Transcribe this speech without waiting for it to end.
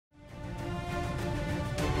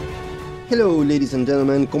Hello ladies and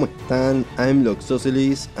gentlemen, ¿cómo están? I'm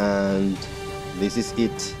Loxosceles and this is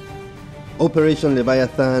it. Operation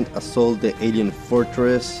Leviathan, assault the alien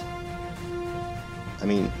fortress. I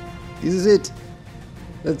mean, this is it.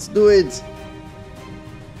 Let's do it.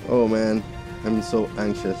 Oh man, I'm so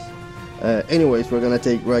anxious. Anyways, we're gonna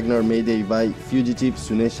take Ragnar, Mayday, Vi, Fugitive,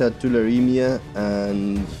 Sunesha, Tularemia,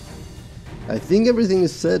 and I think everything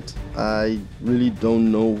is set. I really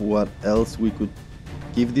don't know what else we could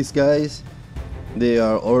give these guys. They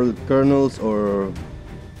are all colonels or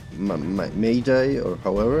magi or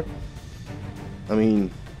however. I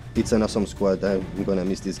mean, it's an awesome squad. I'm gonna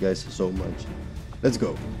miss these guys so much. Let's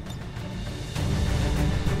go.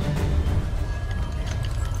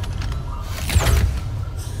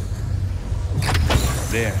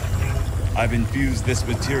 There. I've infused this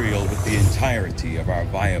material with the entirety of our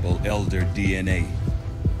viable Elder DNA.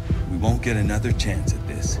 We won't get another chance at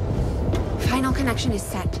this. Final connection is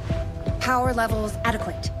set. Power levels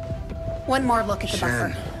adequate. One more look at the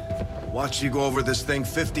buffer. Watch you go over this thing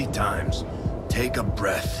 50 times. Take a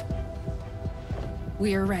breath.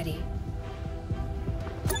 We're ready.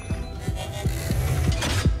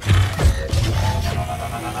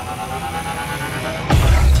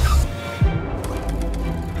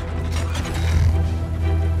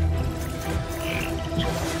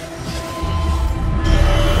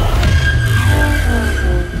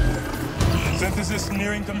 Synthesis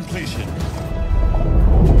nearing completion.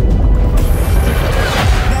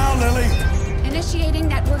 Now, Lily! Initiating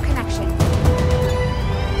network connection.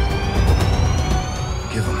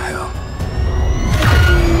 Give them hell.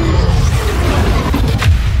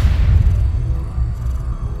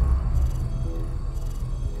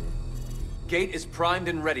 Gate is primed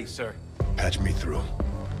and ready, sir. Patch me through.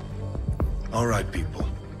 All right, people.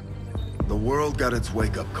 The world got its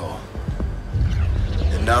wake-up call.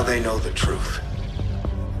 And now they know the truth.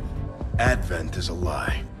 Advent is a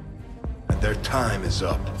lie. And their time is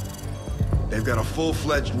up. They've got a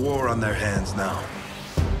full-fledged war on their hands now.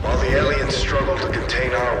 While the aliens struggle to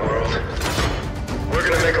contain our world, we're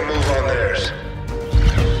gonna make a move on theirs.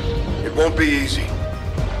 It won't be easy.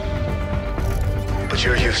 But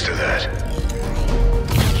you're used to that.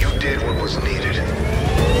 You did what was needed.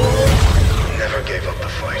 Never gave up the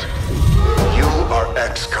fight. You are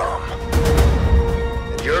XCOM.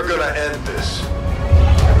 You're gonna end this.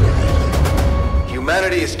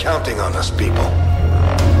 Humanity is counting on us, people.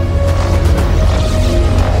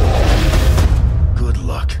 Good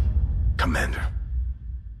luck, Commander.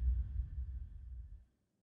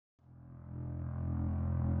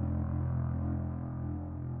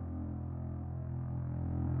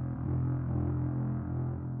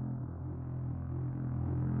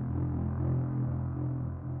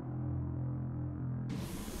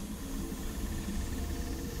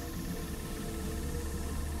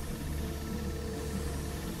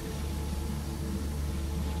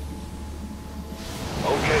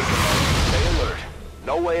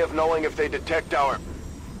 No way of knowing if they detect our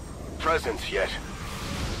presence yet.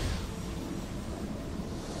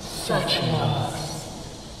 Such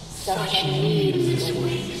loss, such needless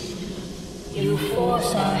waste. You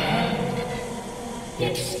force our hand,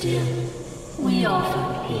 yet still we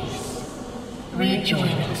offer peace. Rejoin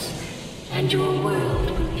us, and your world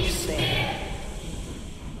will be spared.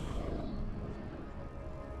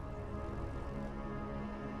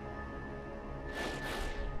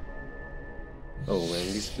 Oh man,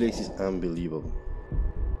 this place is unbelievable.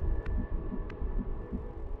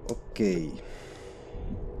 Okay.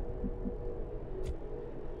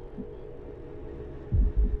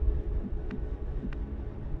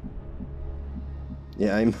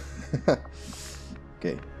 Yeah, I'm...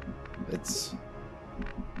 Okay, let's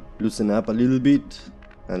loosen up a little bit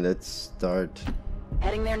and let's start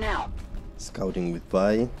Heading there now. scouting with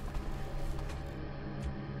Vi.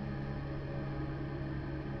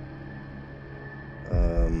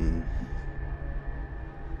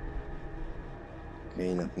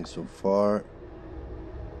 Okay, nothing so far.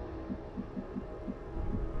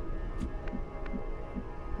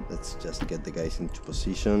 Let's just get the guys into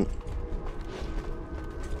position.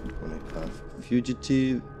 Gonna have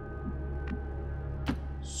Fugitive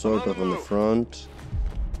sort of on the front.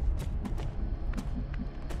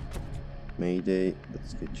 Mayday,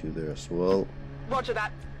 let's get you there as well. Roger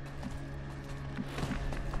that.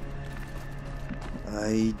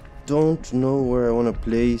 I don't know where I want to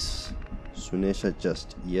place Sunesha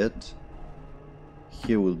just yet.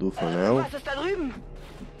 Here will do for now. Was ist da drüben?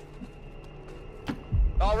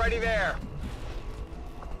 Already there.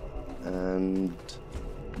 And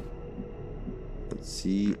let's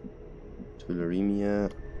see,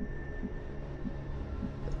 Tularemia.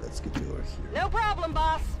 Let's get you over here. No problem,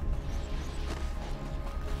 boss.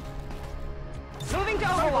 Moving to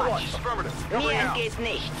Overwatch. Affirmative. Mir Covering now. entgeht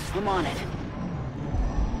nichts. I'm on it.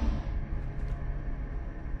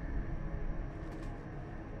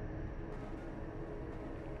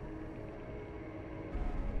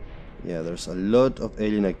 Yeah, there's a lot of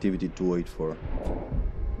alien activity to wait for.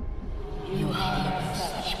 You have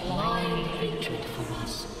such blind hatred for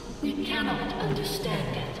us. We cannot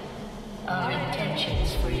understand it. Our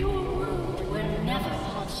intentions for your world were never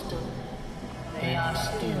hostile. They are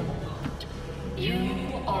still not.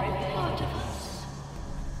 You are a part of us.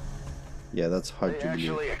 Yeah, that's hard They to believe.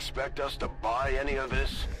 actually expect us to buy any of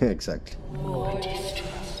this? Exactly. More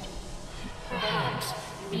distrust. Perhaps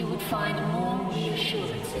you would find more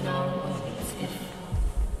reassurance in our words if...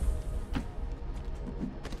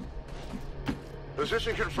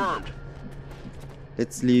 Position confirmed.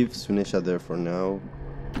 Let's leave Sunesha there for now.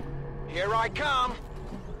 Here I come.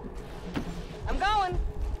 I'm going.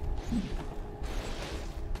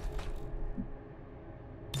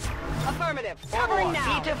 Affirmative. Covering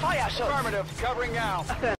now. Biete Feuerschutz. Affirmative. Covering now.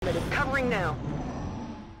 Affirmative. Covering now.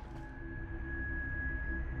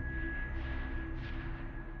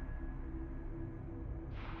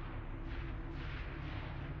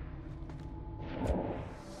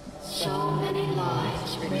 So many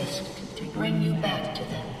lives risked to bring you back to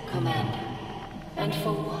them, Commander. And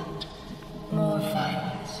for what? More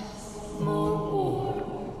violence, more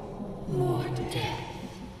war, more death.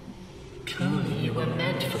 Truly, you were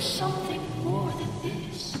meant for something more than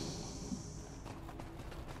this.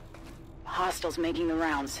 Hostiles making the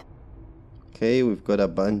rounds. Okay, we've got a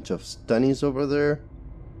bunch of stunnies over there.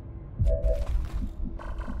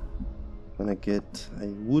 I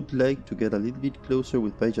would like to get a little bit closer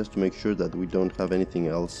with Pai just to make sure that we don't have anything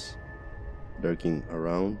else lurking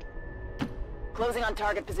around. Closing on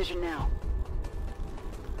target position now.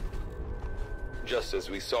 Just as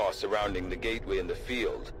we saw surrounding the gateway in the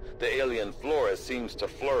field, the alien flora seems to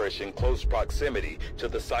flourish in close proximity to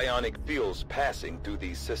the psionic fields passing through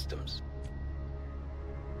these systems.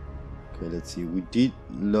 Okay, let's see. We did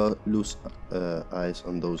lose eyes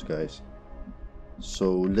on those guys.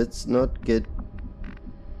 So let's not get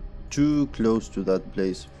too close to that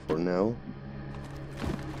place for now.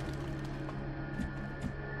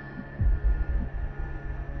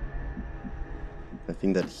 I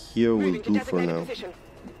think that here will do for now.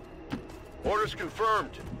 Orders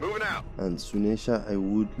confirmed. Moving out. And Sunesha, I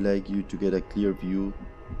would like you to get a clear view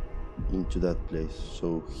into that place.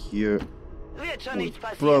 So here Wird schon would nichts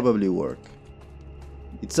passieren. probably work.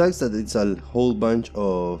 It sucks that it's a whole bunch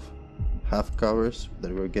of half covers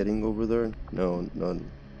that we're getting over there. No,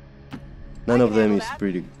 none of them is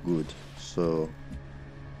pretty good. So,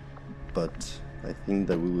 but I think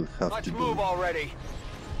that we will have Let's to move do. already.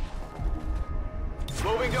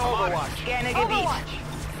 Moving to Overwatch. Scanne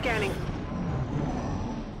Gebiet. Scanning.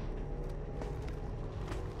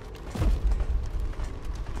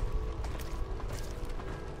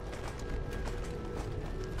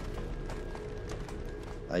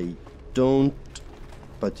 I don't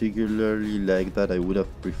particularly like that. I would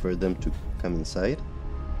have preferred them to come inside.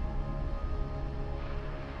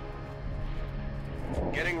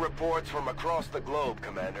 Getting reports from across the globe,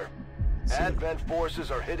 Commander. Advent forces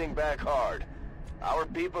are hitting back hard. Our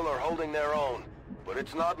people are holding their own, but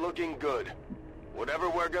it's not looking good. Whatever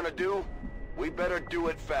we're gonna do, we better do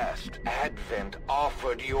it fast. Advent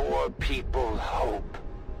offered your people hope.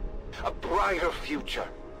 A brighter future.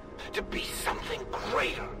 To be something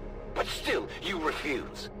greater. But still, you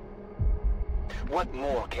refuse. What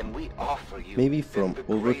more can we offer you? Maybe than from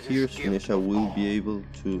the over greatest here, gift Sunesha of will all? be able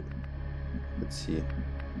to. Let's see.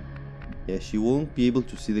 Yeah, she won't be able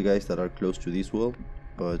to see the guys that are close to this wall,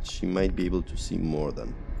 but she might be able to see more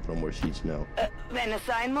than from where she is now. Wenn es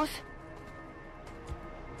sein muss.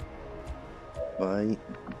 Bye.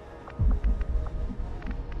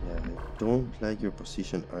 Yeah, I don't like your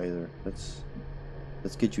position either. Let's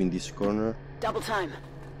get you in this corner. Double time.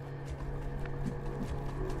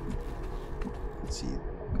 Let's see.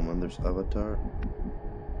 Commander's avatar.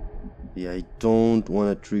 Yeah, I don't want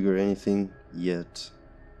to trigger anything yet.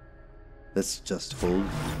 Let's just hold.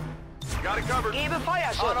 Got it covered. Gebe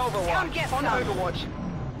Feuerschutz. On Overwatch. Come get On some. Overwatch.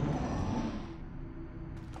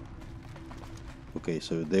 Okay,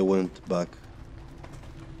 so they went back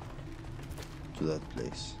to that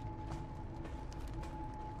place.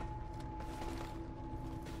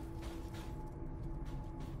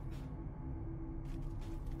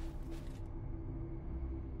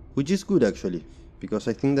 Which is good actually, because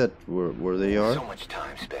I think that where they are. So much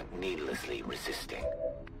time spent needlessly resisting.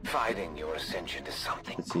 Fighting your ascension to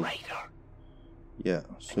something Let's see. greater. Yeah,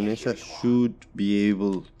 Sunesha should be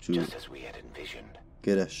able to Just as we had envisioned.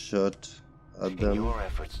 get a shot at In them. your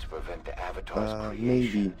efforts to prevent the Avatar's creation,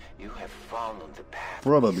 Maybe. you have followed the path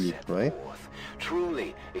Probably, we set right? forth,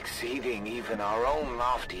 truly exceeding even our own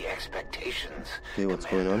lofty expectations. Okay, what's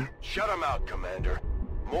going on? Shut him out, Commander.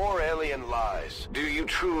 More alien lies. Do you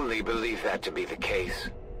truly believe that to be the case?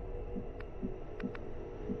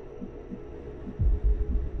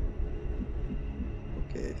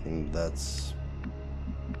 Okay, I think that's...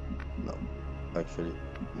 No, actually,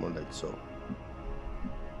 more like so.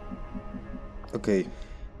 Okay.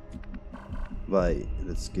 Bye,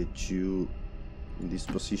 let's get you in this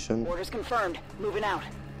position. Orders confirmed. Moving out.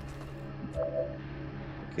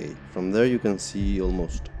 Okay, from there you can see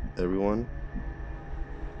almost everyone.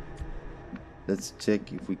 Let's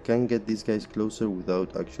check if we can get these guys closer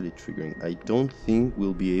without actually triggering. I don't think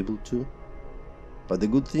we'll be able to. But the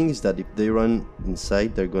good thing is that if they run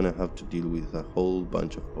inside, they're gonna have to deal with a whole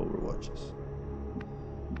bunch of overwatches.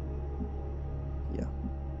 Yeah.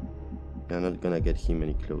 They're not gonna get him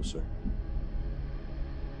any closer.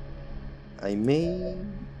 I may...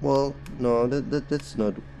 Well, no, let's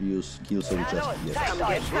not use kill zone just yet.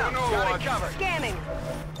 Scanning.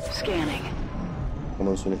 Scanning. Come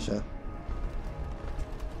on, Sunesha.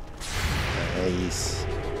 Nice.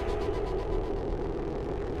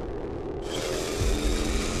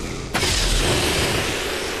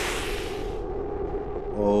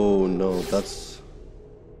 Oh no, that's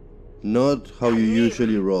not how you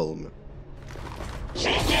usually roll, man.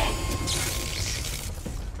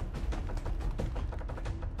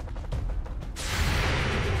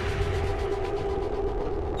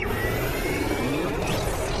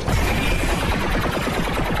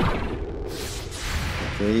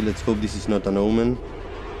 Okay, let's hope this is not an omen.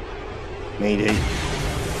 Mayday.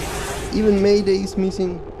 Even Mayday is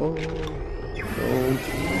missing. Oh, don't.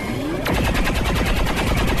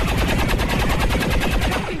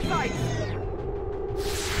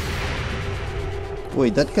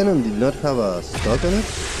 Wait, that cannon did not have a stock on it?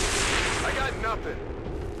 I got nothing.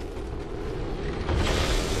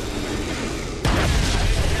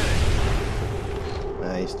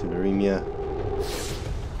 Nice, Tularemia.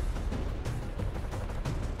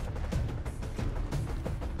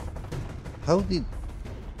 How did...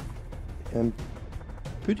 I'm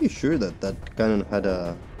pretty sure that that cannon had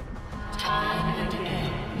a... Time and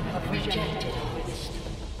again, you have rejected our wisdom.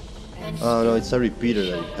 And Oh no, it's a repeater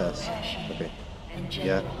that it has. passion Okay, and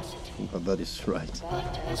yeah, generosity. but that is right.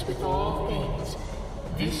 But as with all things,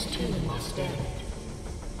 this too must end.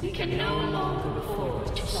 We can no longer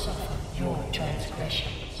afford to suffer your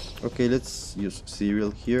transgressions. Okay, let's use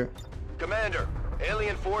Serial here. Commander,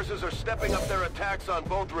 alien forces are stepping up their attacks on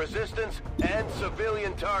both resistance and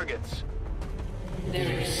civilian targets.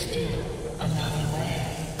 There is still another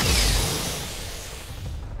way.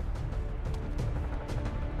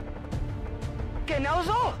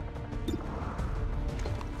 Genozo?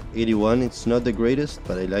 81, it's not the greatest,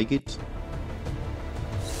 but I like it.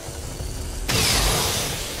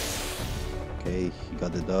 Okay, he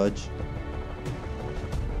got the dodge.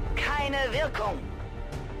 Keine Wirkung.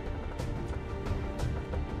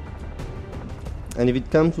 And if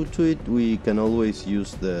it comes to it, we can always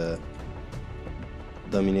use the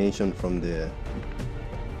domination from the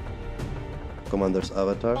commander's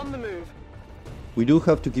avatar. On the move. We do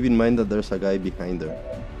have to keep in mind that there's a guy behind there.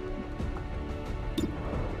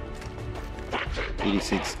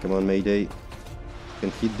 86, come on Mayday.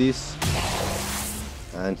 Can hit this.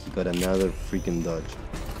 And he got another freaking dodge.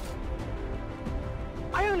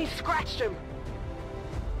 I only scratched him.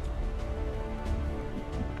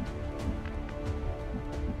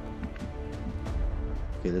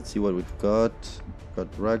 Okay, let's see what we've got. Got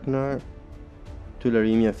Ragnar,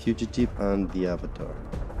 Tularemia Fugitive, and the Avatar.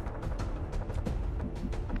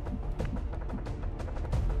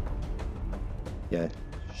 Yeah,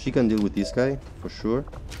 she can deal with this guy, for sure.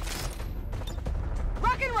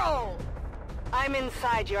 Rock and roll! I'm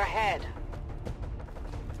inside your head.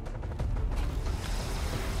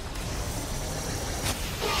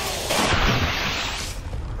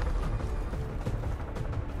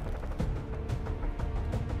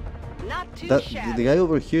 Not too shabby. The guy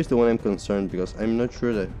over here is the one I'm concerned, because I'm not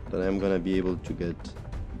sure that I'm gonna be able to get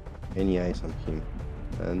any eyes on him.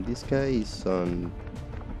 And this guy is on...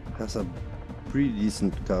 has a pretty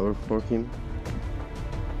decent cover for him.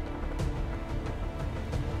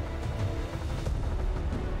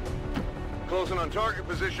 Closing on target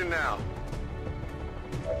position now.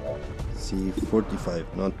 See,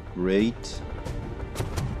 45, not great.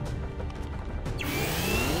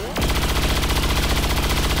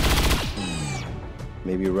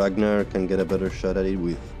 Maybe Ragnar can get a better shot at it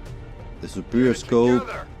with the superior scope,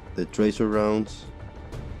 the tracer rounds.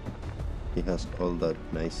 He has all that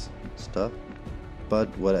nice stuff. But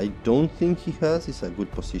what I don't think he has is a good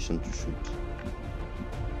position to shoot.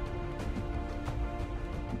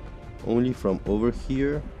 Only from over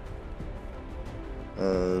here.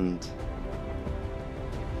 And...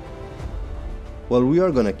 well, we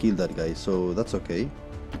are gonna kill that guy, so that's okay.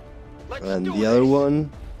 And the other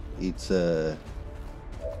one, it's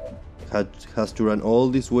has to run all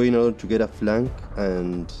this way in order to get a flank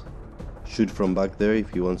and shoot from back there if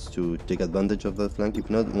he wants to take advantage of that flank. If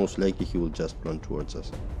not, most likely he will just run towards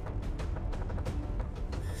us.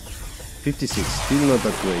 56, still not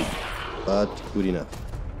that great, but good enough.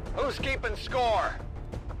 Who's keeping score?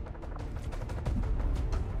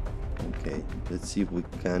 Okay, let's see if we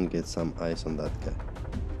can get some eyes on that guy.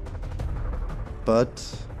 But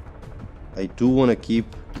I do want to keep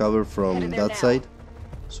cover from that side,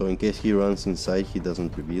 so in case he runs inside, he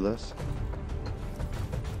doesn't reveal us.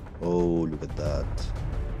 Oh, look at that.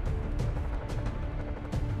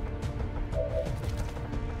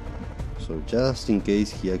 So just in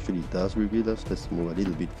case he actually does reveal us, let's move a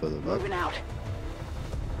little bit further back. Moving out.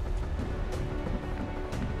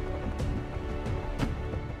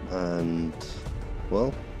 And,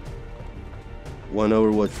 well, one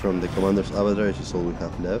overwatch from the commander's avatar is all we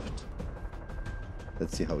have left.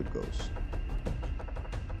 Let's see how it goes.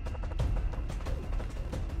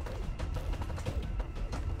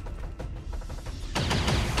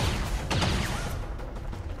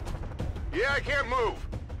 Yeah, I can't move.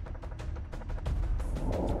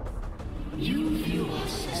 You view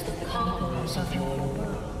us as the conquerors of your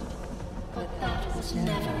world, but that was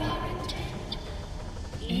never our intent.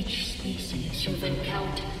 Each species you've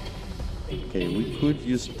encountered, Okay, we could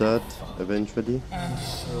use that eventually. and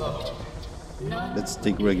slaughtered. None. Let's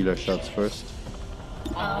take regular shots first.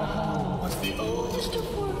 Our home was the oldest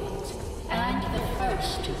of worlds, and the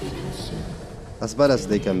first to be consumed. As bad as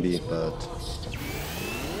they can be, but...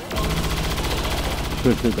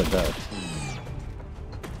 look at that.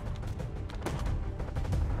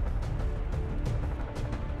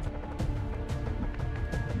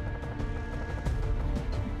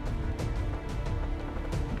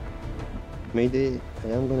 Mayday, I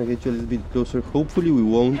am gonna get you a little bit closer. Hopefully we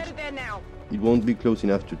won't. Headed there now. It won't be close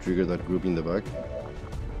enough to trigger that group in the back.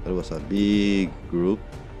 That was a big group.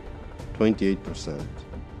 28%.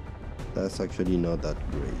 That's actually not that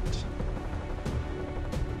great.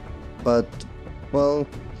 But, well,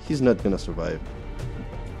 he's not gonna survive.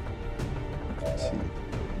 Let's see.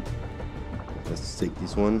 Let's take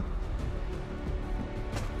this one.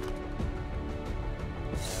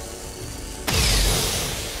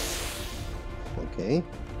 Okay.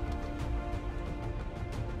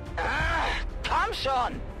 Come,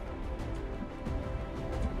 Sean.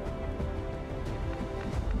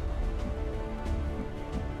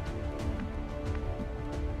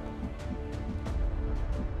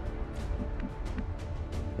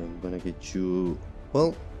 I'm gonna get you...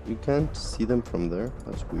 well, you can't see them from there.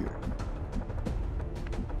 That's weird.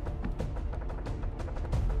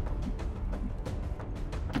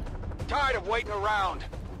 Tired of waiting around.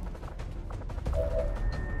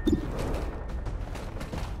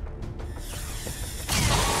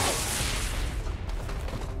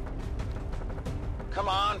 Come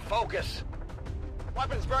on, focus.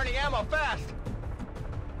 Weapons burning ammo fast.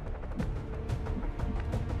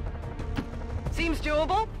 Seems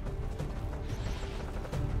doable.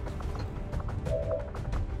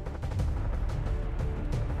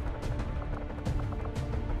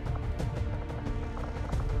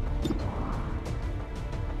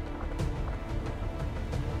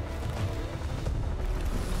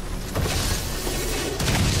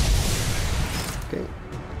 Okay.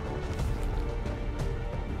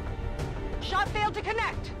 Shot failed to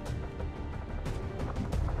connect.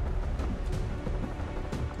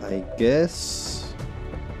 I guess...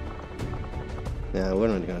 yeah, we're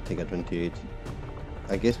not gonna take a 28.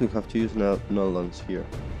 I guess we have to use null-ons here.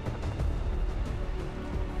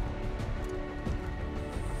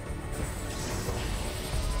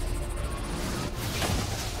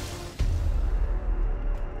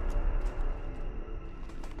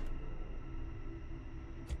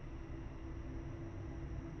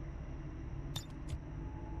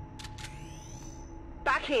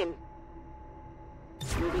 Back in.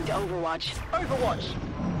 Moving to Overwatch. Overwatch!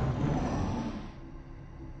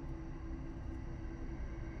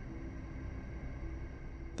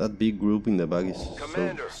 That big group in the back is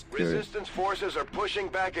Commander, so scary. resistance forces are pushing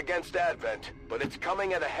back against Advent, but it's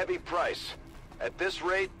coming at a heavy price. At this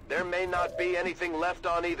rate, there may not be anything left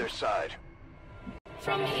on either side.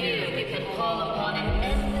 From here, we can call upon an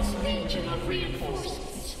endless legion of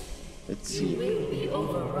reinforcements. Let's You see. will be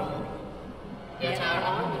overrun, Yet our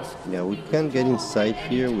armies. Yeah, we can get inside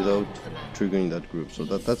here without triggering that group, so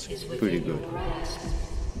that's pretty good.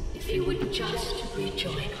 If you would just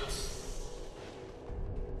rejoin us.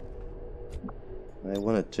 I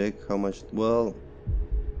want to check how much. Well,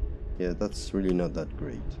 yeah, that's really not that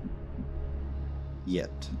great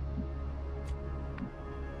yet.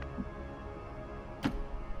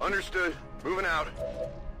 Understood. Moving out.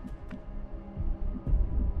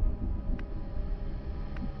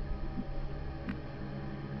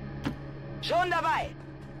 Schon dabei.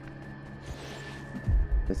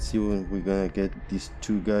 Let's see when we're gonna get these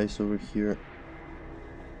two guys over here.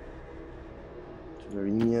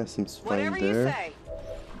 Varinia seems fine there.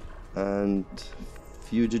 And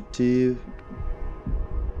Fugitive.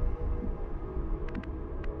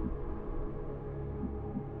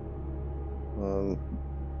 Well,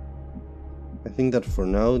 I think that for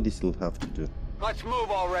now this will have to do. Let's move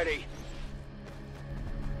already.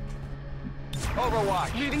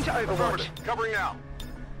 Overwatch. Moving to Overwatch. Covering now.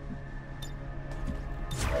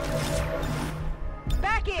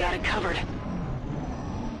 Back in. Got it covered.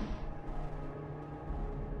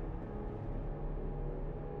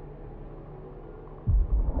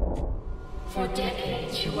 For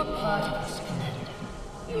decades, you were part of this, Commander.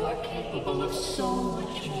 You are capable of so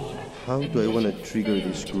much more. How do I want to trigger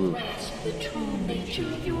this group? The true nature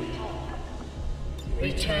of your power.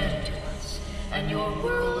 Return to us, and your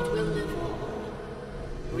world will live on.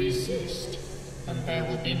 Resist, and there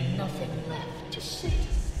will be nothing left to see.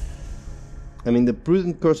 I mean, the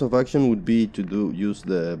prudent course of action would be to use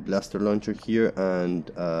the blaster launcher here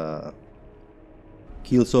and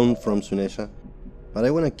kill zone from Sunesha, but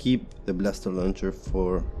I want to keep the blaster launcher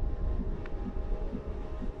for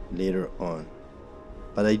later on.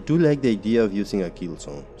 But I do like the idea of using a kill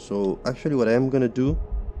zone, so actually what I am gonna do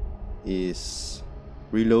is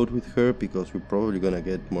reload with her, because we're probably gonna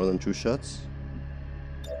get more than 2 shots,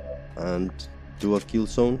 and do a kill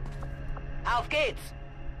zone. Auf geht's.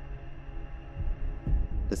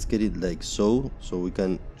 Let's get it like so we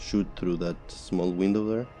can shoot through that small window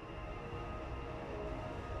there.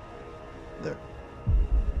 There.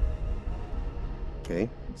 Okay,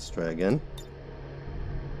 let's try again.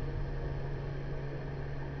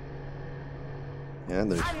 Yeah,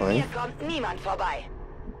 that's fine.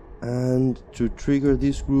 And to trigger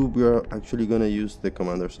this group, we are actually gonna use the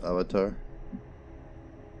commander's avatar.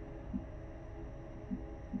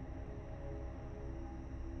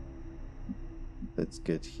 Let's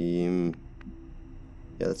get him.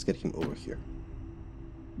 Yeah, let's get him over here.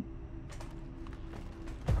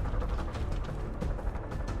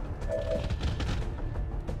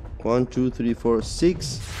 One, two, three, four,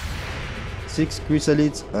 six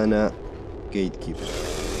chrysalids and a gatekeeper.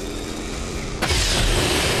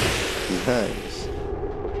 Nice.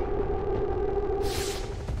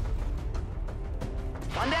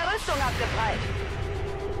 Von der Rüstung abgeprallt.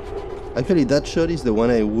 Actually, that shot is the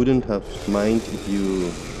one I wouldn't have mind if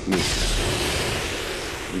you missed,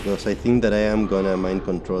 because I think that I am gonna mind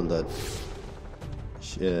control that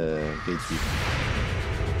gatekeeper.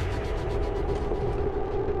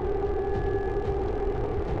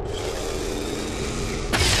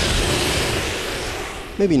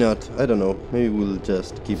 Maybe not, I don't know, maybe we'll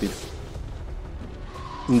just keep it.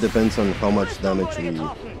 It depends on how much damage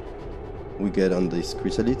we get on these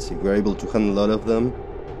chrysalids. If we're able to handle a lot of them,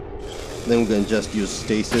 then we can just use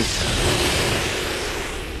stasis,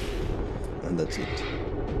 and that's it.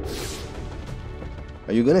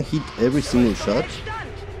 Are you gonna hit every single shot?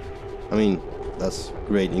 I mean, that's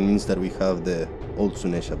great, it means that we have the old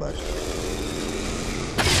Sunesha back.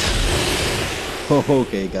 Oh,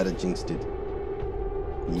 okay, gotta jinxed it.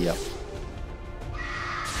 Yep.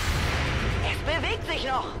 Es bewegt sich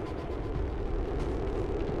noch.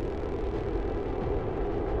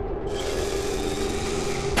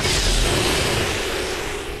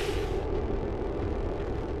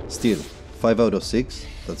 Still, 5 out of 6,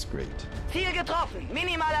 that's great. Ziel getroffen,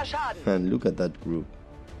 minimaler Schaden. And look at that group.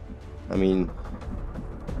 I mean,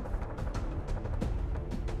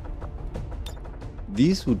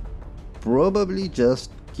 this would probably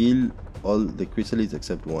just kill all the chrysalids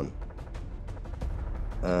except one.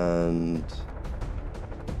 And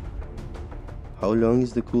how long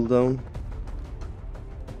is the cooldown?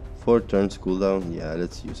 4 turns cooldown. Yeah,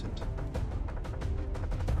 let's use it.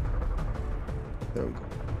 There we go.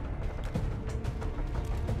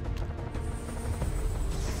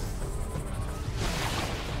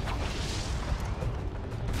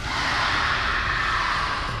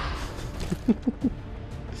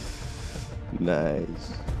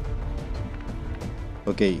 Nice.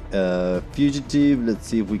 Okay, fugitive, let's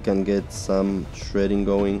see if we can get some shredding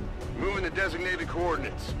going. Moving to designated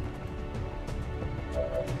coordinates.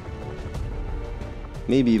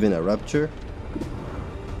 Maybe even a Rapture.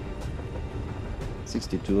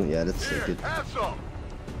 62, yeah, let's take it. Have some.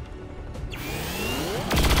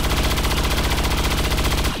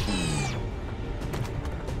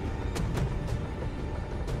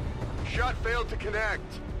 Shot failed to connect.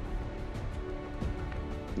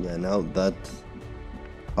 Yeah, now that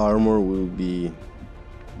armor will be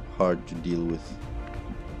hard to deal with.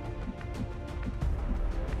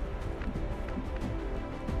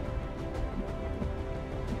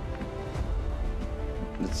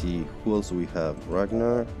 Let's see, who else we have?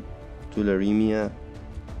 Ragnar, Tularemia,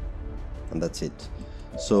 and that's it.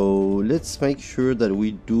 So let's make sure that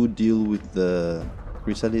we do deal with the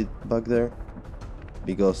chrysalid back there,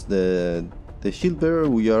 because the shield bearer,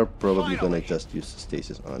 we are probably gonna just use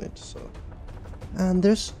stasis on it. So, and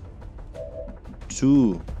there's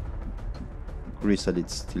 2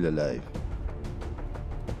 chrysalids still alive.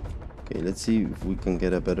 Okay, let's see if we can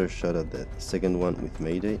get a better shot at the second one with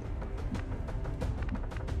Mayday.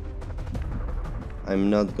 I'm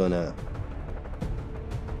not gonna...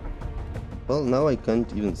 Well, now I can't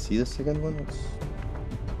even see the second one.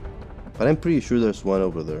 But I'm pretty sure there's one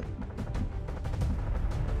over there.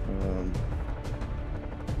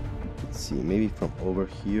 Let's see, maybe from over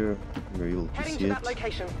here we're able to see it.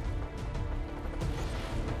 Location.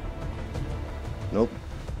 Nope.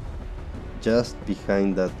 Just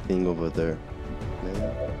behind that thing over there.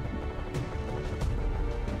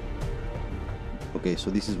 Okay, so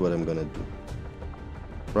this is what I'm gonna do.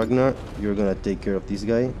 Ragnar, you're gonna take care of this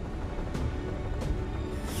guy.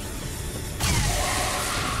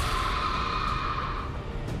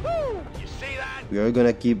 Woo! You see that? We are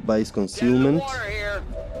gonna keep Vice concealment.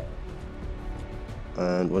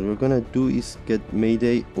 And what we're gonna do is get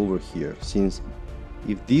Mayday over here, since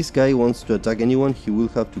if this guy wants to attack anyone, he will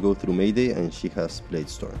have to go through Mayday, and she has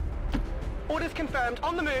Bladestorm. Orders confirmed.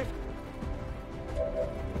 On the move.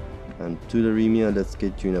 And Tularemia, let's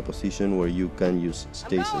get you in a position where you can use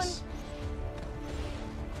stasis.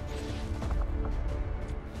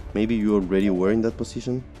 Maybe you already were in that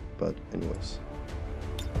position, but anyways.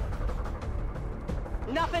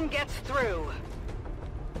 Nothing gets through.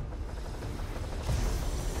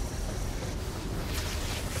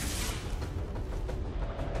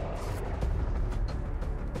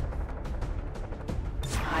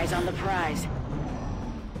 Eyes on the prize.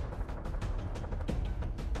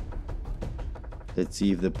 Let's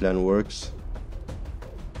see if the plan works.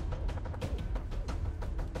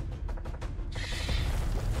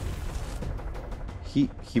 He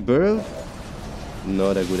barreled?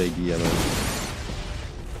 Not a good idea, man.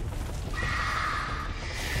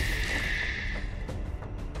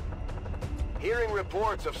 Hearing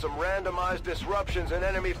reports of some randomized disruptions in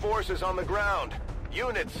enemy forces on the ground.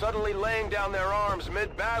 Units suddenly laying down their arms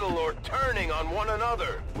mid-battle or turning on one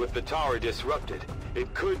another. With the tower disrupted,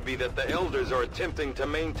 it could be that the Elders are attempting to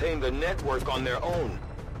maintain the network on their own.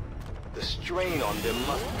 The strain on them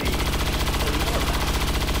must be enormous.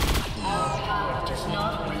 Our power does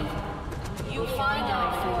not waver. You'll find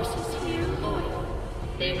our forces here loyal.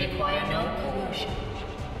 They require no coercion.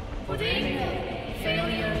 For they know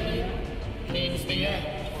failure here means the end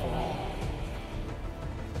for all.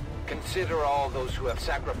 Consider all those who have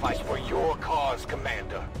sacrificed for your cause,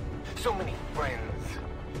 Commander. So many friends,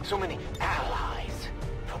 so many allies.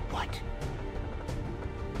 For what?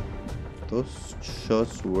 Those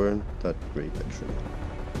shots weren't that great, actually.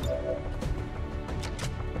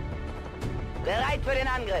 Bereit für den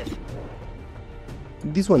Angriff.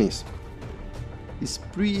 This one is. It's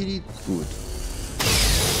pretty good.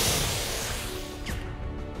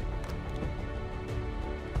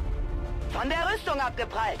 Von der Rüstung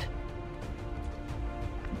abgeprallt.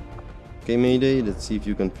 Okay, Mayday, let's see if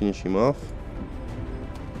you can finish him off.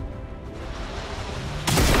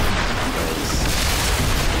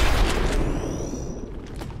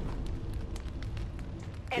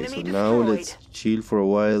 Okay, so now let's chill for a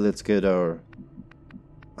while. Let's get our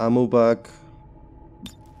ammo back.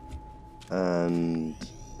 And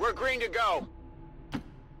we're green to go.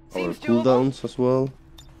 Our cooldowns as well.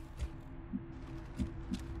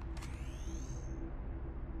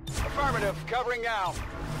 Affirmative, covering now.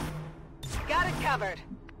 Got it covered.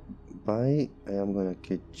 Bye. I am gonna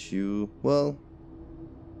get you, well,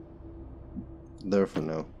 there for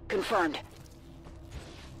now. Confirmed.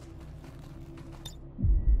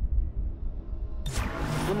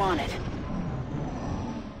 I'm on it.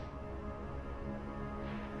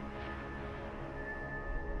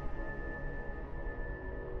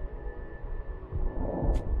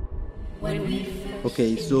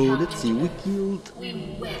 Okay, so let's see, we killed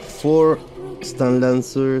 4 Stun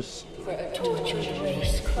Lancers. I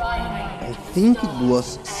think it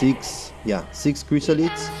was 6 Yeah, 6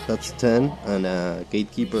 chrysalids, that's 10, and a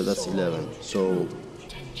gatekeeper, that's 11. So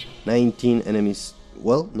 19 enemies.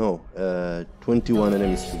 Well, no, 21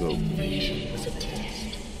 enemies to go. Was a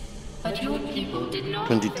test, but your people did not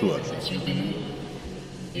 22 fail as you believed.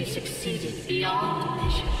 You succeeded beyond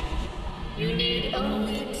measure. You need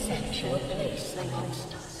only accept your place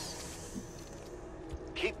amongst us.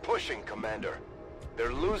 Keep pushing, Commander.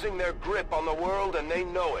 They're losing their grip on the world and they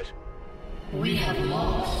know it. We have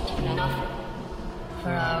lost nothing, for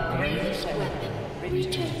our greatest weapon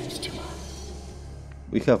returns to us.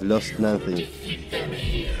 We have lost nothing. Defeat them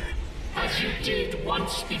here, as you did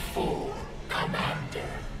once before, Commander.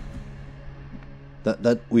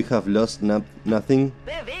 That we have lost nothing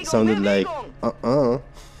sounded like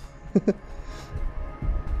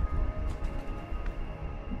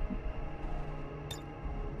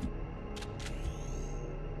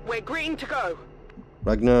We're green to go.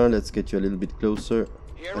 Ragnar, let's get you a little bit closer.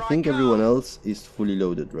 I think everyone else is fully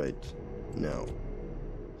loaded right now.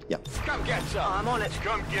 Yeah. Come get some. I'm on it.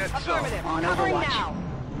 Come get some. Affirmative. On Covering Overwatch. now.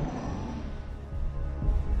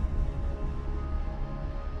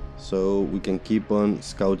 So we can keep on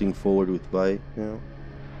scouting forward with Vi now.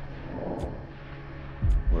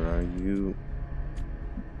 Where are you?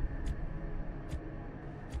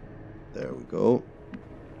 There we go.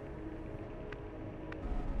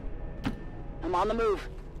 I'm on the move.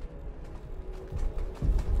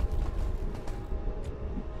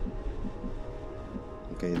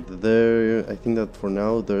 Okay, there. I think that for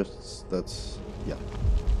now that's yeah.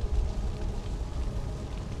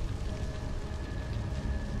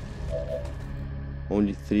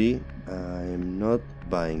 Only 3. I'm not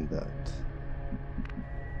buying that.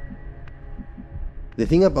 The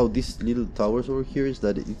thing about these little towers over here is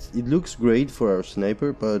that it looks great for our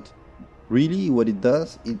sniper, but really what it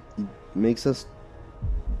does, it makes us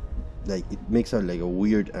like like a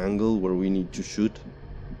weird angle where we need to shoot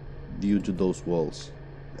due to those walls.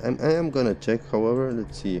 I am gonna check, however.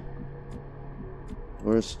 Let's see.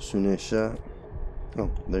 Where's Sunesha? Oh,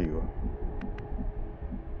 there you are.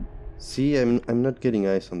 See, I'm not getting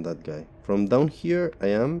eyes on that guy. From down here, I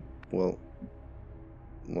am. Well,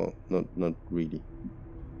 not really.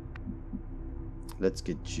 Let's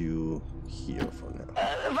get you here for now.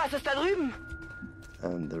 Was ist da drüben?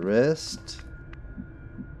 And the rest.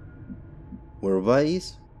 Where Vi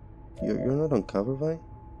is? You're not on cover, Vi?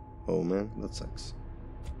 Oh man, that sucks.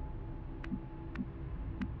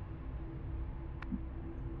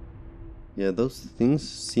 Yeah, those things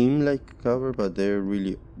seem like cover, but they're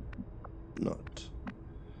really not.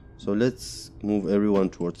 So let's move everyone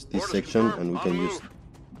towards this section, and we can use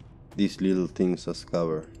these little things as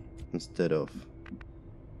cover instead of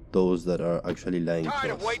those that are actually lying to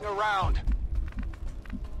Tired of us. waiting around.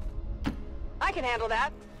 I can handle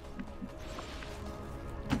that.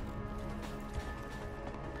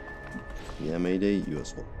 Yeah, Mayday, you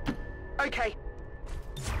as well. Okay.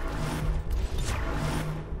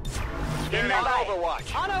 Get on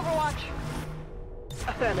Overwatch. On Overwatch.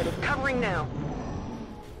 Affirmative. Covering now.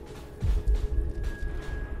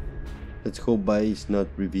 Let's hope Vi is not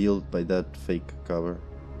revealed by that fake cover.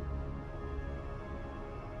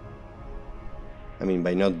 I mean,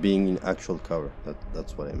 by not being in actual cover.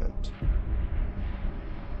 That's what I meant.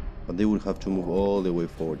 But they would have to move all the way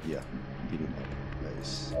forward. Yeah, didn't happen.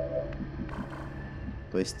 Nice.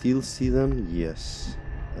 Do I still see them? Yes.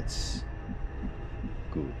 That's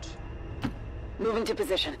good. Moving to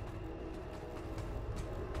position.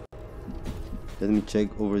 Let me check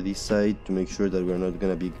over this side to make sure that we're not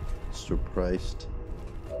gonna be surprised.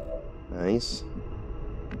 Nice.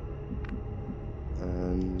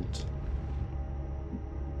 And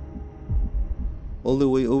all the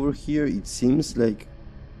way over here, it seems like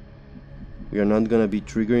we are not gonna be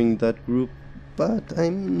triggering that group, but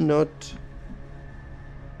I'm not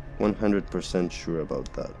 100% sure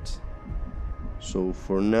about that. So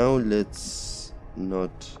for now, let's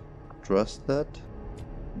not trust that.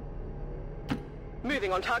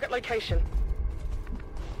 Moving on target location.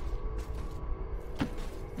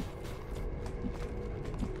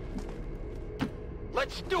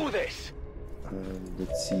 Let's do this.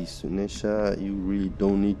 Let's see, Sunesha, you really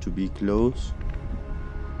don't need to be close.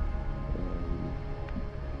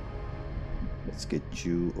 Let's get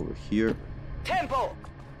you over here. Tempo.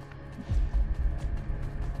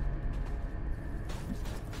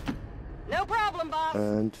 No problem, boss.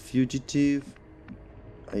 And Fugitive,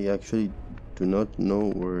 I actually do not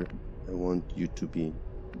know where I want you to be.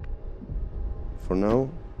 For now,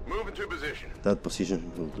 Move into position. that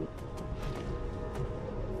position will do.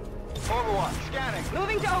 Overwatch. Scanning.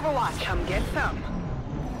 Moving to Overwatch. Come get some.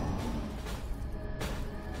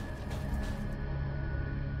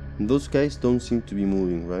 Those guys don't seem to be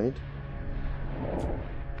moving, right?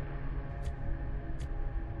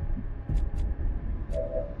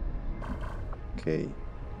 Okay.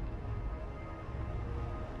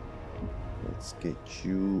 Let's get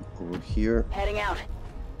you over here. Heading out.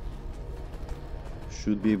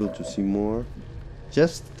 Should be able to see more.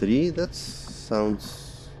 Just 3? That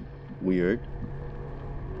sounds weird.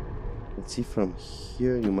 Let's see from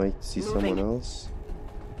here. You might see someone else.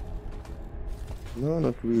 No,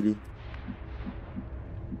 not really.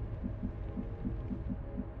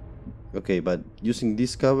 Okay, but using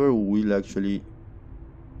this cover will actually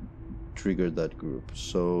trigger that group.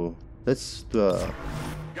 So let's do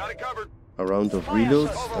a round of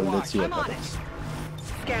reloads and let's see what happens.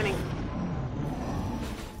 Scanning.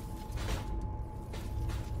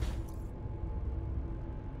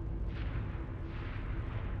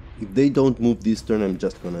 If they don't move this turn, I'm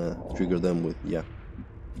just gonna trigger them with, yeah.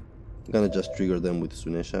 I'm gonna just trigger them with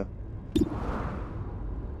Sunesha.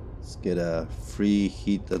 Let's get a free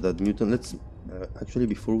hit at that mutant. Let's, actually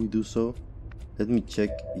before we do so, let me check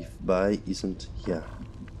if Bai isn't, yeah.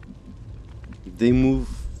 If they move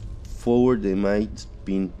forward, they might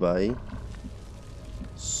pin Bai.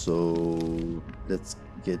 So, let's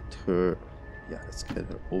get her, yeah, let's get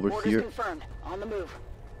her over Orders here. confirmed. On the move.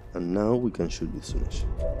 And now we can shoot with Sunesha.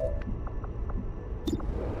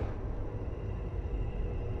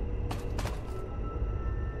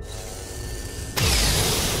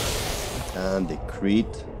 And the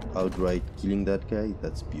crit, outright killing that guy,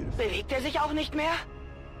 that's beautiful. Bewegt sich auch nicht mehr?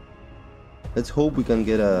 Let's hope we can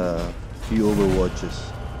get a few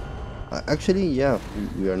overwatches. Actually, yeah,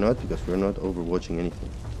 we are not, because we're not overwatching anything.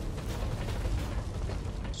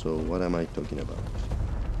 So what am I talking about?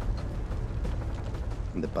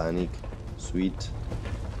 The panic, sweet.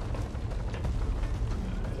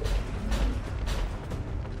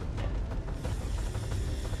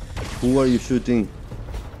 Who are you shooting?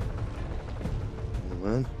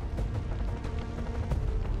 Man.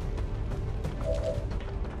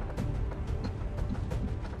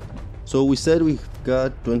 So we said we've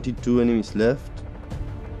got 22 enemies left.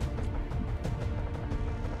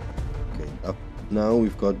 Okay, up now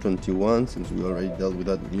we've got 21 since we already dealt with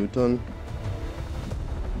that mutant.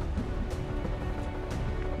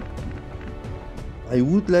 I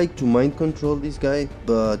would like to mind control this guy,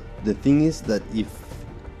 but the thing is that if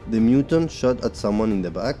the mutant shot at someone in the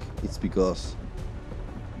back, it's because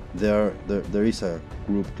there is a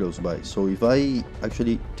group close by. So if I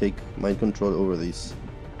actually take mind control over this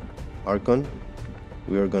Archon,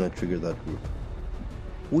 we are gonna trigger that group.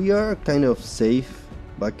 We are kind of safe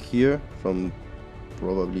back here from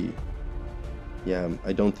probably, yeah,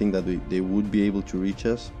 I don't think that they would be able to reach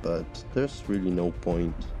us, but there's really no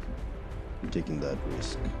point taking that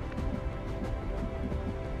risk.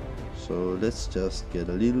 So let's just get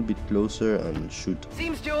a little bit closer and shoot.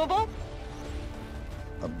 Seems doable.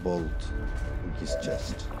 A bolt in his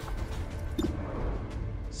chest.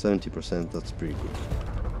 70%, that's pretty good.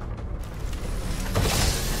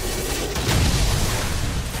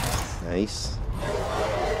 Nice.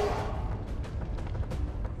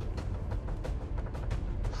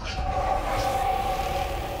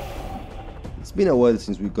 It's been a while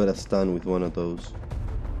since we got a stun with one of those.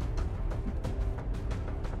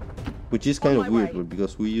 Which is kind of weird,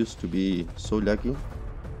 because we used to be so lucky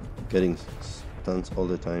getting stuns all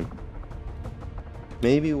the time.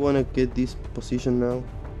 Maybe we want to get this position now?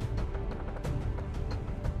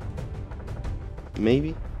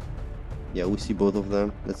 Maybe? Yeah, we see both of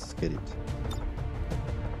them. Let's get it.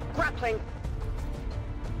 Grappling.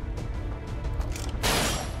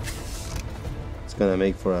 It's gonna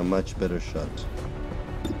make for a much better shot.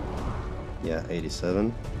 Yeah,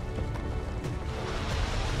 87.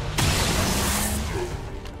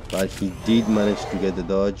 But he did manage to get the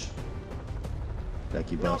dodge.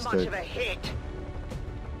 Lucky Not much bastard. of a hit.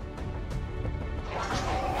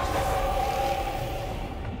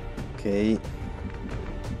 Okay.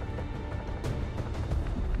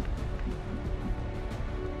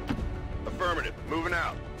 Affirmative. Moving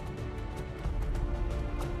out.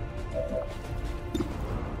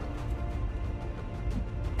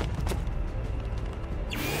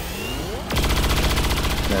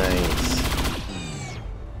 Nice.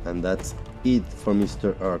 And that's it for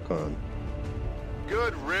Mr. Archon.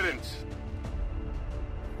 Good riddance.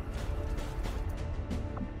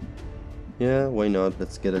 Yeah, why not?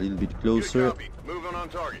 Let's get a little bit Good closer. copy. Moving on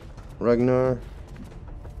target. Ragnar,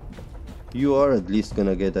 you are at least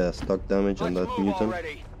gonna get a stock damage on that Let's move mutant,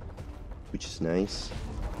 already. which is nice.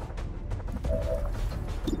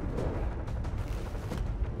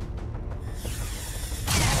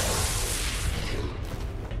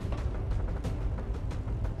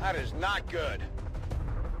 That is not good.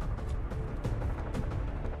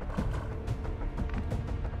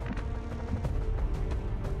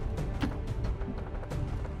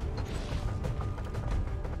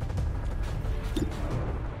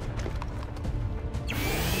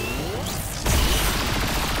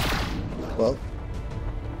 Well,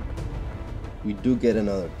 we do get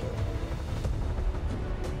another turn.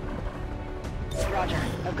 Roger.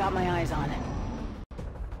 I've got my eyes on it.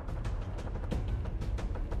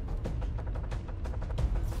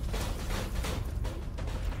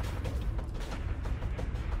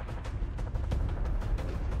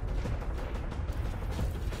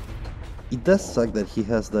 It does suck that he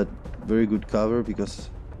has that very good cover because,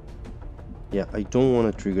 yeah, I don't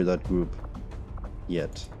want to trigger that group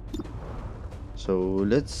yet. So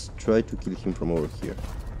let's try to kill him from over here.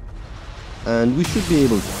 And we should be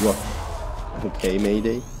able to... Whoa. Okay,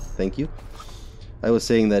 Mayday. Thank you. I was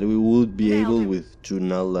saying that we would be able with 2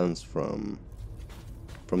 null lands from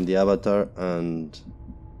the Avatar and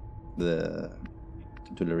the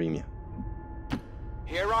Tularemia.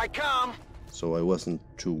 Here I come. So I wasn't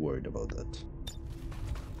too worried about that.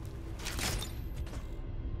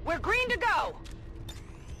 We're green to go.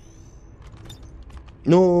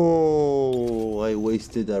 No, I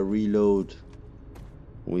wasted a reload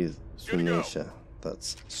with Sunesha.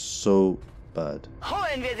 That's so bad.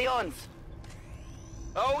 Holen wir sie uns.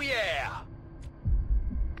 Oh yeah.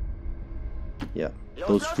 Yeah,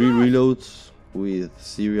 those 3 reloads with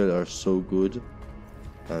Serial are so good,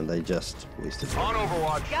 and I just wasted them. On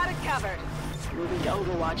Overwatch. Got it covered. Moving to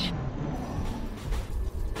Overwatch.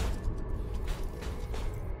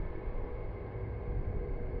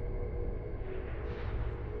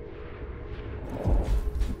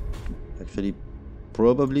 Actually,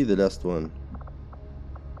 probably the last one.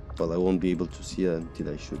 Well, I won't be able to see it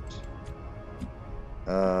until I shoot.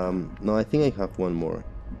 No, I think I have one more,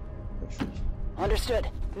 actually. Understood.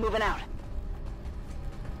 Moving out.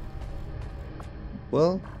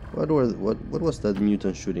 Well, what was that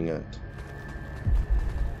mutant shooting at?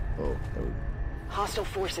 Oh, there we go. Hostile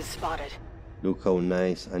forces spotted. Look how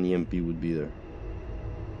nice an EMP would be there.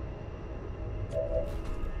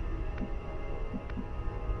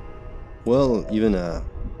 Well, even a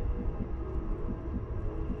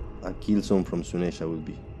kill zone from Sunesha would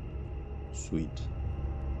be sweet.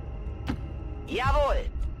 Jawohl.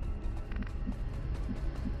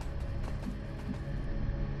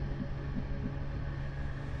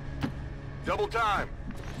 Double time.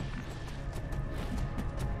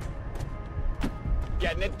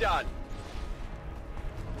 Getting it done.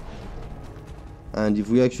 And if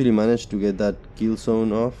we actually manage to get that kill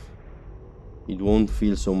zone off, it won't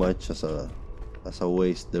feel so much as a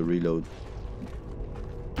waste, the reload.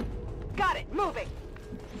 Got it. Moving.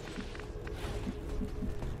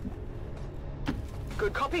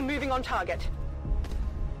 Good copy. Moving on target.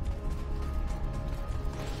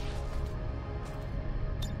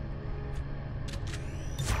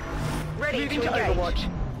 Ready to Overwatch.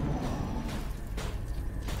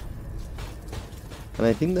 And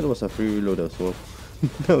I think that was a free reload as well,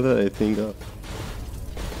 now that I think of.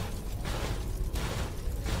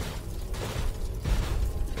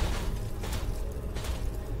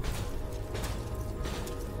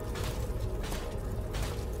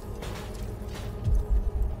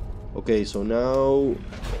 Okay, so now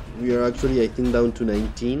we are actually, I think, down to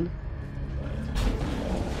 19.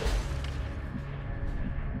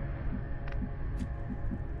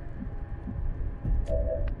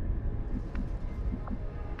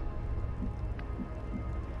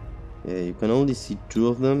 Yeah, you can only see 2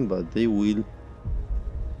 of them, but they will,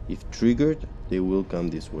 if triggered, they will come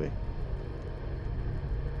this way.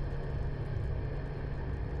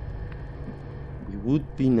 It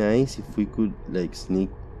would be nice if we could like sneak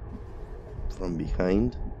from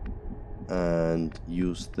behind and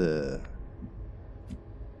use the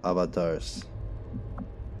avatars.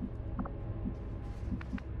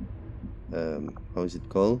 How is it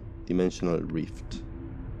called? Dimensional Rift.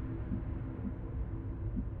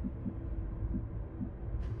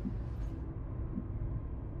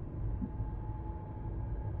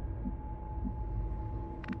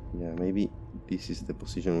 Yeah, maybe this is the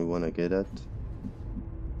position we want to get at.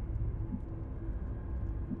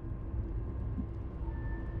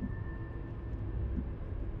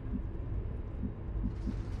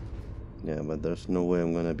 Yeah, but there's no way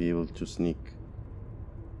I'm gonna be able to sneak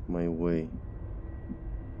my way.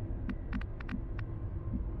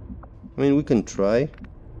 I mean, we can try.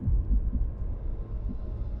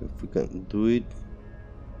 If we can do it,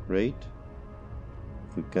 great.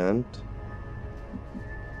 If we can't,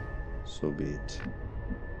 so be it.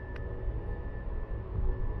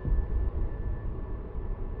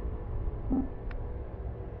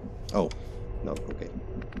 Oh, no, okay.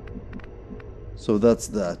 So that's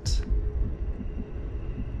that.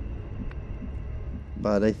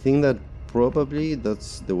 But I think that probably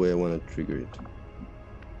that's the way I want to trigger it.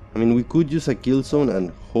 I mean, we could use a kill zone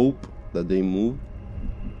and hope that they move.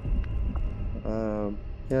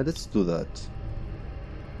 Yeah, let's do that.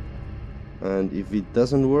 And if it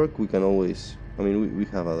doesn't work, we can always... I mean, we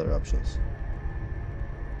have other options.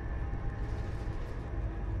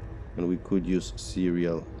 And we could use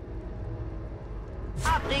serial.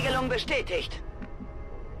 Abriegelung bestätigt.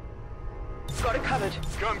 Got it covered.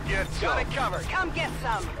 Come get some. Got it covered. Come get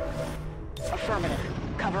some. Affirmative.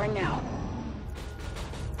 Covering now.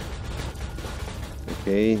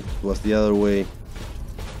 Okay, it was the other way.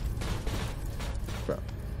 Crap.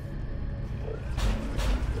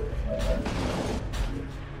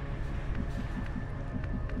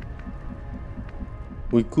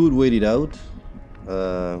 We could wait it out.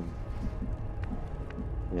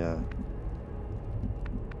 Yeah.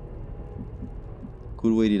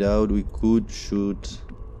 Could wait it out. We could shoot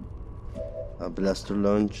a blaster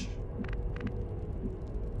launch.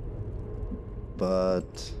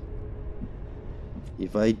 But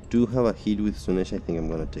if I do have a hit with Sunesh, I think I'm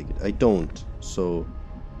gonna take it. I don't. So,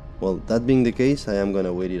 well, that being the case, I am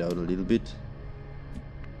gonna wait it out a little bit.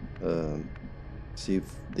 See if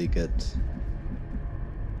they get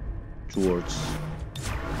towards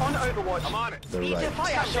On Overwatch. I'm on it. the Need to right.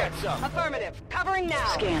 fire shot. Affirmative. Covering now.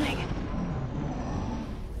 Scanning.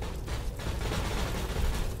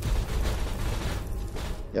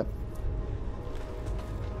 Yep.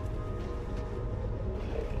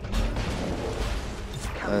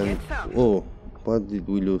 Come And get some. oh, what did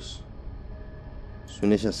we lose?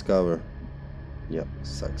 Sunesha's cover. Yep,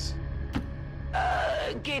 sucks.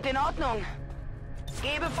 Geht in Ordnung.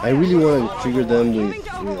 Gebe I really Feuerschutz. want to trigger them with Moving to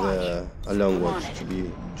Overwatch. a long watch,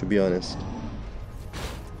 to be honest.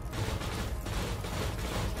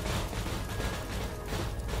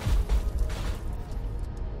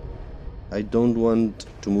 I don't want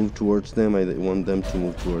to move towards them, I want them to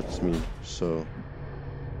move towards me, so...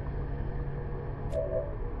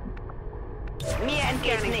 Mir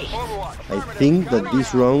entgeht nicht. Overwatch. I think that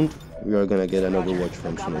this round we are gonna get an Overwatch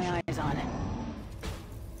from Got my Sunesha. eyes on it.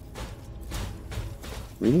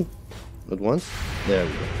 Really? Not once? There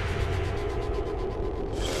we go.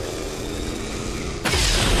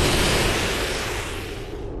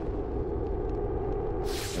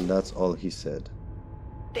 And that's all he said.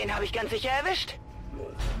 Den habe ich ganz sicher erwischt.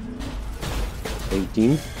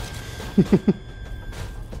 18.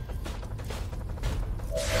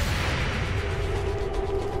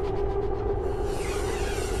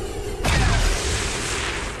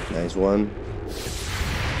 Nice one.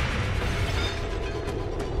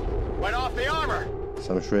 Went off the armor.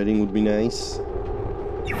 Some shredding would be nice.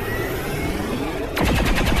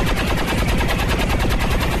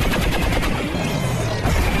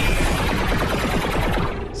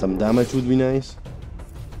 Some damage would be nice.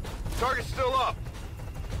 Target's still up.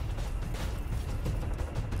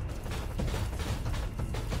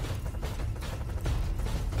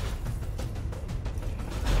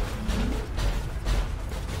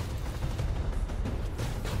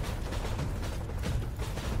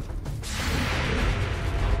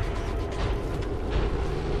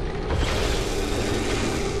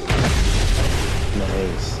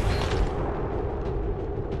 Nice.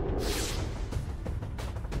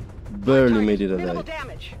 Barely made it Minimal alive.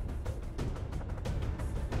 damage.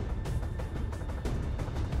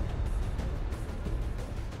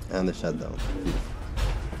 And the shutdown.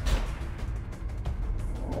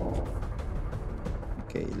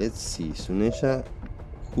 Okay, let's see. Sunesha,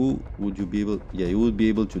 who would you be able... Yeah, you would be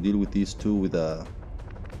able to deal with these two with a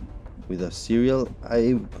serial.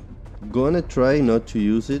 I'm gonna try not to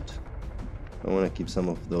use it. I want to keep some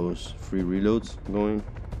of those free reloads going.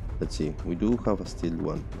 Let's see. We do have a steel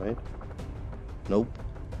one, right? Nope.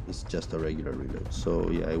 It's just a regular reload. So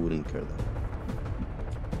yeah, I wouldn't care that.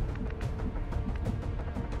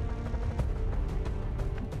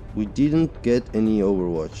 We didn't get any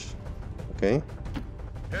Overwatch. Okay?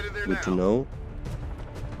 Headed there Good now. to know.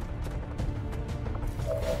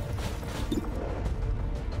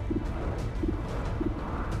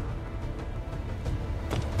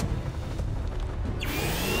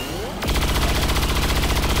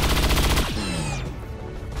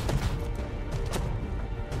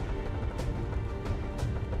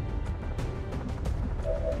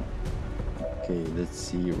 Okay, let's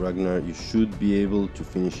see. Ragnar, you should be able to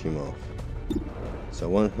finish him off. It's a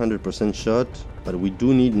 100% shot, but we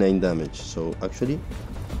do need 9 damage, so actually,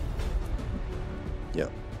 yeah,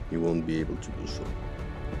 you won't be able to do so.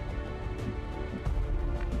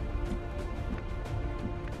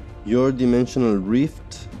 your dimensional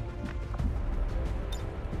rift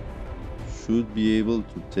should be able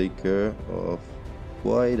to take care of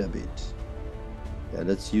quite a bit. Yeah,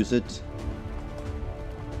 let's use it.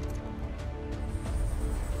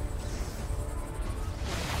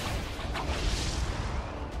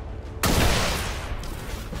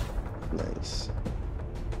 Nice.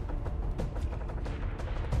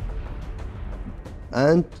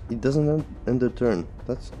 And it doesn't end the turn.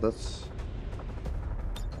 That's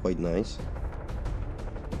quite nice.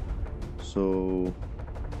 So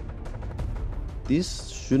this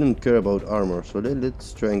shouldn't care about armor, so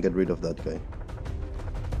let's try and get rid of that guy.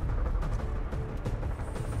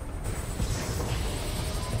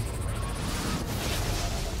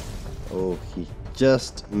 Oh, he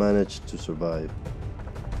just managed to survive.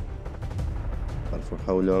 But for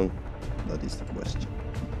how long? That is the question.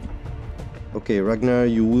 Okay, Ragnar,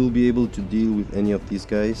 you will be able to deal with any of these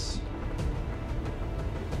guys.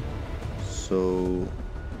 So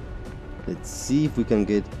let's see if we can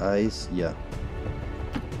get ice. Yeah.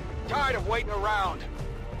 Tired of waiting around.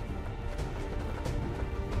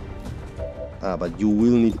 Ah, but you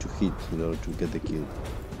will need to hit in order to get the kill.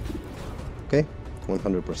 Okay,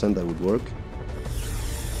 100% that would work.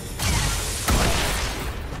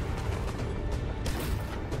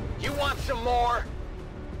 You want some more?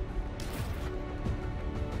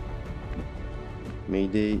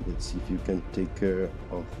 Mayday, let's see if you can take care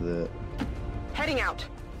of the... Heading out.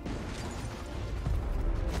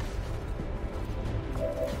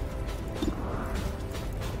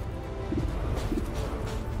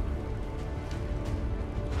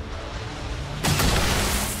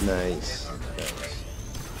 Nice.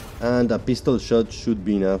 And a pistol shot should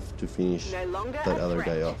be enough to finish that other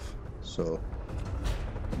guy off. So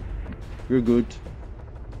you're good.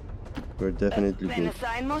 We're definitely good.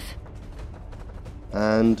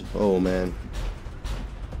 And oh man,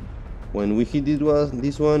 when we hit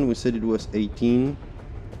this one, we said it was 18.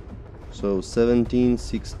 So 17,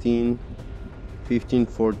 16, 15,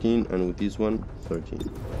 14, and with this one, 13.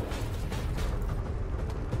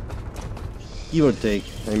 Give or take,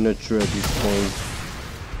 I'm not sure at this point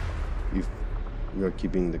if we are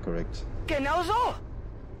keeping the correct...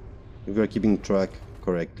 If we are keeping track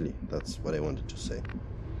correctly, that's what I wanted to say.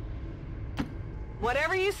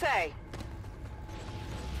 Whatever you say.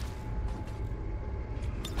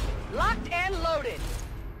 Locked and loaded.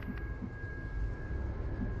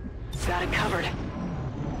 Got it covered.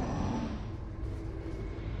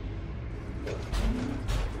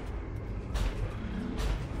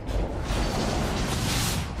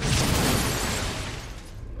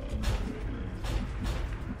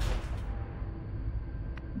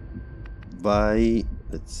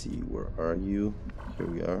 Let's see, where are you? Here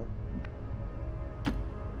we are.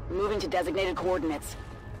 Moving to designated coordinates.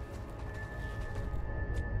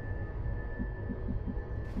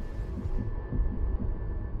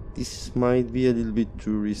 This might be a little bit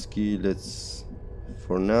too risky.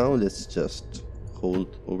 For now, let's just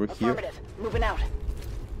hold over here. Moving out.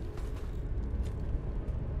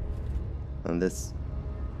 And let's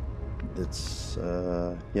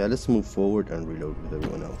move forward and reload with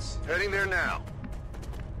everyone else. Heading there now.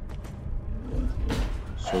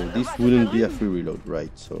 So this wouldn't be a free reload,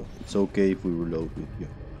 right? So it's okay if we reload with you.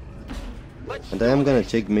 And I am gonna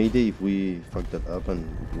check Mayday if we fucked that up and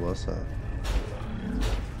it was a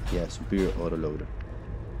superior autoloader.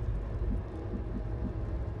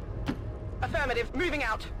 Affirmative, moving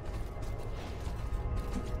out.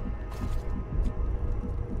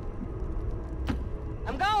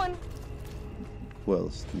 I'm going.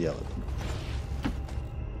 Well, the other.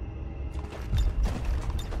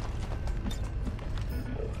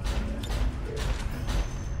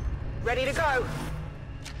 Ready to go.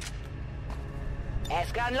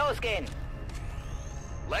 Escan loskin.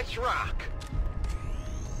 Let's rock.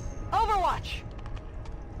 Overwatch.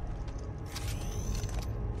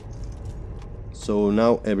 So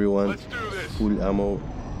now everyone, Let's do this. Full ammo.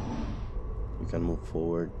 We can move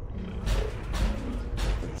forward.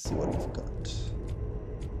 Let's see what we've got.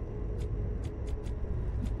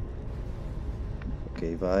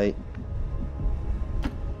 Okay, Vi.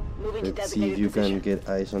 Let's see if you can get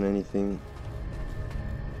eyes on anything.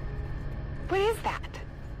 What is that?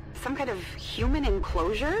 Some kind of human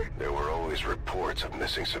enclosure? There were always reports of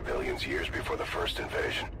missing civilians years before the first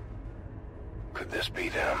invasion. Could this be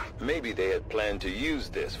them? Maybe they had planned to use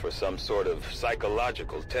this for some sort of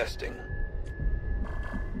psychological testing.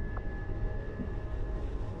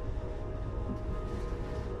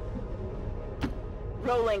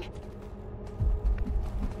 Rolling.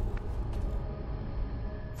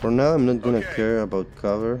 For now, I'm not gonna care about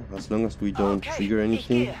cover as long as we don't trigger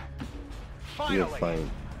anything. We're fine.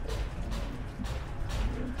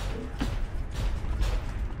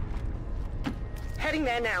 Heading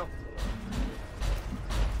there now.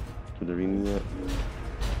 To the ring.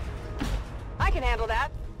 I can handle that.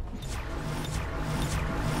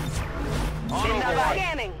 On Overwatch.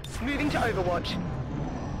 Scanning. Moving to Overwatch.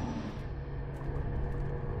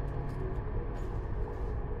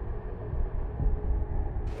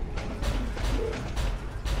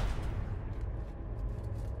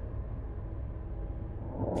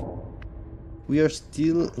 We are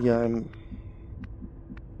still,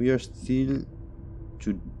 we are still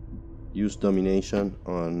to use domination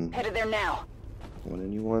on Headed there now.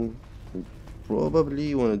 anyone. We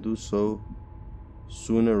probably want to do so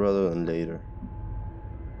sooner rather than later.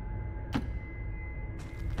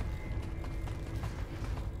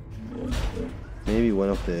 Maybe one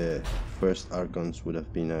of the first Archons would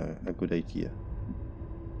have been a good idea.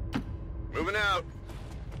 Moving out.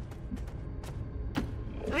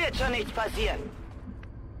 Wird schon nichts passieren.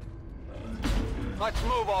 Let's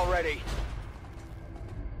move already.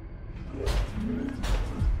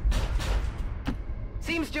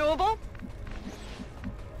 Seems doable.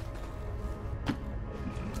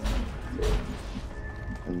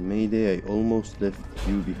 And Mayday, I almost left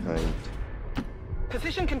you behind.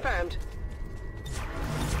 Position confirmed.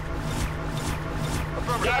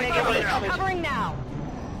 Affirmative. Covering now.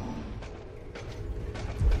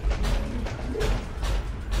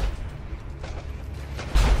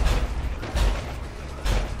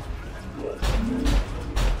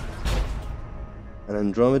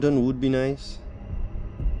 An Andromedon would be nice.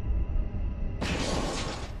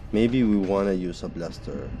 Maybe we want to use a blast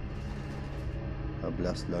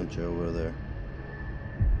launcher over there.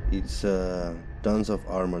 It's tons of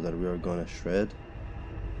armor that we are gonna shred.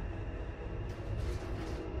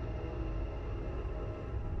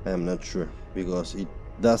 I am not sure, because it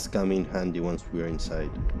does come in handy once we are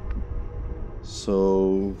inside.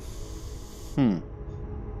 So,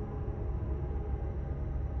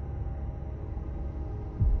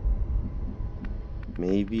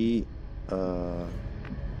 maybe,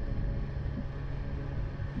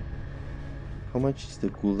 how much is the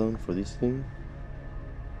cooldown for this thing?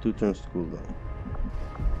 2 turns cooldown.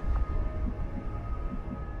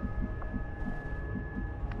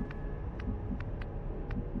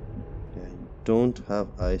 Yeah, I don't have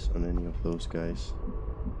eyes on any of those guys.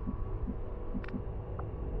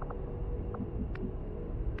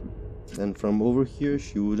 And from over here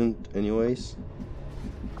she wouldn't anyways.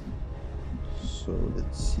 So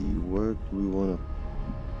let's see, where do we want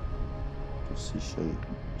to position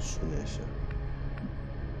Sunesha?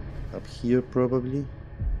 Up here probably.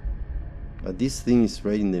 But this thing is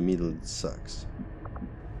right in the middle, it sucks.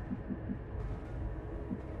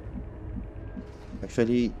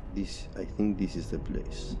 Actually, I think this is the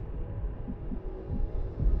place.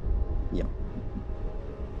 Yeah.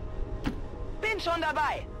 Bin schon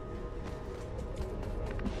dabei.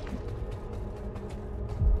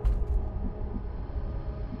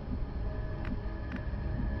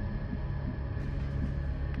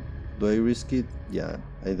 Do I risk it? Yeah,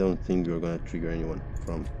 I don't think we're gonna trigger anyone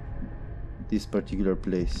from this particular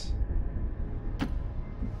place.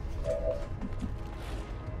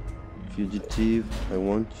 Fugitive, I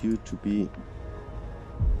want you to be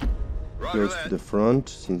close to the front,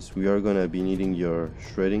 since we are gonna be needing your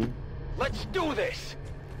shredding. Let's do this.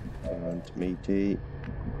 And Mayday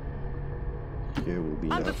here will be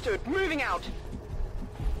enough. Understood. Moving out.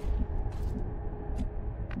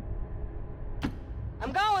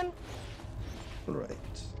 I'm going. Right.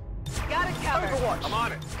 Got it covered. Overwatch. I'm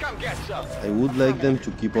on it. Come get some. I would like them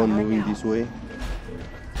to keep on moving this way.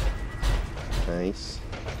 Nice.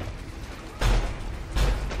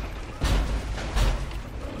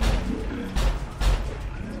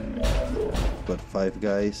 Got 5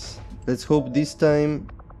 guys. Let's hope this time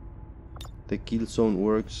the kill zone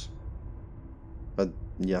works. But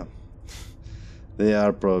yeah, they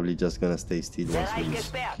are probably just gonna stay still once we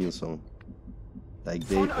use kill zone, like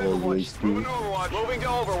they always do. Moving Overwatch. Moving to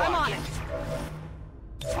Overwatch. I'm on it.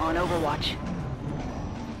 On Overwatch.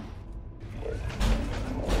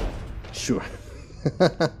 Sure.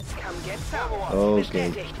 Come get some.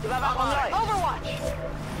 Okay. Bestätigt. Überwachung läuft. Overwatch.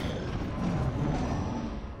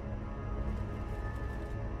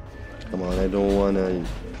 Come on, I don't wanna.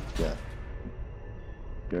 Yeah.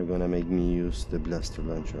 You're gonna make me use the blaster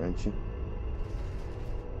launcher, aren't you?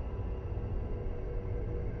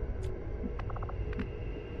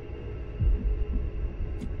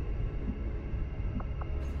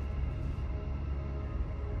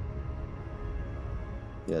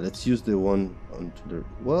 Yeah, let's use the one onto the...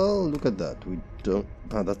 Well, look at that. We don't...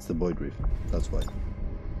 Ah, that's the Void Reef. That's why.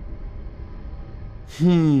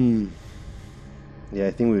 Yeah,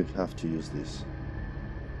 I think we have to use this.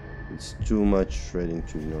 It's too much shredding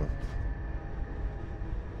to ignore.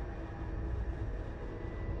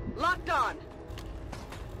 Locked on.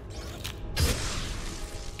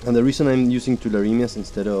 And the reason I'm using Tularemias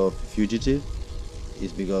instead of Fugitive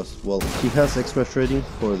is because, well, he has extra shredding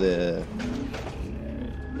for the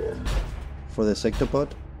Sectopod,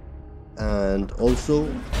 and also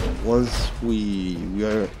once we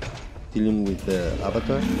are dealing with the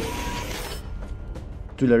Avatar,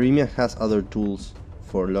 Tularemia has other tools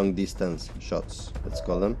for long distance shots, let's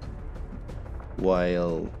call them,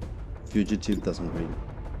 while Fugitive doesn't really.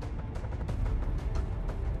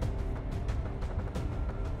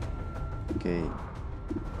 Okay,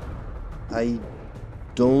 I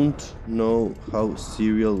don't know how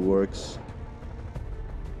serial works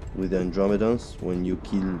with the Andromedons when you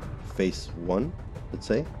kill phase 1, let's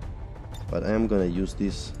say, but I am gonna use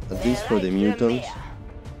this at least for the mutants.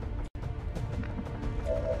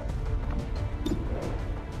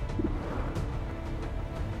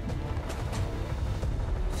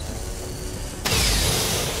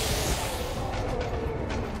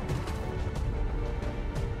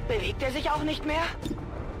 Bewegt er sich auch nicht mehr?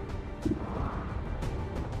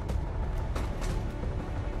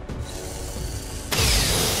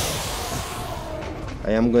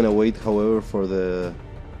 I am gonna wait, however, for the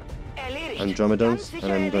Erledigt. Andromedons, Ganz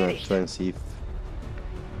and I'm sicher gonna erledigt. try and see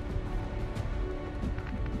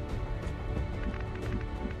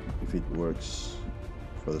if it works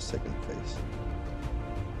for the second phase.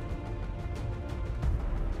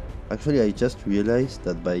 Actually, I just realized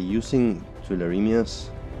that by using Tularemia's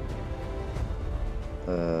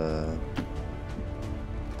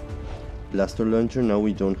blaster launcher, now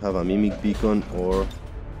we don't have a mimic beacon or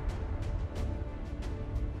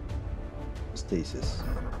stasis,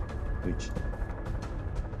 which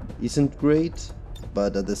isn't great,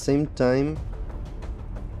 but at the same time,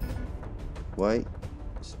 why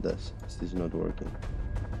is this not working?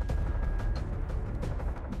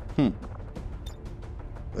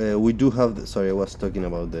 We do have the, sorry, I was talking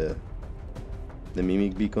about the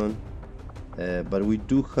mimic beacon, but we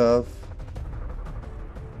do have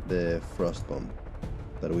the frost bomb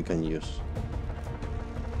that we can use.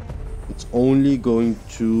 It's only going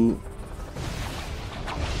to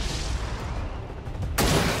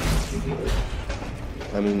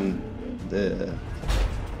the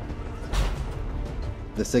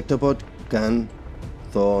Sectopod can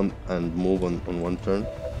thaw and move on one turn,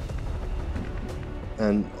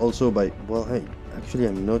 and also by, well,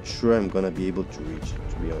 I'm not sure I'm gonna be able to reach,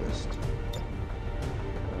 to be honest.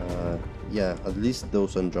 Yeah, at least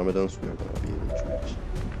those Andromedons we are gonna be able to reach.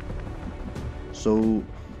 So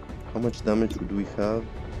how much damage would we have?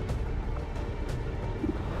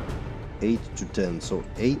 8 to 10, so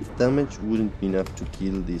 8 damage wouldn't be enough to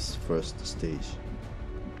kill this first stage.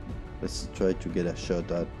 Let's try to get a shot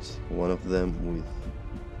at one of them with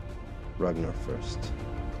Ragnar first.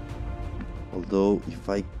 Although if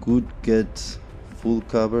I could get full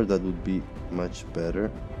cover, that would be much better.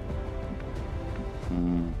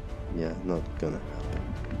 Yeah, not gonna happen,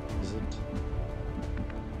 is it?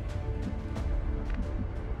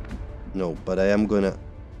 No, but I am gonna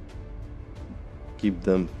keep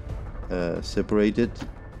them separated,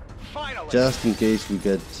 Finally. just in case we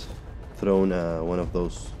get thrown one of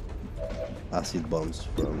those acid bombs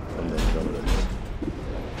from the Andromedans.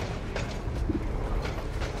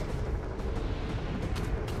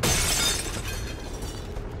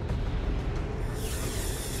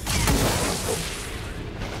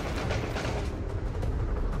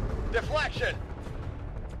 Deflection.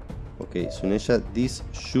 Okay, Sunesha, this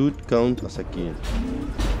should count as a kill.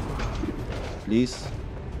 Please.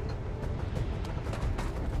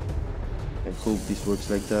 I hope this works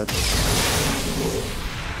like that.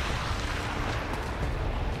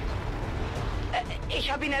 Ich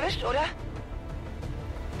hab ihn erwischt, oder?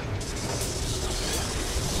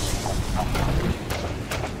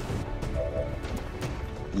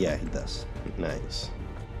 Yeah, it does. Nice.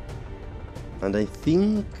 And I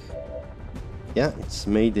think, yeah, it's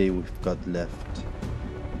Mayday we've got left.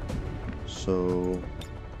 So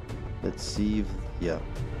let's see if, yeah,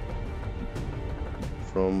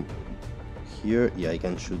 from here, yeah, I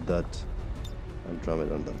can shoot that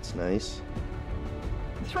Andromedon. That's nice.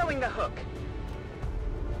 Throwing the hook.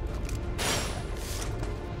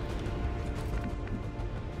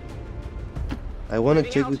 I want to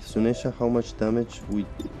Moving check out. with Sunesha how much damage we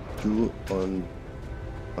do on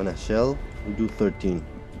a shell. We do 13.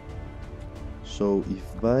 So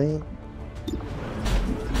if by,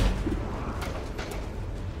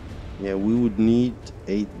 yeah, we would need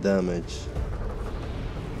 8 damage,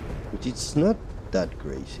 which is not that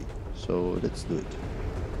crazy. So let's do it.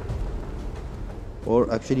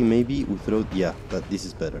 Or actually maybe we throw... yeah, this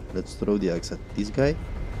is better. Let's throw the axe at this guy.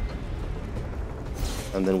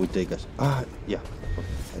 And then we take us... ah, yeah. Okay,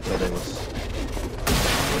 I thought I was...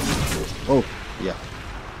 oh, yeah.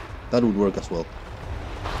 That would work as well.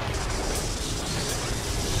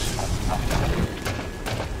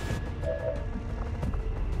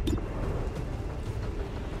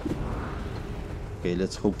 Okay,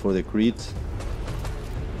 let's hope for the crit.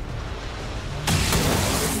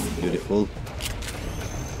 Beautiful.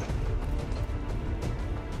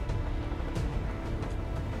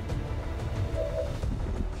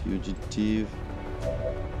 Fugitive.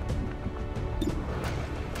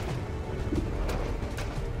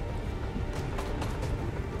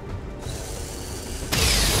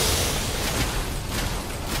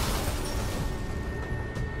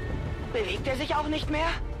 Bewegt er sich auch nicht mehr?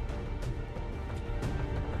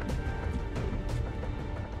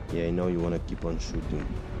 Yeah, I know you wanna keep on shooting.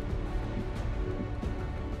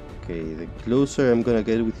 Okay, the closer I'm gonna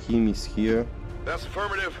get with him is here. That's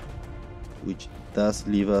affirmative. Which does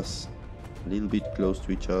leave us a little bit close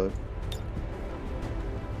to each other.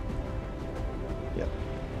 Yeah.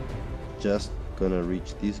 Just gonna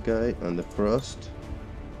reach this guy, and the frost,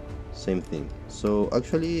 same thing. So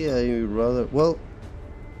actually I rather... well,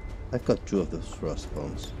 I've got 2 of those frost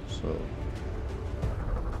bombs, so...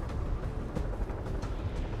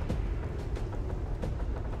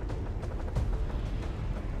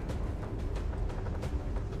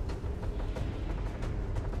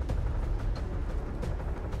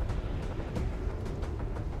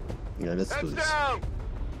 yeah, let's do this. Down.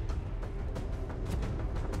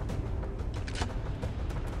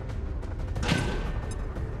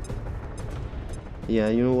 Yeah,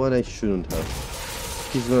 you know what, I shouldn't have.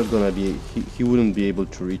 He's not gonna be... he wouldn't be able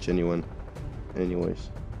to reach anyone anyways.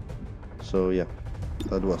 So yeah,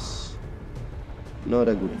 that was not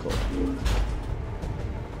a good call.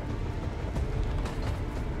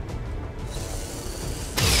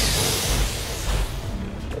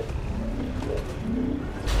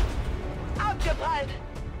 Abgeprallt!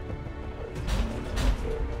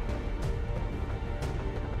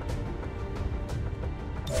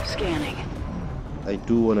 Scanning. I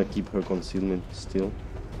do want to keep her concealment still.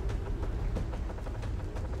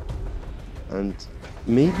 And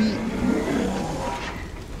maybe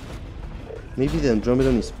the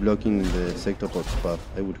Andromedon is blocking the Sectopod's path.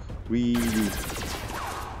 I would really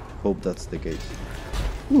hope that's the case.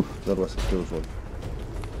 Whew, that was a close one.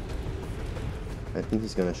 I think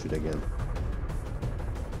he's gonna shoot again.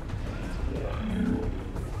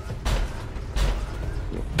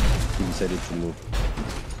 Yeah, he decided to move.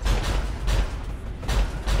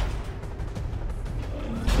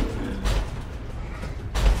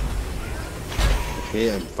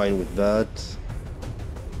 Okay, I'm fine with that.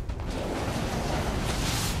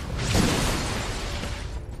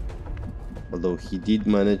 Although he did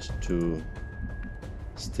manage to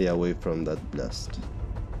stay away from that blast.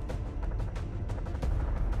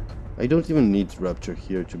 I don't even need Rapture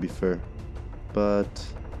here, to be fair, but...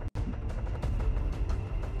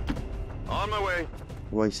 On my way.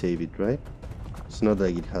 why save it, right? It's not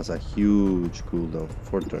like it has a huge cooldown,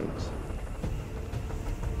 4 turns.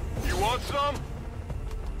 You want some?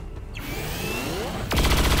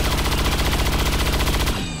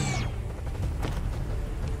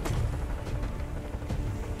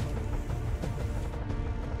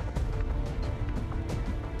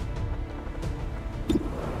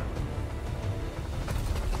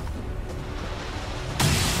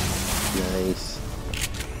 Nice.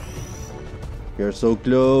 You're so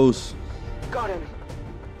close. Got him.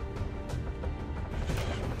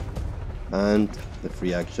 And the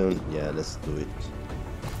free action. Yeah, let's do it.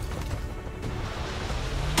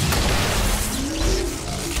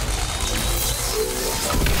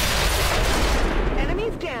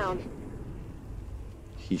 Enemies down.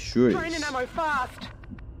 He sure Draining is. ammo fast.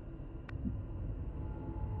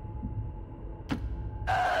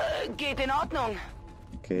 Geht in Ordnung.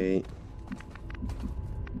 Okay.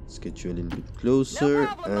 Let's get you a little bit closer, No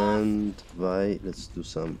problem, boss. and Vi, let's do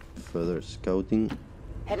some further scouting.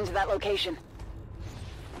 Heading to that location.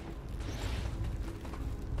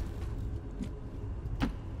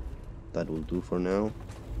 That will do for now.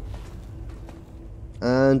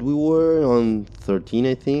 And we were on 13,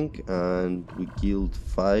 I think, and we killed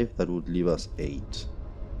 5. That would leave us 8.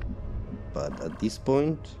 But at this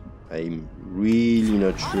point, I'm really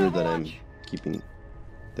not sure that I'm keeping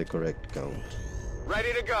the correct count.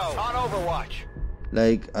 Ready to go. On Overwatch.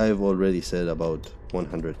 Like I've already said about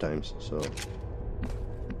 100 times, so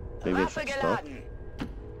maybe I should stop.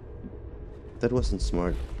 That wasn't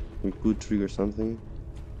smart. We could trigger something.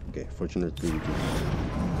 Okay, fortunately we didn't.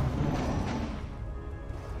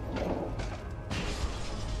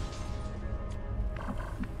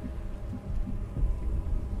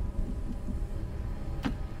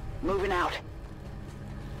 Moving out.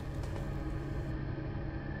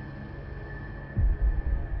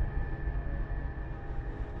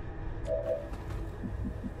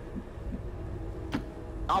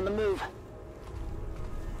 On the move.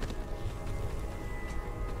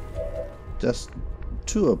 Just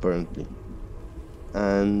two apparently.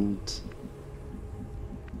 And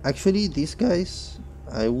actually these guys,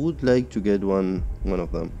 I would like to get one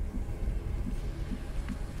of them.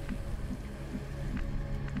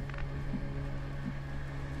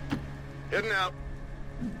 Heading out.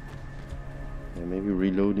 Yeah, maybe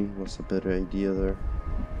reloading was a better idea there.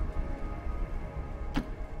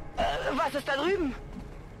 Was ist da drüben?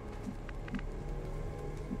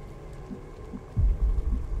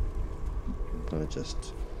 I'm gonna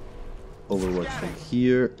just overwatch from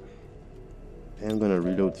here. I'm gonna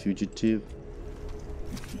reload Fugitive.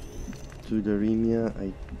 To Daremia,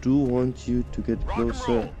 I do want you to get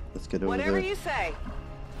closer. Let's get over Whatever there. you say.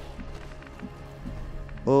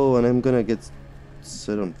 Oh, and I'm gonna get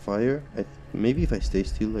set on fire. Maybe if I stay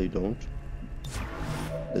still, I don't.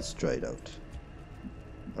 Let's try it out.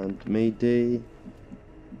 And Mayday.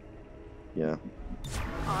 Yeah.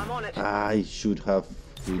 I'm on it. I should have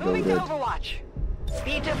Moving to reloaded. Overwatch.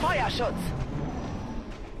 Biete Feuerschutz.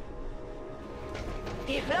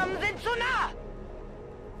 Die Flammen sind zu nah.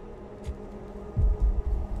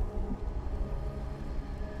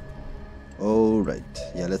 Alright,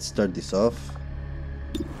 yeah, let's start this off.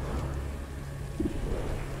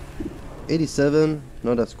 87,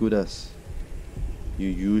 not as good as you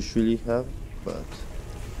usually have, but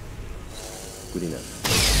good enough.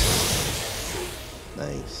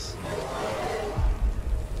 Nice.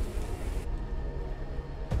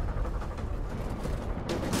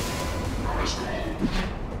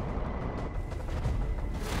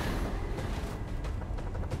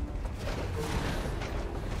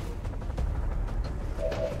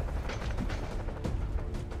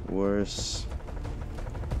 Where's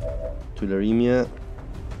Tularemia?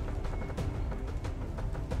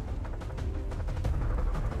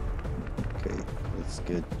 Okay, let's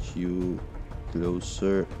get you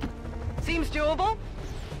closer. Seems doable.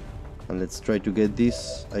 And let's try to get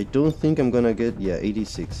this. I don't think I'm gonna get, yeah,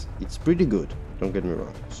 86. It's pretty good, don't get me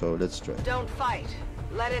wrong. So let's try. Don't fight.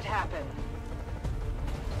 Let it happen.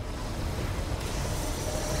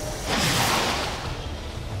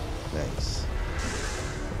 Nice.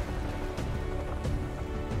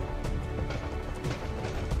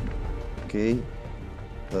 Okay,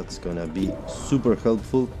 that's gonna be super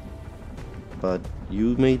helpful. But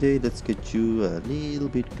you, Mayday, let's get you a little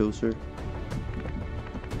bit closer.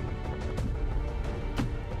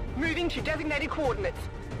 Moving to designated coordinates.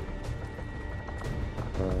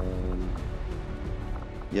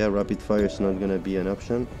 Yeah, rapid fire is not gonna be an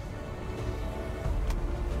option.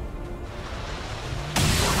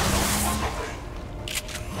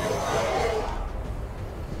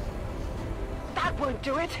 That won't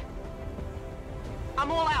do it. I'm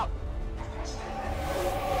all out.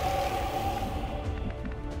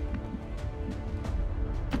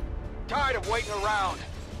 Tired of waiting around.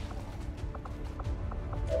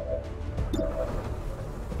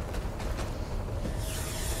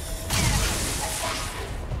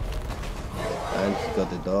 And he got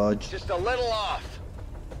the dodge. Just a little off.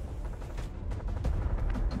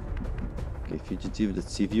 Okay, Fugitive,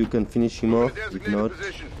 let's see if you can finish him off. If not,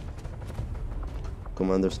 Position.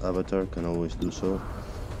 Commander's avatar can always do so.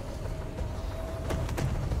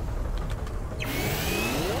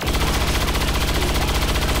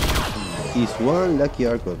 He's one lucky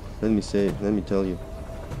Archon, let me tell you.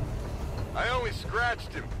 I only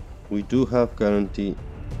scratched him. We do have guaranteed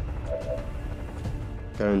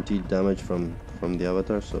damage from the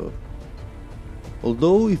avatar, so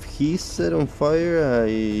although if he's set on fire,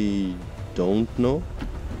 I don't know.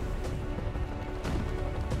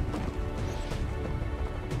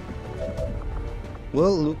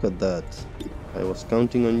 Well, look at that. I was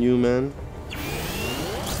counting on you, man.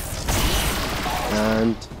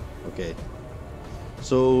 And okay,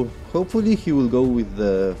 so hopefully he will go with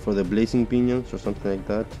for the blazing pinions or something like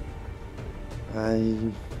that.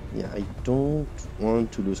 I don't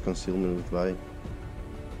want to lose concealment with Vi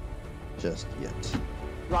just yet.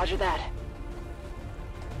 Roger that.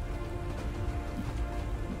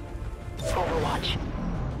 Overwatch.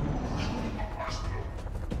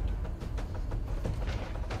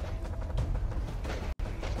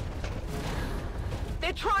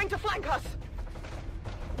 They're trying to flank us.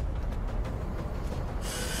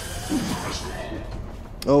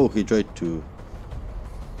 Oh, he tried to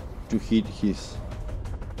hit his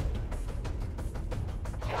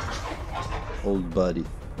old buddy.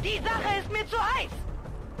 Die Sache ist mir zu heiß.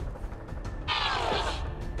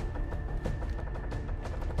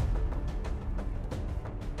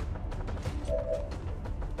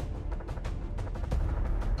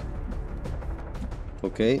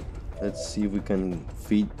 Okay, let's see if we can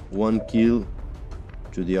feed one kill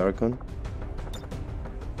to the Archon.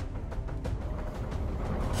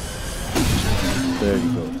 There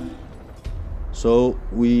you go. So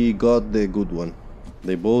we got the good one.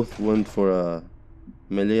 They both went for a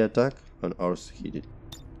melee attack and ours hit it.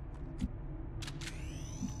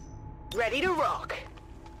 Ready to rock.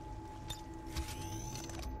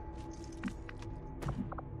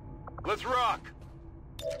 Let's rock.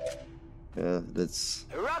 Yeah, let's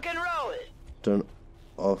Rock and roll. turn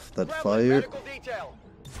off that Gremlin, fire. medical detail.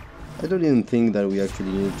 I don't even think that we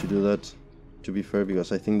actually needed to do that, to be fair,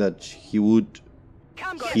 because I think that he would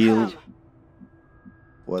Come heal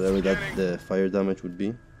whatever that the fire damage would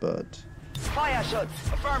be, but Fire shots.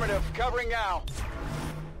 Affirmative. Covering now.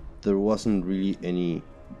 there wasn't really any.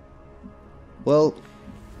 Well,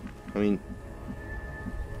 I mean,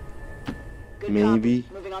 Good maybe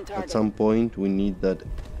copy. Moving on at target. some point we need that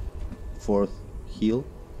fourth heal,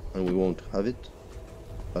 and we won't have it.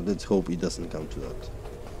 But let's hope it doesn't come to that.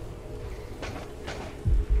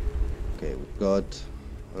 Okay, we've got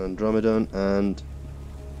Andromedon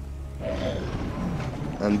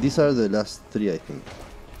and these are the last three, I think.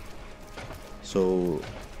 So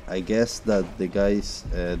I guess that the guys,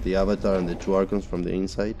 the Avatar and the two Archons from the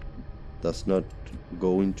inside does not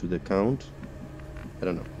go into the count. I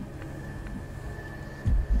don't know.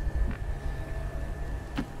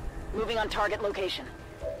 Moving on target location.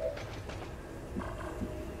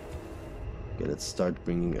 Okay, let's start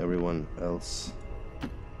bringing everyone else down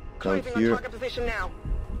Closing on here. target position now.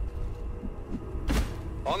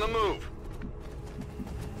 On the move.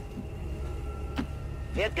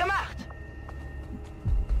 Wird gemacht.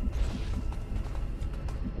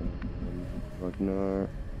 Ragnar,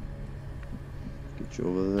 get you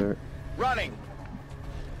over there. Running.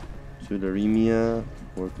 Tularemia,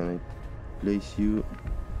 where can I place you?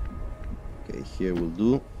 Okay, here will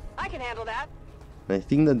do. I can handle that. And I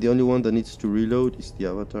think that the only one that needs to reload is the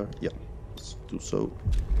Avatar. Yeah, let's do so.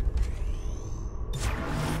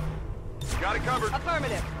 Got it covered.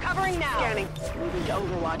 Affirmative. Covering now. Scanning. Moving to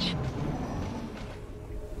Overwatch.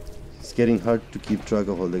 It's getting hard to keep track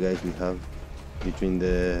of all the guys we have between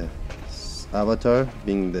the Avatar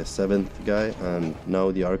being the 7th guy and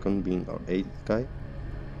now the Archon being our 8th guy.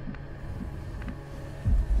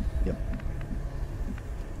 Yeah.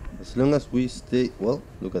 As long as we stay... Well,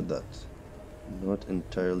 look at that. Not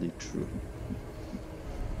entirely true.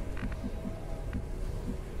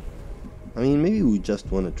 I mean, maybe we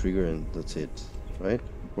just want to trigger and that's it, right?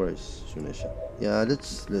 Where is Sunesha? Yeah,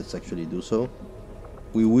 let's actually do so.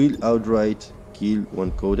 We will outright kill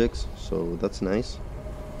one codex, so that's nice.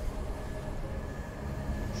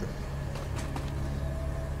 Sure.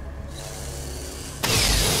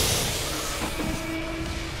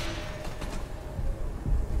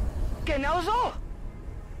 Genau so.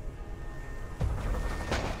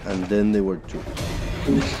 And then they were two.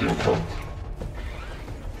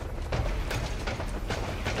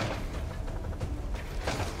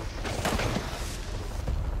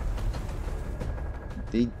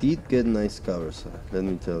 They did get nice covers, let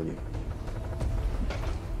me tell you.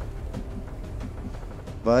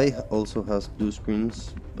 Vi also has blue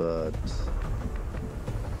screens, but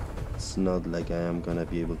it's not like I am gonna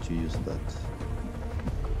be able to use that.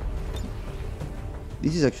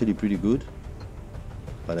 This is actually pretty good,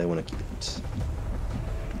 but I wanna keep it.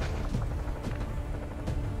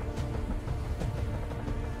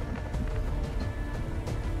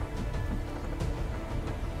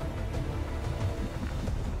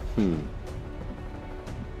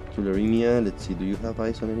 Tularemia, let's see, do you have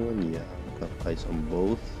eyes on anyone? Yeah, you have eyes on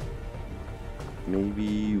both.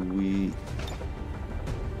 Maybe we...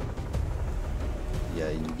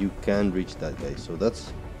 Yeah, you can reach that guy, so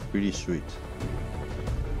that's pretty sweet.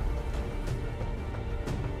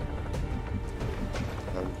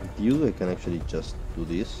 And with you, I can actually just do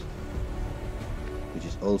this, which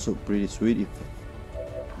is also pretty sweet. If...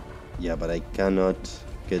 Yeah, but I cannot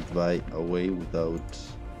get Vi away without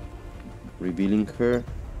revealing her.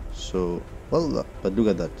 So, well, but look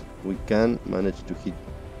at that. We can manage to hit.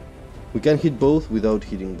 We can hit both without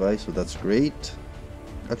hitting Vi, so that's great.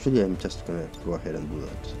 Actually, I'm just gonna go ahead and do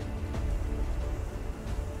that.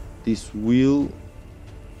 This will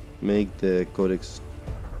make the codex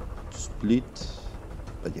split,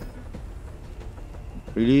 but yeah.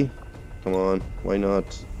 Really? Come on, why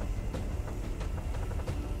not?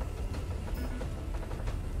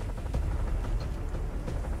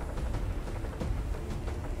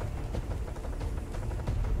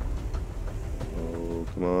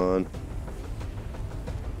 Come on.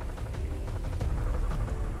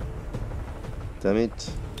 Damn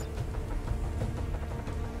it.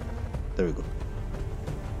 There we go.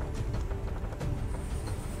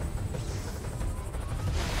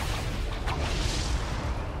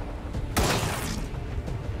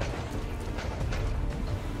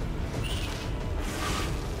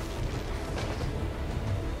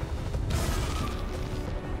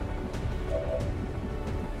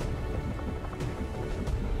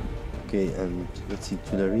 Okay, and let's see,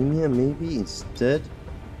 Tularemia, maybe instead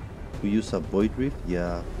we use a Void Rift.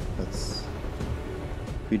 Yeah, that's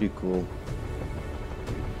pretty cool.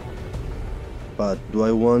 But do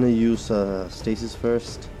I want to use Stasis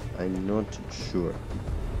first? I'm not sure.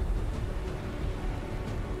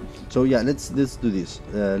 So yeah, let's do this.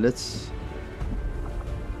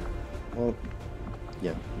 Well,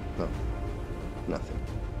 yeah, no, nothing.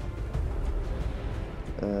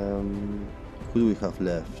 Who do we have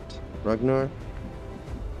left? Ragnar.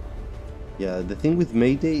 Yeah, the thing with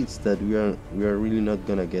Mayday is that we are really not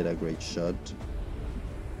gonna get a great shot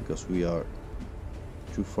because we are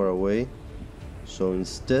too far away. So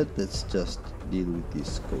instead, let's just deal with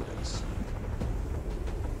this codex.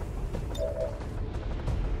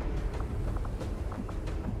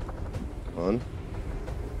 Come on.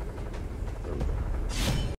 There we go.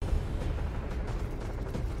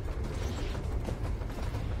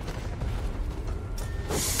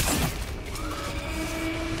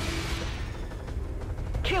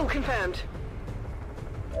 Kill confirmed.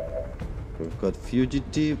 We've got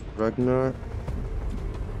Fugitive, Ragnar.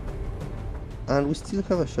 And we still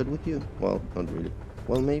have a shot with you? Well, not really.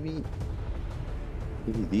 Well, maybe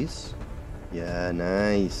this? Yeah,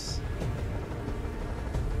 nice.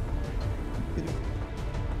 Beautiful.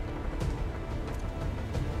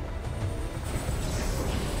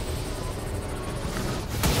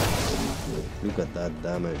 Look at that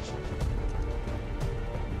damage.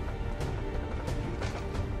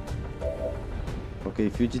 Okay,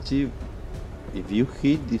 Fugitive, if you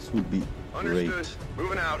hit, this would be great. Understood.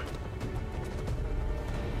 Moving out.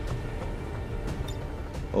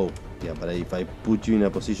 Oh, yeah, but if I put you in a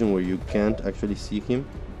position where you can't actually see him,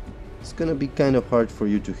 it's gonna be kind of hard for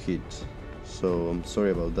you to hit. So I'm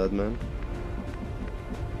sorry about that, man.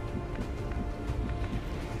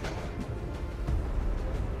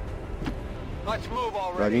 Let's move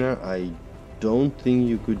already. Ragnar, I don't think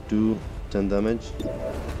you could do 10 damage.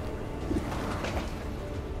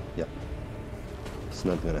 Yeah, it's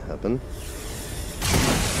not gonna happen.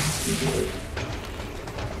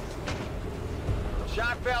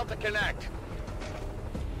 Shot failed to connect.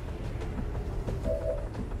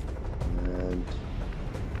 And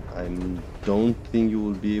I don't think you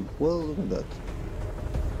will be able... Well, look at that.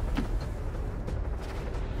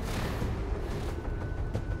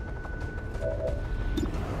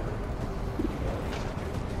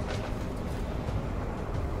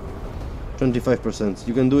 %.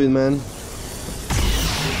 You can do it, man.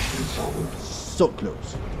 So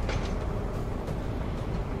close.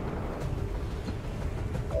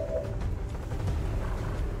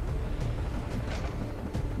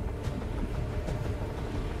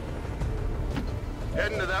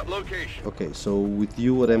 Heading to that location. Okay, so with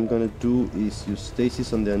you, what I'm gonna do is use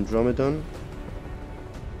Stasis on the Andromedon.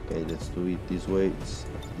 Okay, let's do it this way. It's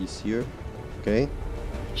easier. Okay.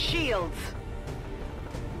 Shields.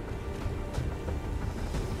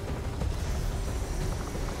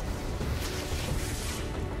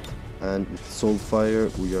 And with Soulfire,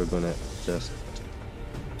 we are gonna just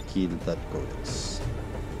kill that codex.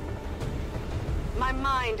 My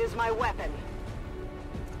mind is my weapon.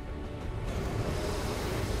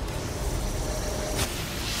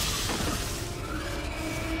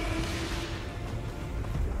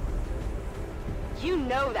 You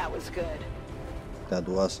know that was good. That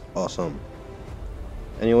was awesome.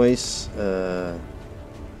 Anyways,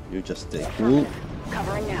 you just stay cool.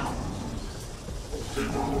 Covering now.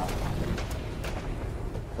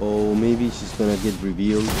 Oh, maybe she's gonna get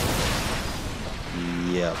revealed.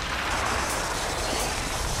 Yep.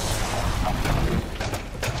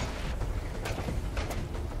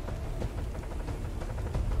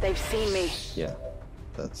 They've seen me. Yeah,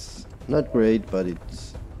 that's not great, but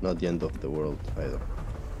it's not the end of the world either.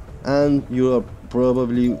 And you are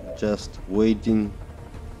probably just waiting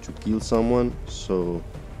to kill someone, so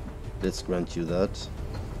let's grant you that.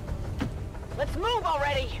 Let's move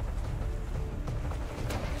already.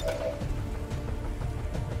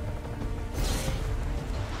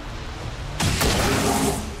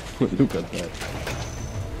 Look at that.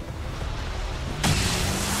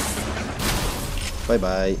 Bye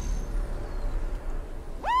bye.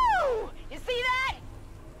 Woo! You see that?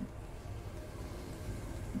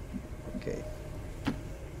 Okay.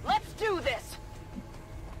 Let's do this.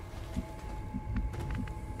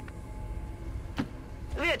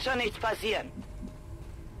 Wird schon nichts passieren.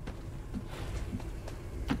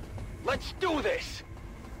 Let's do this.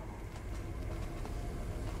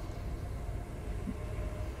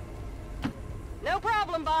 No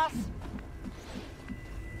problem, boss.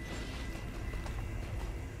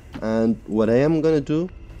 And what I am gonna do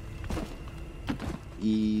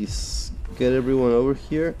is get everyone over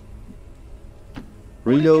here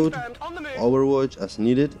reload, overwatch as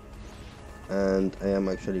needed, and I am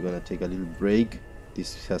actually gonna take a little break.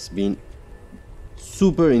 This has been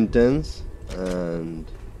super intense and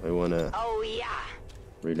I wanna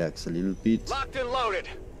relax a little bit. Locked and loaded.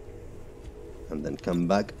 And then come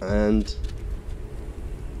back and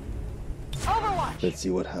Overwatch. let's see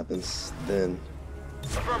what happens then.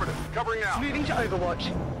 Affirmative. Covering now. Moving to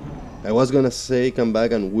Overwatch. I was gonna say come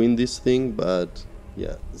back and win this thing, but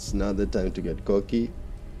yeah, it's not the time to get cocky.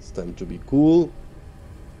 It's time to be cool,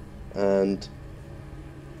 and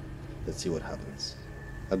let's see what happens.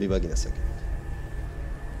 I'll be back in a second.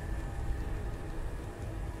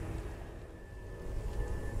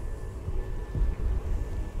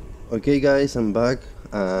 Okay guys, I'm back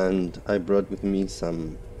and I brought with me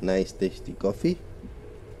some nice tasty coffee,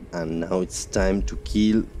 and now it's time to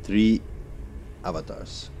kill 3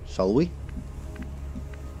 avatars, shall we?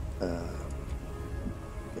 Okay,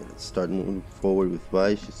 let's start moving forward with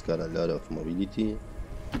Vi. She's got a lot of mobility.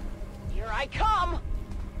 Here I come.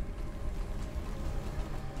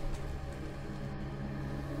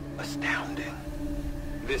 Astounding.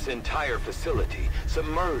 This entire facility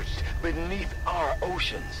submerged beneath our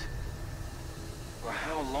oceans. For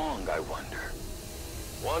how long, I wonder?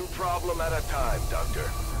 One problem at a time,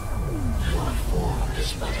 Doctor. Your form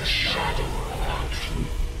is but a shadow of our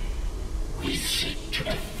truth. We seek to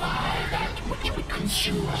defy that which would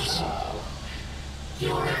consume us all.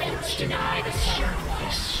 Your efforts deny the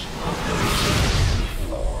surface of the return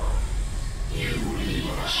before. You leave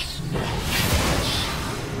us no choice.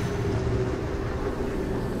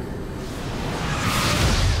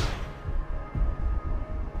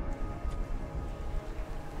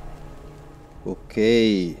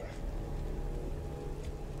 Okay.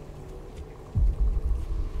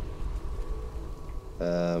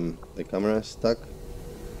 The camera is stuck.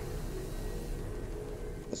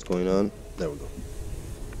 What's going on? There we go.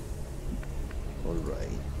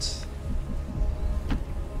 Alright.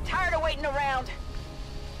 Tired of waiting around.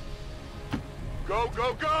 Go,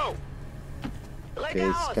 go, go! Okay,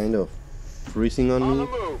 it's kind of freezing on On me.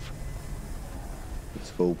 the move. Let's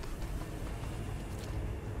hope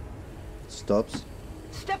it stops.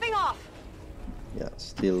 Stepping off. Yeah,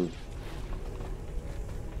 still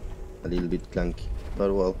a little bit clunky,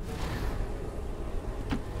 but well.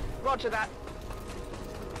 Roger that.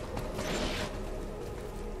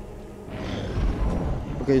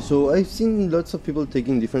 Okay, so I've seen lots of people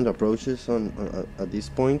taking different approaches at this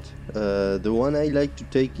point. The one I like to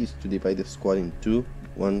take is to divide the squad in 2,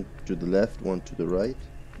 one to the left, one to the right.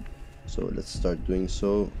 So let's start doing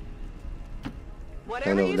so. Whatever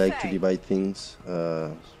Kind of you like say. to divide things.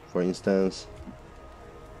 For instance,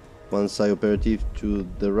 one side operative to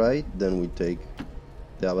the right, then we take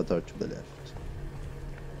the avatar to the left.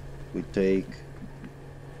 We take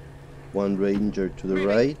one ranger to the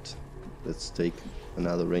right. Let's take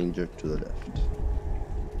another ranger to the left.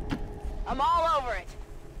 I'm all over it.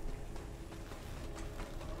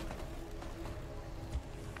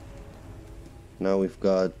 Now we've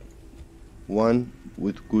got one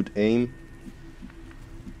with good aim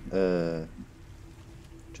to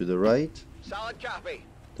the right. Solid copy.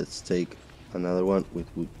 Let's take another one with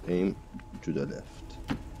good aim to the left.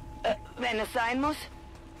 Venecimos?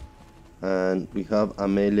 And we have a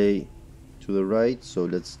melee to the right, so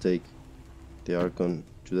let's take the Archon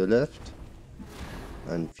to the left,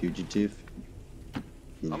 and Fugitive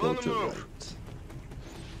will go to the right.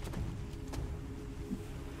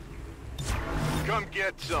 Come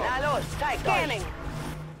get some. Na los, scanning.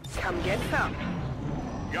 Come get some.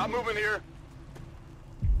 Got moving here.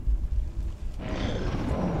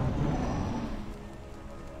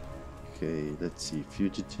 Okay, let's see,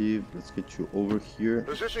 Fugitive, let's get you over here.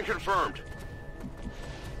 Position confirmed.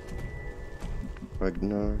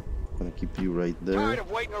 Ragnar, gonna keep you right Tired there.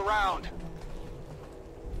 of waiting around.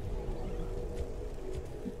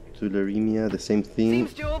 Tularemia, the same thing,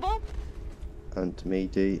 Seems doable. and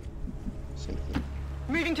Mayday, same thing.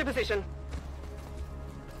 Moving to position.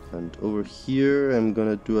 And over here, I'm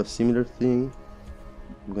gonna do a similar thing.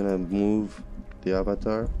 I'm gonna move the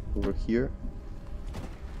avatar over here.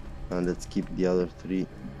 And let's keep the other 3.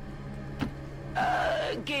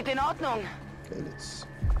 Geht in Ordnung. Okay, let's...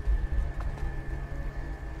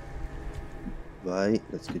 Vi,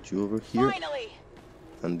 let's get you over here. Finally.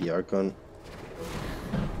 And the Archon.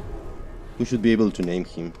 We should be able to name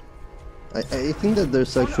him. I think that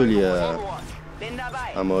there's actually a Bin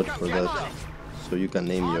dabei. mod for that. So you can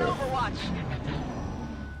name On your Overwatch.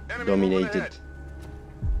 Enemy moving dominated,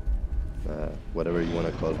 ahead. whatever you want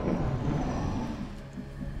to call him.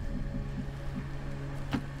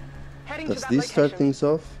 Heading to Does that this start location. things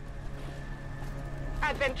off?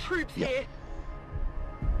 Advent troops Yeah. here.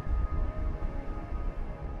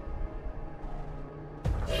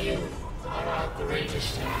 You are our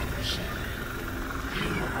greatest adversary.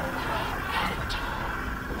 You are our avatar.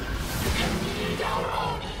 You can lead our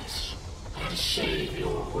armies and save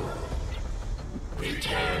your world.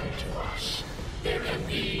 Return to us. There can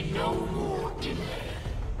be no more delay.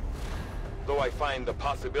 Though I find the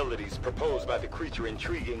possibilities proposed by the creature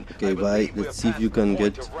intriguing, Okay, bye. Let's see if you can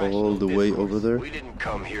get all the way over there. We didn't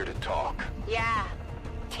come here to talk. Yeah.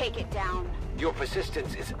 Take it down. Your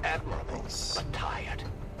persistence is admirable, but tired.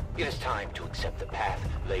 It is time to accept the path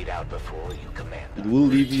laid out before you, Commander. It will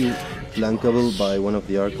leave you flankable by one of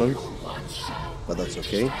the Archons, but that's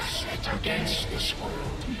okay. Against this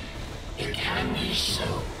world. It can be so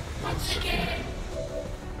once again.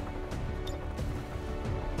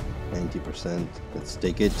 90%. Let's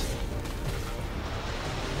take it.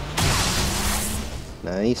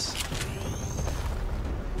 Nice.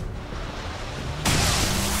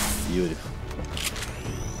 Beautiful.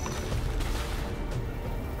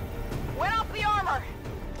 Went off the armor.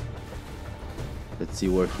 Let's see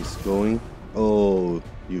where he's going. Oh,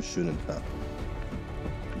 you shouldn't have.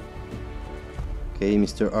 Okay,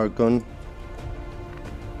 Mr. Archon.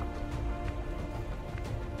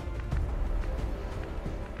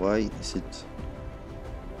 Why is it...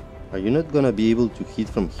 Are you not gonna be able to hit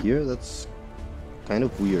from here? That's kind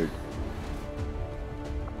of weird.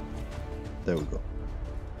 There we go.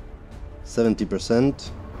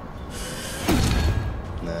 70%.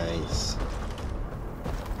 Nice.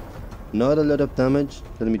 Not a lot of damage,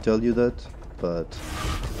 let me tell you that, but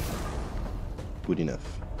good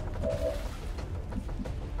enough.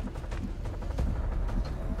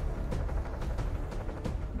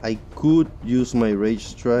 I could use my Rage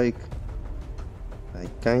Strike. I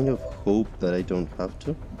kind of hope that I don't have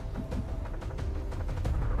to.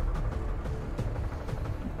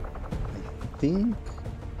 I think...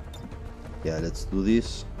 Yeah, let's do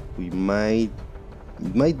this. It might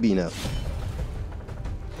be enough.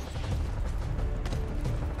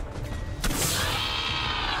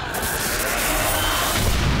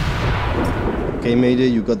 Okay, Mayday,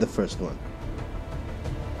 you got the first one.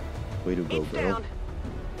 Way to go, bro. Down.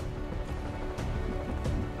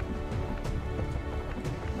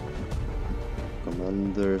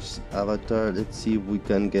 Commander's avatar. Let's see if we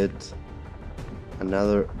can get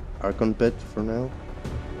another Archon pet for now.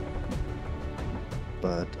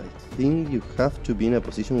 But I think you have to be in a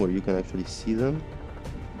position where you can actually see them,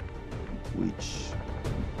 which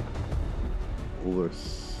over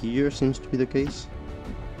here seems to be the case.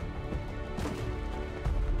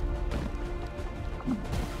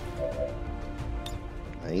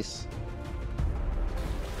 Nice.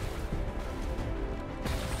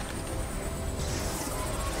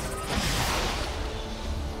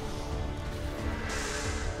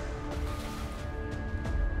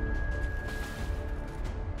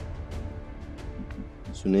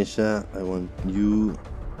 Sunesha, I want you...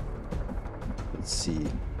 Let's see.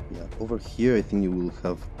 Yeah, over here I think you will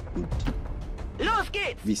have good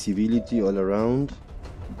visibility all around.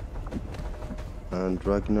 And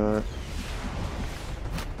Ragnar...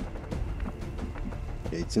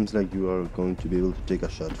 Yeah, it seems like you are going to be able to take a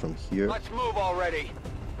shot from here. Let's move already.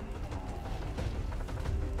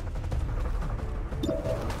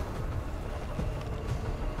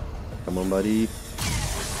 Come on, buddy.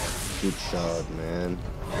 Good shot, man.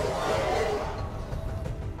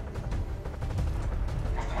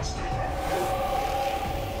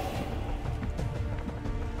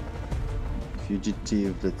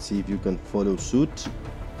 Fugitive, let's see if you can follow suit.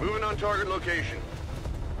 Moving on target location.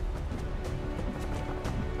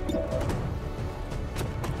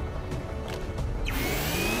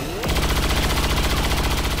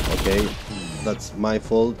 Okay, that's my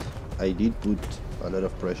fault. I did put a lot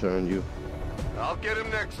of pressure on you. I'll get him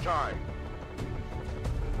next time.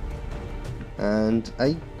 And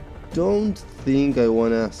I don't think I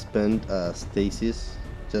wanna spend a stasis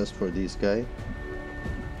just for this guy.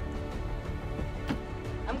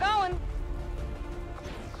 I'm going.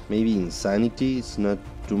 Maybe insanity is not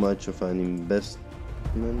too much of an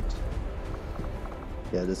investment.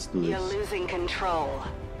 Yeah, let's do You're this. losing control.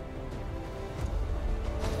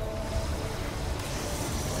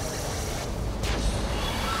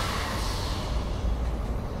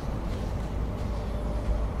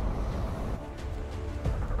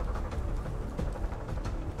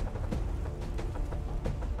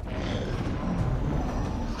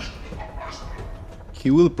 He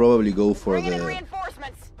will probably go for Bringing in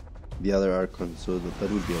reinforcements. the other Archon, so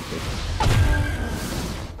that would be okay.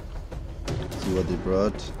 Let's see what they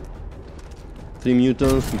brought. 3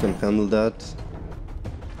 mutants, we can handle that.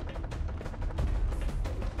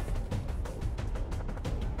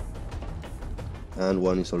 And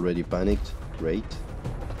one is already panicked. Great.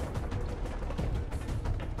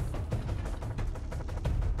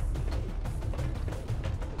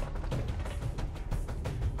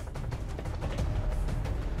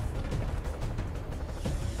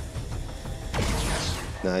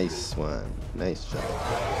 Nice one. Nice job.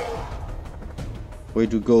 Way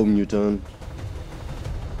to go, mutant.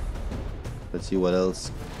 Let's see what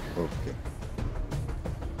else. Okay.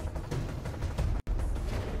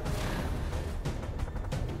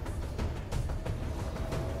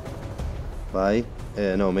 Bye.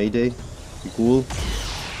 No, Mayday. Be cool.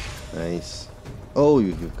 Nice. Oh,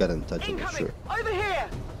 you've got untouchable, sure. Over here.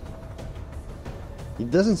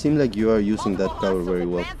 It doesn't seem like you are using that cover very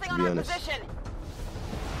well, to be honest.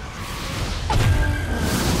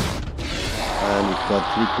 And we've got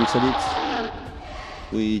 3 chrysalids,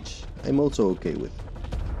 which I'm also okay with.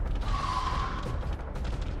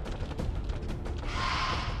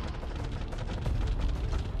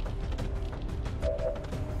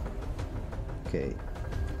 Okay.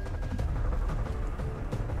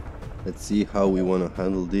 Let's see how we want to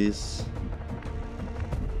handle this.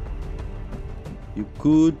 You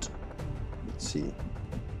could... Let's see.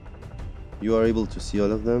 You are able to see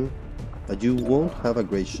all of them, but you won't have a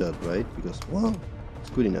great shot, right? Because, well, it's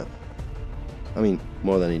good enough. I mean,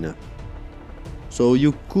 more than enough. So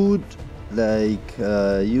you could, like,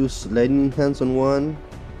 use lightning hands on one,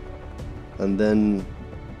 and then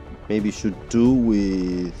maybe shoot 2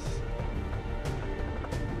 with...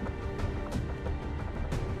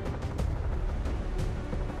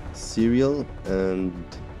 Serial, and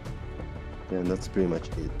that's pretty much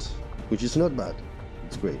it, which is not bad.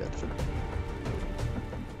 It's great actually.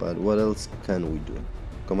 But what else can we do?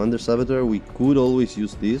 Commander Saboteur, we could always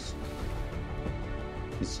use this.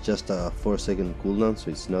 It's just a 4-second cooldown, so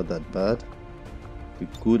it's not that bad. We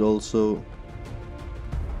could also...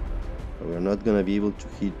 We're not gonna be able to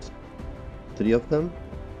hit 3 of them.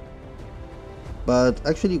 But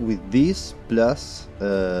actually with this plus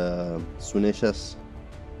Sunesha's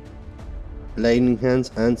lightning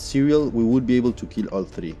hands and serial, we would be able to kill all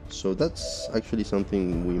 3. So that's actually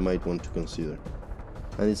something we might want to consider.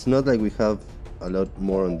 And it's not like we have a lot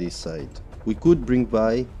more on this side. We could bring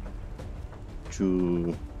by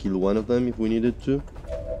to kill one of them if we needed to.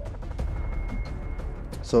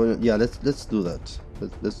 So yeah, let's do that.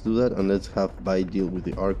 Let's do that, and let's have Bai deal with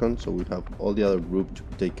the Archon, so we have all the other group to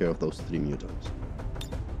take care of those 3 mutants.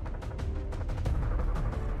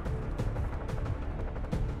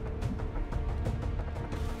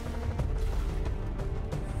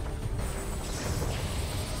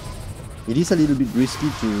 It is a little bit risky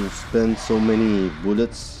to spend so many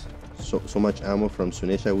bullets, so much ammo from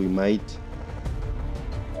Sunesha. We might,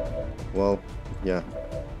 well, yeah,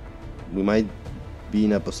 we might be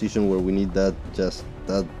in a position where we need that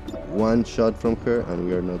one shot from her, and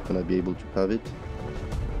we are not gonna be able to have it.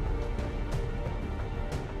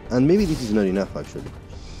 And maybe this is not enough actually,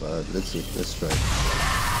 but let's see, let's try.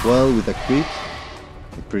 Well, with a crit,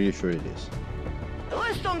 I'm pretty sure it is.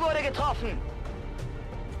 Rüstung wurde getroffen.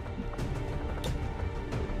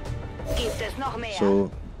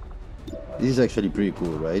 So this is actually pretty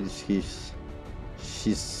cool, right?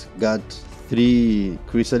 She's got 3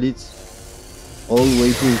 chrysalids all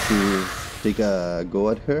waiting to take a go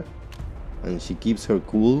at her, and she keeps her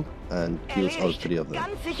cool and kills all 3 of them.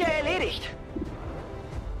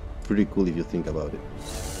 Pretty cool if you think about it.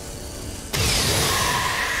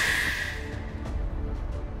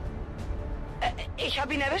 Ich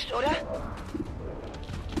hab ihn erwischt, oder?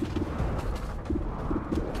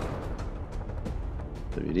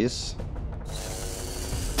 There it is.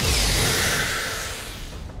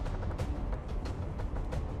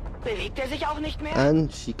 Bewegt sich auch nicht mehr?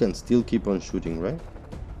 And she can still keep on shooting, right?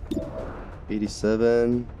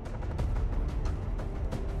 87.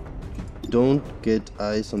 Don't get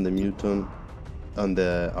eyes on the mutant, on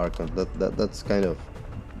the Archon. That's kind of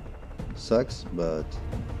sucks, but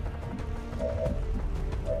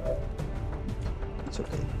it's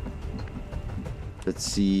okay. Let's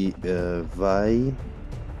see, Vi.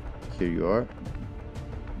 Here you are.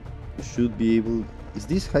 You should be able... Is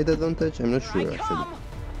this height advantage? I'm not sure actually.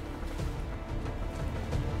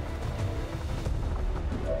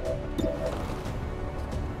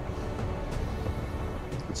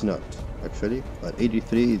 It's not actually, but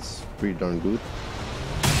 83 is pretty darn good.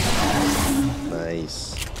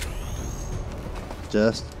 Nice.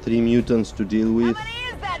 Just 3 mutants to deal with. How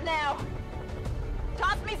many is that now?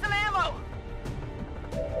 Toss me some ammo.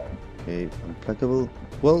 Okay, Implacable.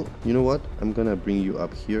 Well, you know what? I'm gonna bring you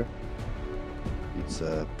up here. It's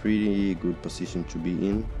a pretty good position to be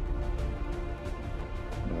in.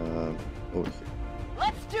 Over here.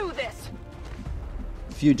 Let's do this.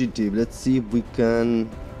 Fugitive. Let's see if we can.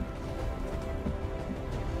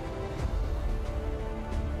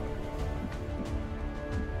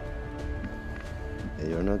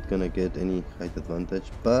 You're not gonna get any height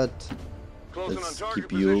advantage, but let's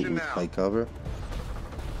keep you with high cover.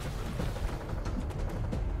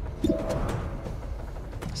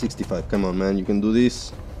 65. Come on, man, you can do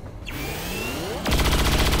this.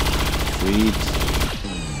 Sweet.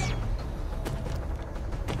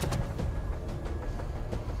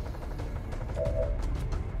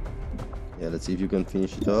 Yeah, let's see if you can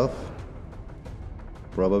finish it off.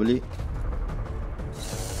 Probably.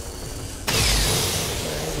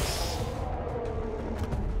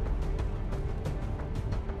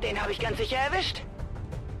 Den habe ich ganz sicher erwischt.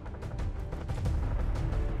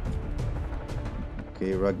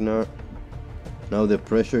 Okay, Ragnar. Now the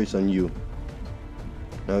pressure is on you.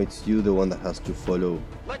 Now it's you the one that has to follow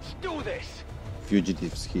Let's do this!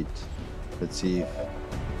 Fugitive's hit. Let's see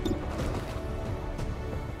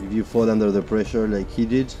if you fall under the pressure like he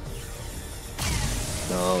did.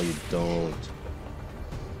 No, you don't.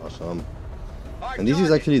 Awesome. And this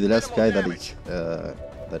is actually the last guy that is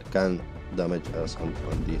that can damage us on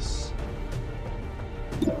this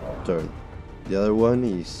turn. The other one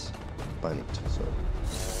is panicked, so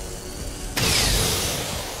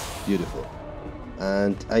beautiful.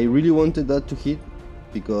 And I really wanted that to hit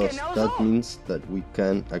because that means that we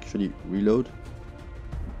can actually reload.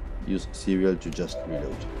 Use serial to just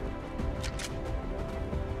reload.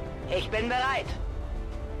 Ich bin bereit.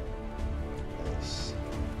 Nice.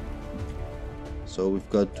 So we've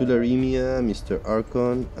got Tularemia, Mr.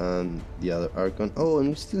 Archon, and the other Archon. Oh, and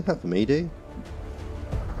we still have Mayday.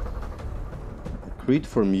 A crit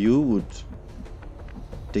from you would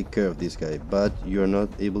take care of this guy, but you're not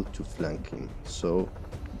able to flank him. So,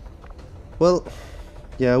 well,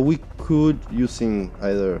 yeah, we could using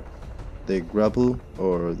either the grapple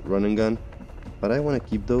or the run and gun, but I want to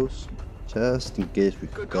keep those just in case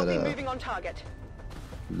we've got a moving on target.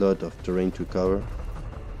 lot of terrain to cover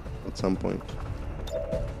at some point.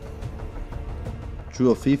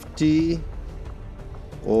 2 of 50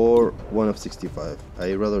 or 1 of 65.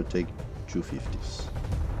 I'd rather take 2 50s.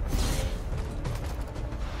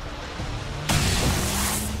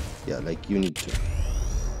 Yeah, like you need to.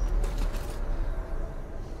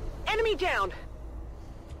 Enemy down.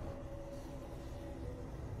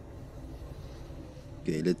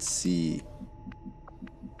 Okay, let's see.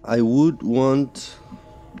 I would want.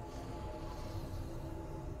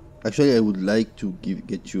 Actually, I would like to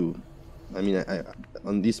get you. I mean, I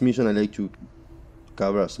on this mission I like to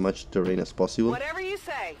cover as much terrain as possible. Whatever you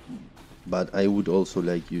say. But I would also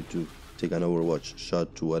like you to take an overwatch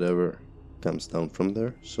shot to whatever comes down from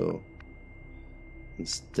there. So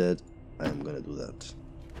instead, I am gonna do that.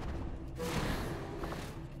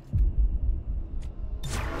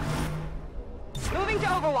 Moving to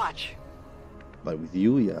Overwatch. But with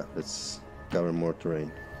you, yeah, let's cover more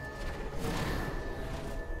terrain.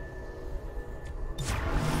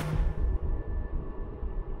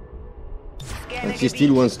 And she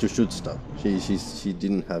still wants to shoot stuff. She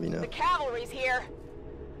didn't have enough. The cavalry's here.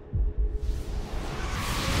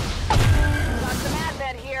 Got some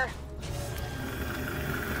advent here.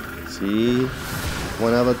 See,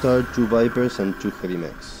 1 avatar, 2 vipers, and 2 heavy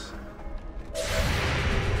mechs.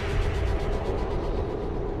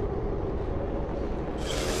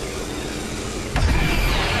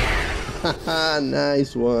 Haha,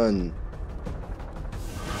 nice one.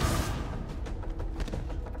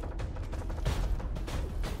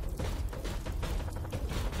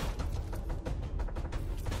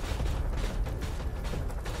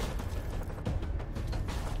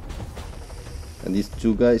 And these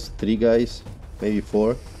 2 guys, 3 guys, maybe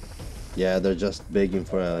 4. Yeah, they're just begging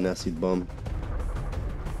for an acid bomb.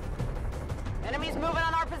 Enemies moving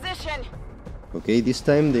on our position. Okay, this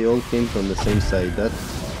time they all came from the same side.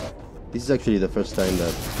 This is actually the first time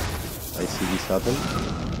that I see this happen.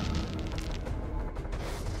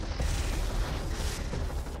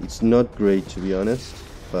 It's not great, to be honest,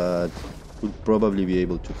 but we'll probably be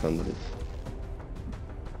able to handle it.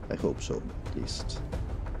 I hope so, at least.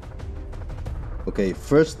 Okay,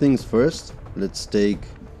 first things first, let's take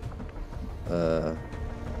 2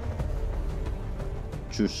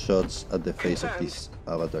 shots at the face of this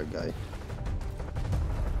avatar guy.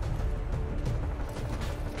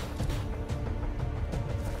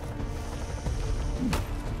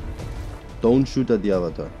 Don't shoot at the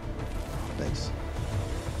avatar. Thanks.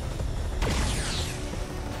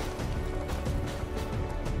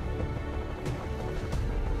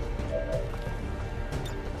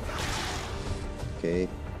 Okay.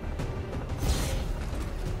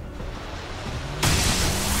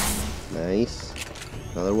 Nice.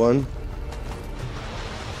 Another one.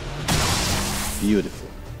 Beautiful.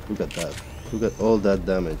 Look at that. Look at all that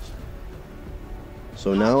damage.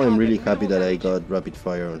 So now I'm really happy that I got rapid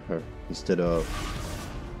fire on her instead of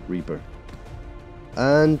Reaper.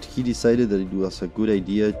 and he decided that it was a good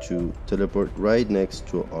idea to teleport right next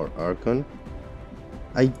to our Archon.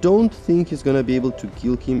 I don't think he's gonna be able to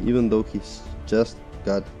kill him, even though he's just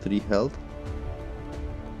got 3 health.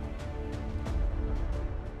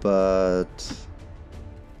 But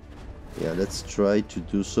yeah, let's try to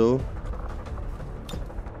do so.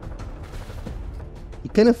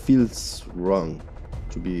 It kind of feels wrong,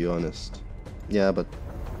 to be honest. Yeah, but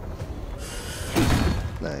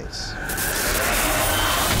nice.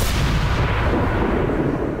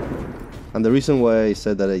 And the reason why I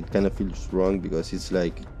said that it kind of feels wrong, because it's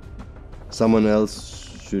like someone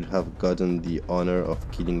else should have gotten the honor of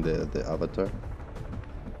killing the avatar.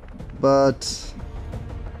 But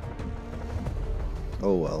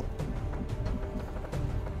oh well.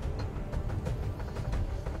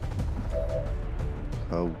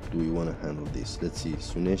 How do we want to handle this? Let's see,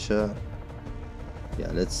 Sunesha.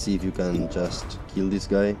 Yeah, let's see if you can just kill this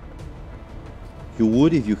guy. You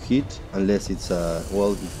would if you hit, unless it's a...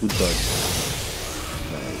 well, it could dodge.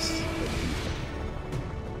 Nice.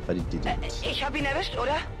 But it didn't. Ich hab ihn erwischt,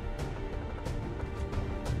 oder?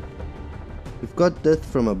 We've got death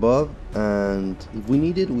from above, and if we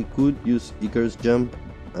needed, we could use Icarus Jump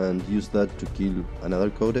and use that to kill another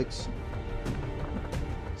Codex,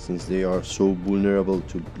 since they are so vulnerable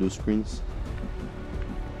to blue screens.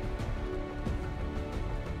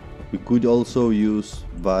 We could also use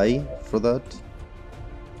Vi for that.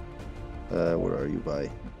 Where are you, Vi?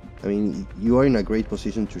 I mean, you are in a great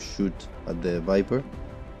position to shoot at the Viper,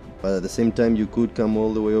 but at the same time you could come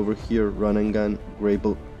all the way over here, run and gun,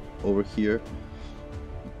 grapple over here.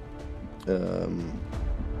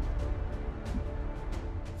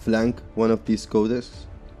 Flank one of these Codex.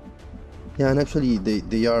 Yeah, and actually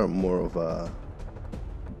they are more of a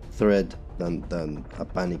threat than a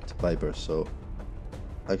panicked Viper, so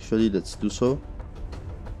actually let's do so.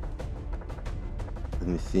 Let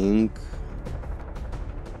me think.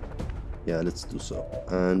 Yeah, let's do so.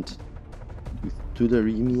 And with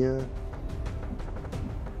Tularemia,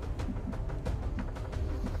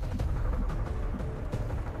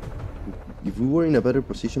 if we were in a better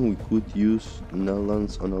position, we could use Null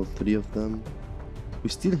Lance on all 3 of them. We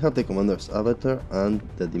still have the Commander's Avatar and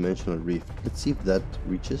the Dimensional Rift. Let's see if that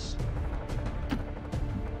reaches.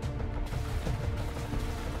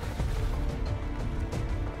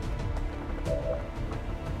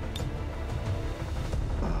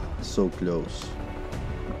 So close.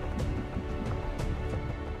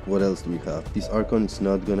 What else do we have? This Archon is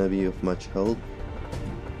not gonna be of much help.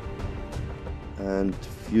 And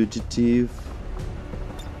Fugitive.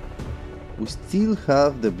 We still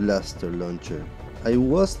have the Blaster Launcher. I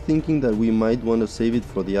was thinking that we might want to save it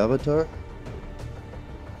for the Avatar,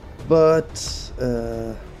 but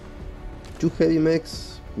 2 heavy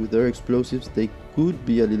mechs with their explosives, they could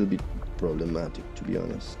be a little bit problematic, to be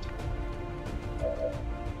honest.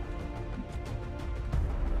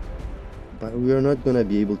 But we are not gonna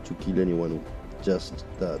be able to kill anyone with just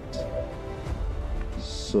that.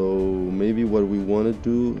 So maybe what we want to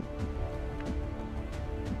do...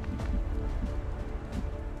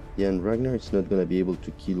 yeah, and Ragnar is not gonna be able to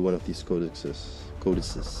kill one of these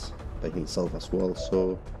codices by himself as well,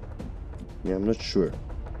 so... yeah, I'm not sure.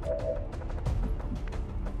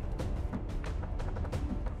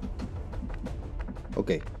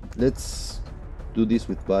 Okay, let's do this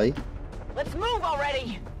with Vi. Let's move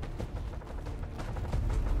already!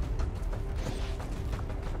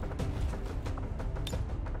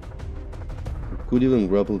 Could even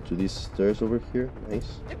grapple to these stairs over here.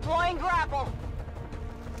 Nice. Deploying grapple.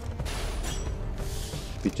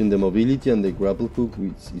 Between the mobility and the grapple hook,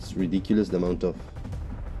 it's ridiculous the amount of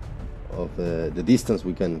the distance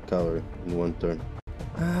we can cover in one turn.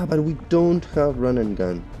 Ah, but we don't have run and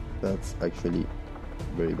gun. That's actually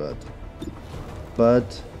very bad.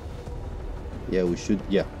 But yeah, we should.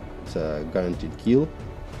 Yeah, it's a guaranteed kill.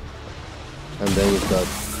 And then we've got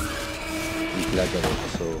implacable.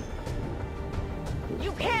 So.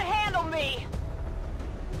 You can't handle me!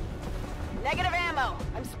 Negative ammo.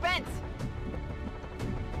 I'm spent.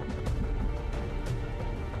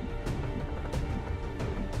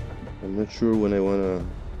 I'm not sure when I wanna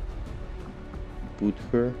put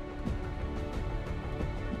her.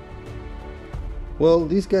 Well,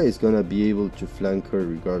 this guy is gonna be able to flank her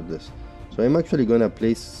regardless. So I'm actually gonna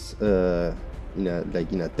place in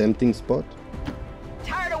a tempting spot.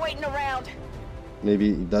 Tired of waiting around.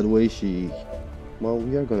 Maybe that way she... well,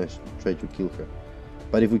 we are gonna try to kill her.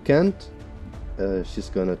 But if we can't, she's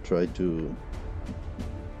gonna try to...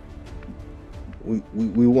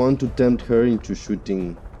 We want to tempt her into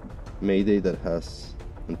shooting Mayday that has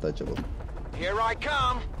untouchable. Here I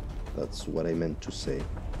come. That's what I meant to say.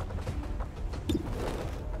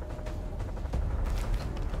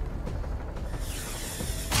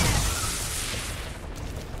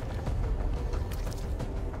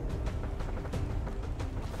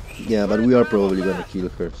 Yeah, but we are probably gonna kill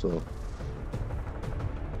her, so...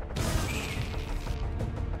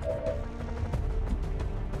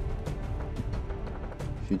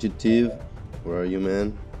 Fugitive, where are you,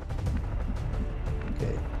 man?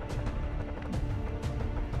 Okay.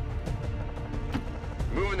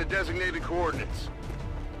 Moving to designated coordinates.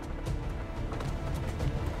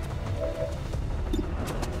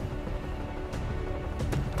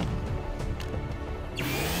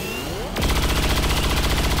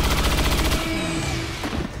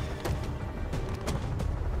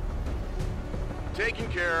 Taken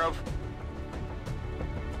care of.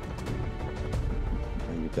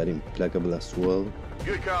 And you got implacable as well.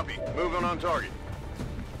 Good copy. Moving on target.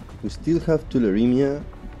 We still have tularemia,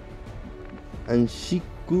 and she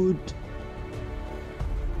could...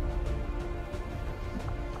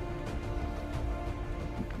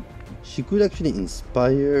 She could actually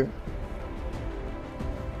inspire...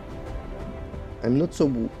 I'm not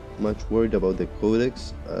so much worried about the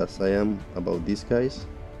codex as I am about these guys.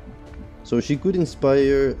 So she could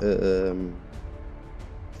inspire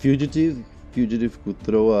Fugitive. Fugitive could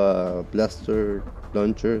throw a blaster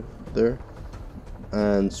launcher there,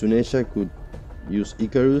 and Sunesha could use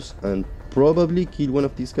Icarus and probably kill one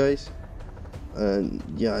of these guys. And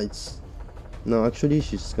yeah, it's... No, actually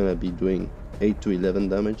she's gonna be doing 8 to 11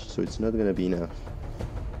 damage, so it's not gonna be enough.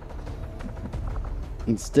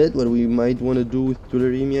 Instead, what we might want to do with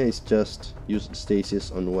tularemia is just use stasis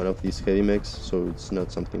on one of these heavy mechs, so it's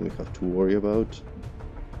not something we have to worry about.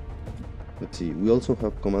 Let's see, we also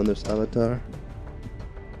have Commander's Avatar.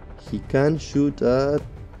 He can shoot at...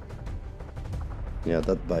 yeah,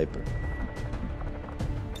 that Viper.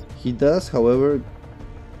 He does, however,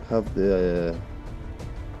 have the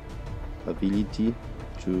ability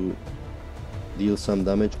to deal some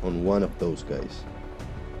damage on one of those guys.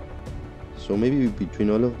 So maybe between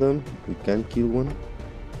all of them, we can kill one.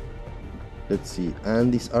 Let's see,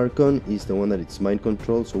 and this Archon is the one that it's mind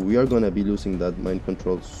control, so we are gonna be losing that mind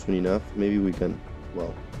control soon enough. Maybe we can,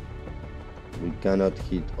 well, we cannot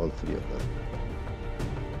hit all three of them.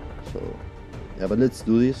 So, yeah, but let's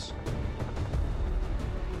do this.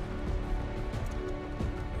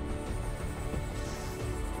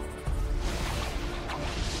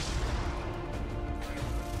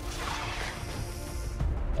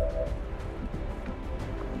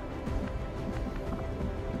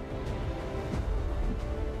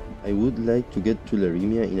 I would like to get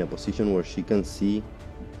tularemia in a position where she can see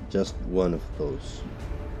just one of those.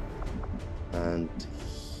 And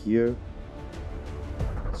here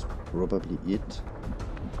is probably it.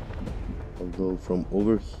 Although from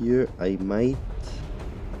over here I might...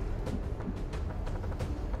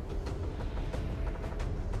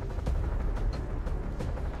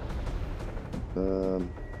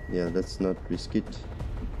 yeah, let's not risk it.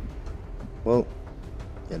 Well,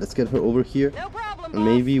 yeah, let's get her over here. No problem, and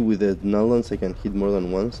maybe with the Nullons I can hit more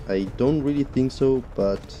than once. I don't really think so,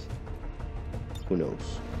 but who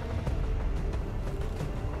knows.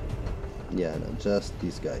 Yeah, no, just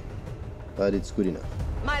this guy. But it's good enough.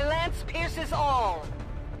 My lance pierces all.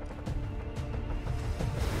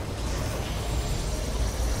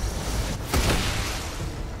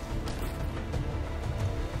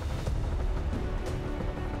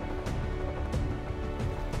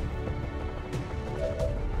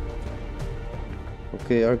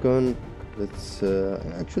 Okay, Archon, let's...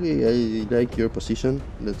 actually, I like your position.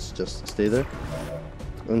 Let's just stay there.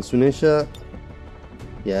 And Sunesha...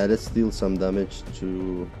 yeah, let's deal some damage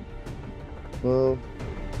to... well...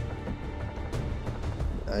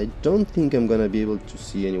 I don't think I'm gonna be able to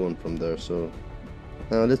see anyone from there, so...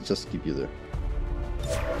 let's just keep you there.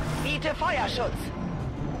 Bitte Feuerschutz.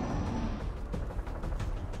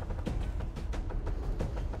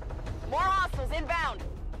 More hostiles inbound.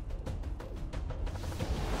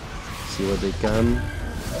 See what they can.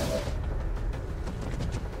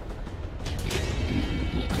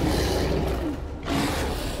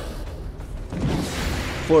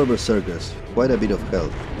 Four berserkers, quite a bit of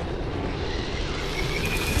health.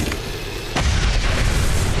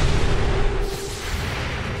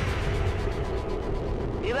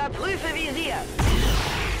 Überprüfe Visier.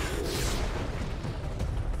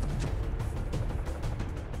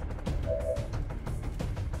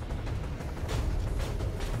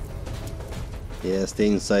 Yeah, stay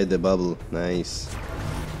inside the bubble. Nice.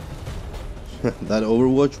 That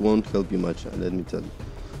Overwatch won't help you much, let me tell you.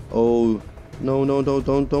 Oh, no, no, no,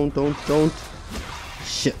 don't.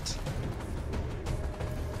 Shit.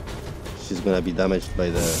 She's gonna be damaged by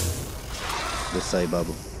the side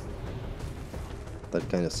bubble. That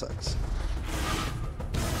kind of sucks.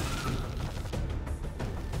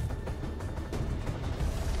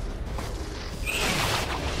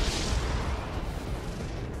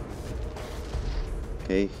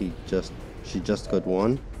 Okay, she just got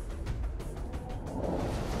one.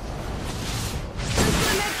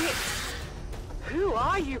 Who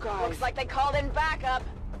are you guys? Looks like they called in backup.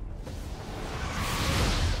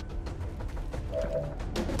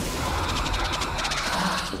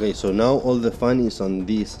 Okay, so now all the fun is on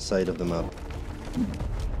this side of the map.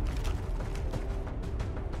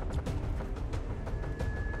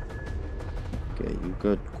 Okay, you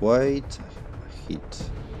got quite a hit.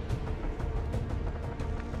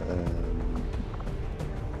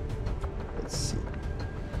 Let's see.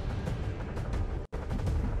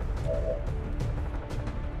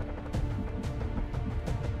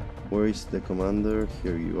 Where is the commander?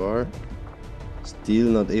 Here you are. Still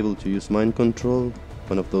not able to use mind control.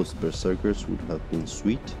 One of those berserkers would have been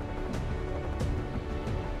sweet.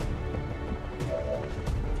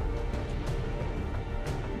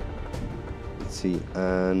 Let's see,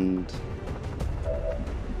 and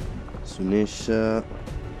Sunesha.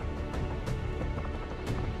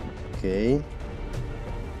 Okay.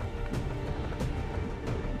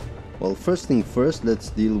 Well, first thing first, let's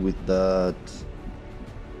deal with that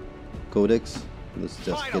Codex. Let's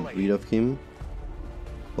just get rid of him.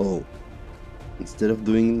 Oh, instead of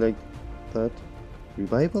doing like that,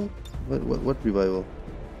 revival? What revival?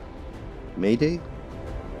 Mayday?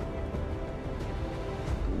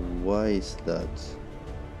 Why is that?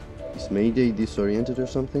 Is Mayday disoriented or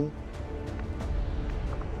something?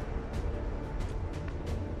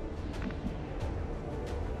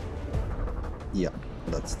 Yeah,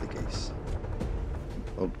 that's the case.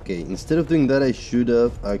 Okay, instead of doing that, I should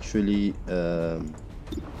have actually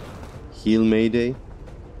heal Mayday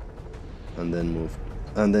and then move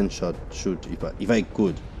and then shoot if I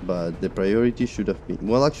could, but the priority should have been,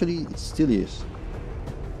 well, actually it still is.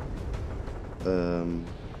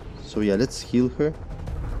 So yeah, let's heal her.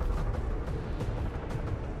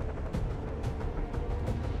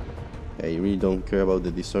 I really don't care about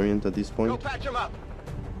the disorient at this point. Go patch him up.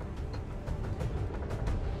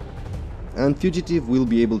 And Fugitive will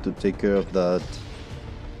be able to take care of that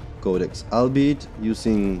Codex, albeit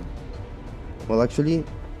using, well, actually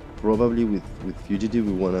probably with Fugitive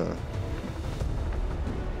we wanna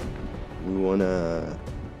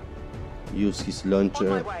use his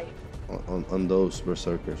launcher on those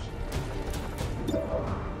berserkers.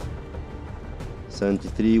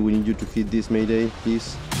 73, we need you to hit this Mayday,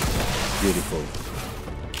 please. Beautiful.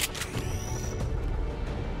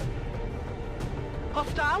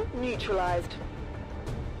 Hostile neutralized.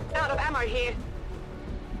 Out of ammo here.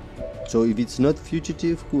 So if it's not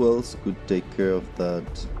Fugitive, who else could take care of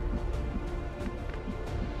that?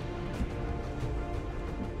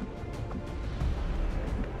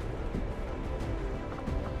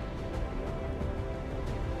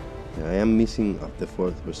 Yeah, I am missing the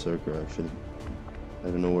fourth berserker actually. I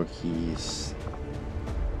don't know where he is.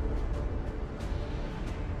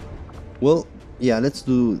 Well, yeah, let's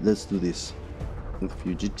do this. With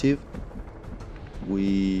Fugitive,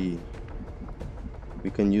 we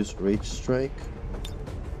can use Rage Strike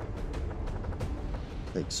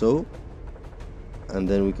like so, and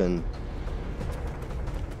then we can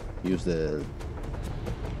use the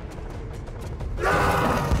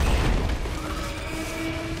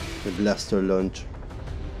blaster launch.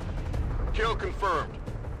 Kill confirmed.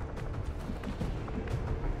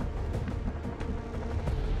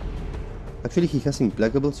 Actually, he has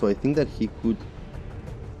Implacable, so I think that he could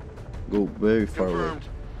go very far away.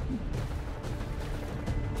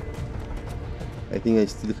 I think I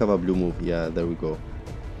still have a blue move. Yeah, there we go.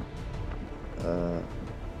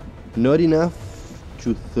 Not enough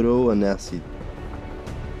to throw an acid.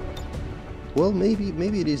 Well, maybe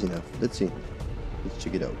it is enough. Let's see. Let's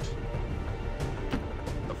check it out.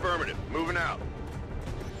 Affirmative. Moving out.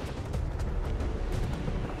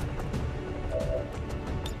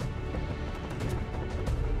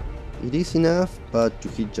 It is enough, but to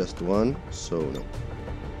hit just one, so no.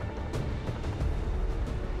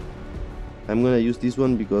 I'm gonna use this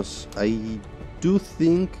one because I do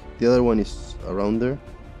think the other one is around there,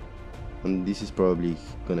 and this is probably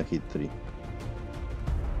gonna hit 3.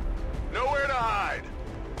 Nowhere to hide.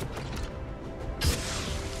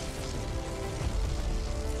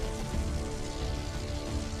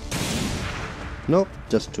 No,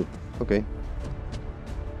 just 2. Okay.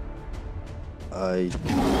 I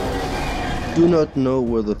do not know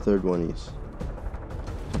where the third one is.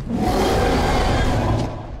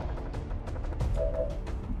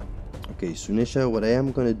 Okay, Sunesha, what I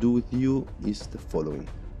am gonna do with you is the following.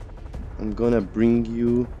 I'm gonna bring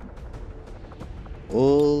you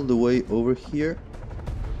all the way over here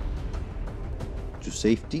to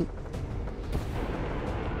safety.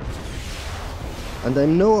 And I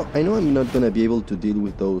know I'm not gonna be able to deal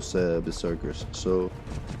with those berserkers, so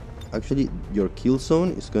actually your kill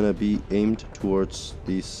zone is gonna be aimed towards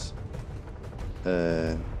these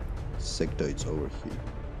sectoids over here.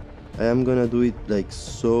 I am gonna do it like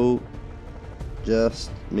so,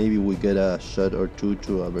 just maybe we get a shot or two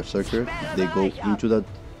to a berserker, they go into that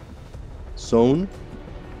zone,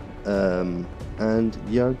 and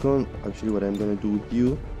the Archon, actually what I'm gonna do with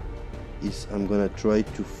you is I'm gonna try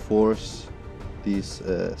to force these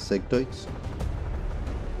sectoids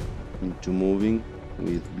into moving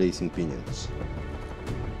with blazing pinions.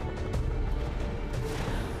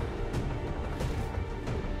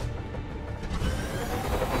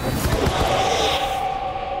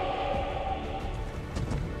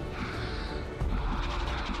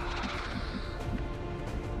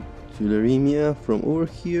 Tularemia from over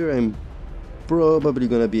here, I'm probably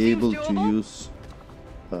gonna be able to use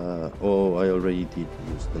oh, I already did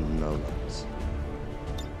use the Naunuts.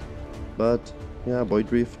 But yeah,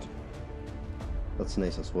 Void Rift, that's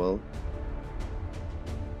nice as well.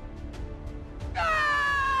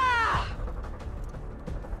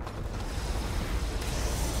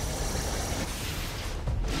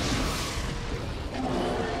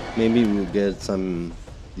 Maybe we'll get some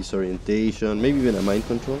disorientation, maybe even a mind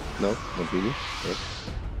control. No, not really. Okay.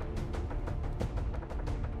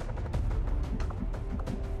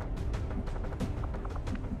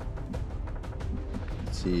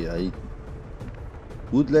 Let's see, I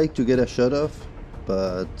would like to get a shot off,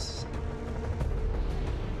 but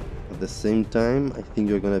at the same time, I think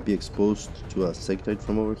you're gonna be exposed to a sectoid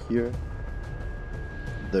from over here.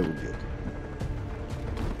 That would be okay.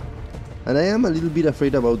 And I am a little bit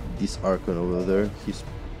afraid about this Archon over there. He's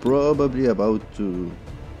probably about to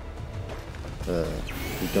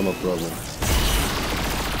become a problem.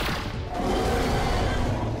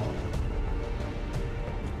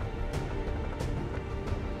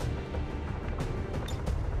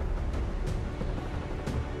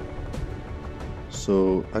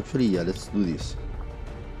 So actually, yeah, let's do this.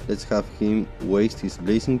 Let's have him waste his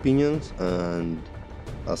blazing pinions and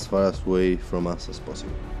as far away from us as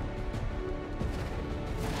possible.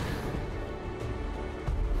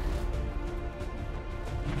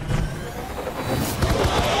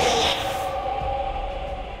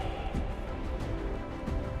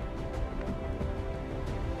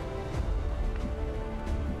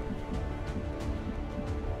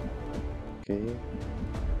 Okay.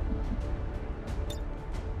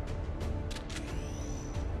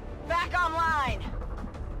 Back online.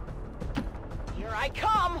 Here I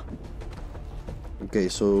come. Okay,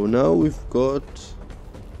 so now we've got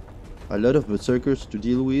a lot of berserkers to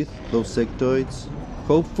deal with, those sectoids.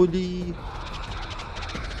 Hopefully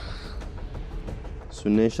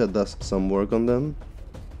Sunesha does some work on them.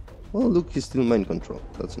 Well, look, he's still mind control.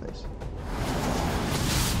 That's nice.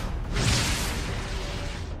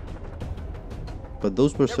 But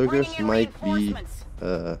those berserkers might be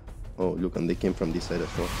oh, look, and they came from this side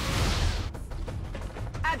as well.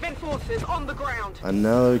 Advent forces on the ground.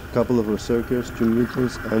 Another couple of berserkers, 2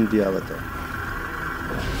 mutants, and the avatar.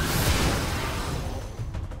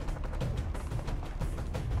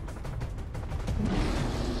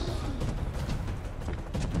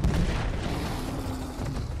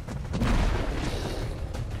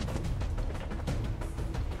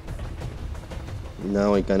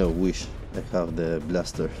 Now I kind of wish I have the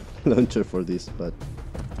blaster launcher for this, but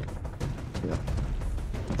yeah,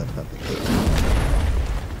 that happened.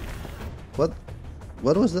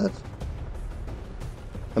 What was that?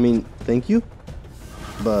 I mean, thank you,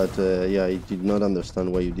 but yeah, I did not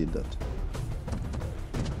understand why you did that.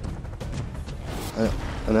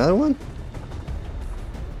 Another one?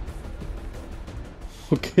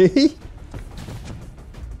 Okay.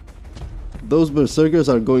 Those berserkers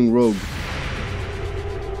are going rogue.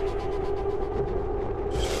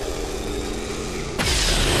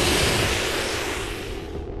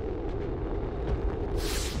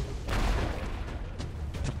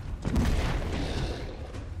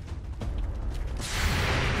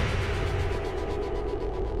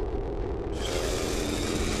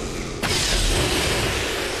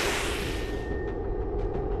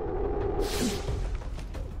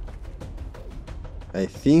 I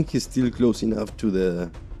think he's still close enough to the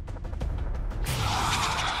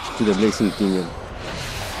blazing pinion.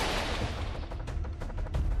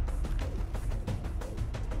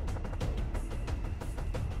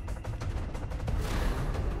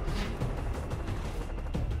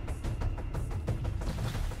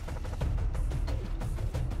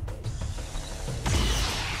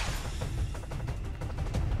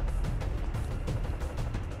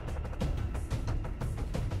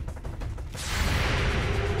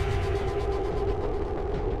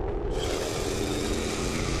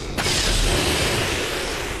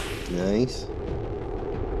 nice.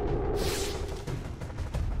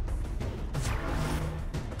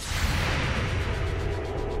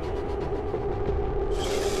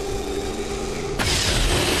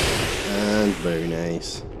 And very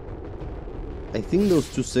nice. I think those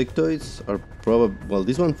two sectoids are probably, well,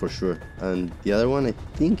 this one for sure, and the other one I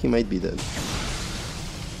think he might be dead.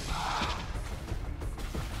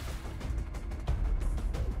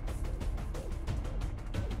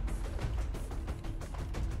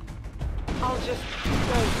 I'll just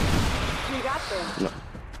go. You got this. No,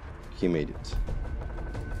 he made it.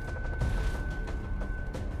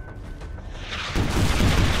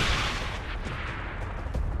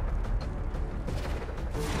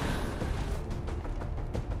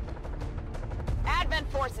 Advent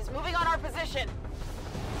forces moving on our position.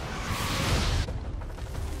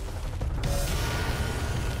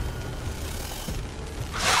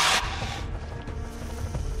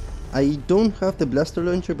 I don't have the blaster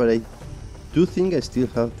launcher, but I do think I still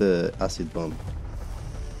have the acid bomb.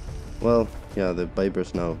 Well, yeah, the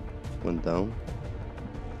Vipers now went down.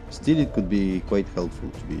 Still, it could be quite helpful,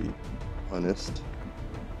 to be honest.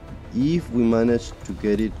 If we manage to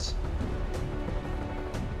get it,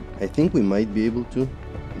 I think we might be able to.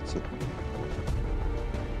 It's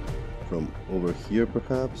from over here,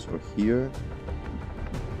 perhaps, or here.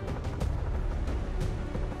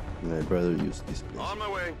 And I'd rather use this place. On my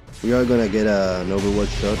way. We are gonna get an Overwatch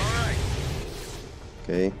shot. All right.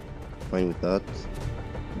 Okay, fine with that.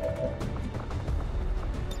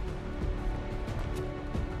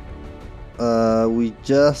 We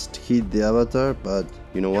just hit the avatar, but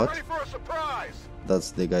you know Get what? ready for a surprise.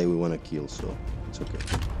 That's the guy we want to kill, so it's okay.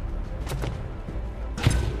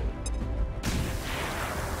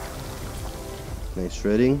 Nice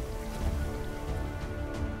shredding.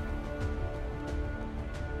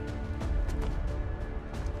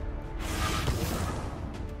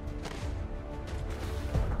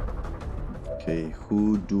 Okay,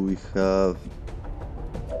 who do we have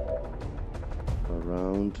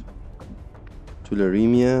around?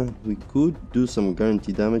 Tularemia, we could do some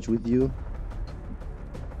guaranteed damage with you,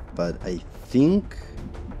 but I think,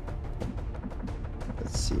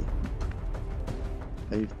 let's see,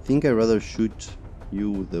 I think I'd rather shoot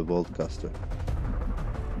you with the Voltcaster.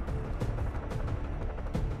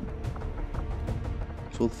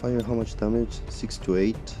 Soulfire, how much damage? 6 to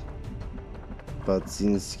 8. But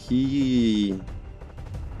since he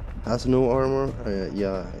has no armor,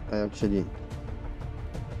 yeah, I actually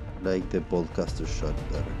like the Boltcaster shot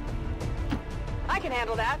better. I can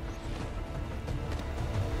handle that.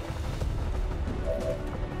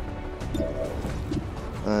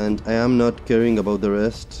 And I am not caring about the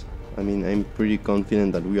rest. I mean, I'm pretty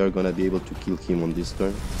confident that we are gonna be able to kill him on this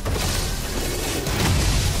turn.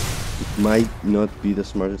 It might not be the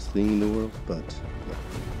smartest thing in the world, but yeah.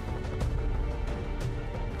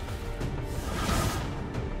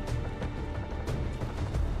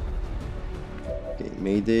 Okay,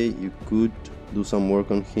 Mayday, you could do some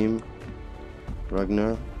work on him.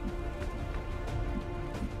 Ragnar.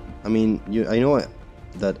 I mean, I know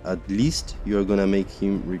that at least you're gonna make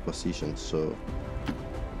him reposition, so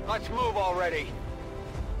Let's move already.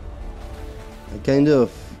 I kind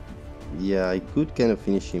of, yeah, I could kind of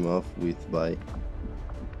finish him off with by.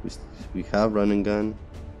 We have run and gun.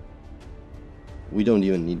 We don't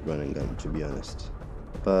even need run and gun, to be honest,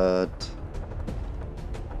 but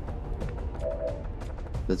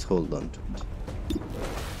let's hold on to it.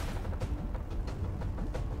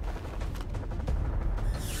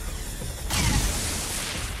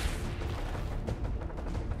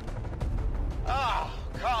 Oh,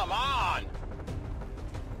 come on!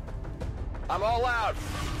 I'm all out.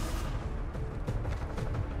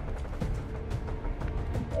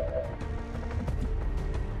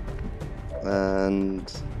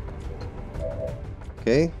 And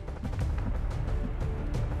okay,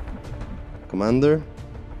 Commander,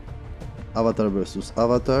 Avatar versus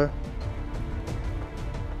Avatar.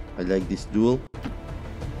 I like this duel.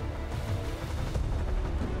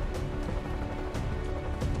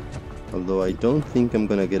 Although I don't think I'm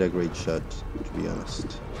gonna get a great shot, to be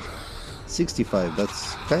honest. 65,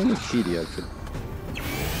 that's kind of shitty actually.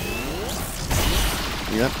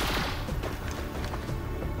 Yeah.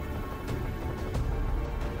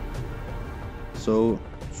 So,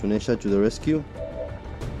 Sunesha to the rescue.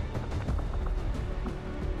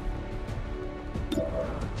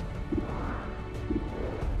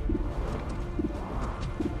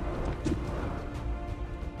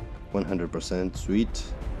 %, sweet.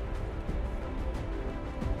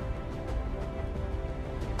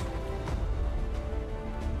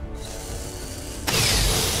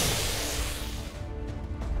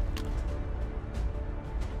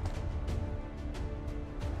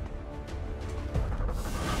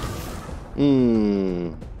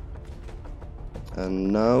 And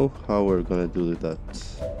now how we're gonna do that?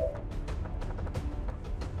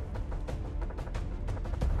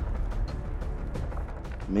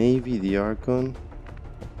 Maybe the Archon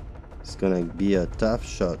is gonna be a tough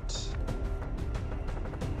shot.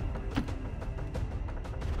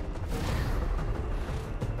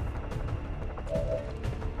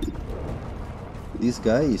 This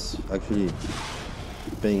guy is actually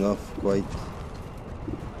paying off quite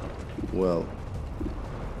well.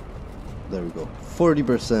 There we go.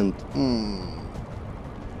 40%.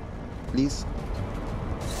 Please.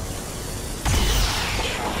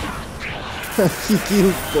 He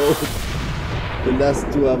killed both. The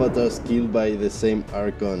last two avatars killed by the same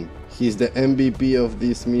Archon. He's the MVP of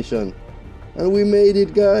this mission. And we made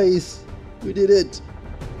it, guys! We did it!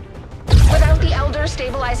 Without the Elder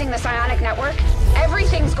stabilizing the psionic network,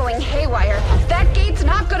 everything's going haywire. That gate's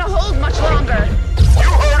not gonna hold much longer. You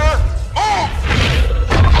heard her!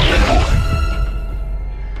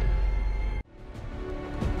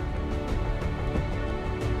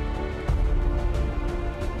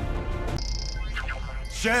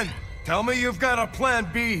 Shen, tell me you've got a plan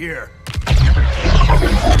B here.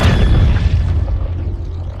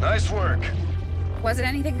 Nice work. Wasn't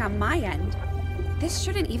anything on my end. This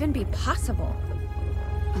shouldn't even be possible.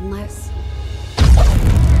 Unless...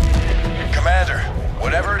 Commander,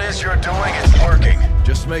 whatever it is you're doing, it's working.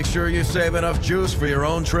 Just make sure you save enough juice for your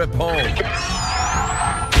own trip home. Commander,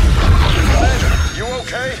 you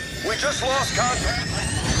okay? We just lost contact.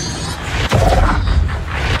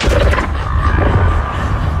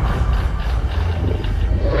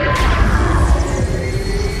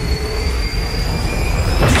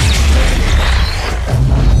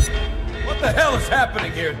 What the hell is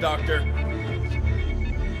happening here, Doctor?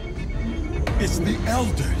 It's the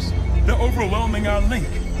Elders. They're overwhelming our link,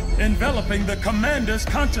 enveloping the Commander's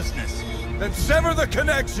consciousness. Then sever the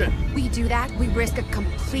connection! we do that, we risk a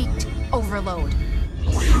complete overload. We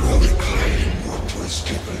will reclaim what was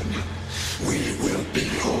given. We will be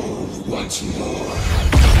whole once more.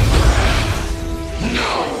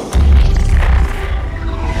 No!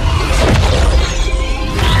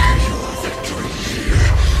 Your victory here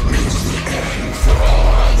means the end for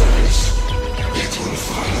all others. It will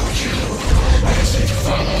follow you as it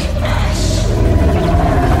followed us.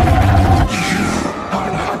 You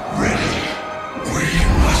are not ready. We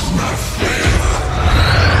must not fail.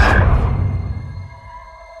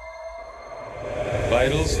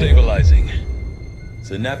 Vital stabilizing.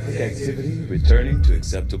 Synaptic activity returning to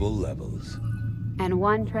acceptable levels. And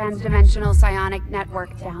one transdimensional psionic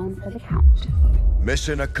network down for the count.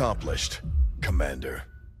 Mission accomplished, Commander.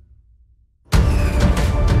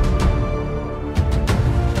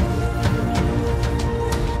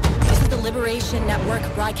 This is the Liberation Network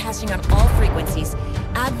broadcasting on all frequencies.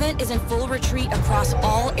 Advent is in full retreat across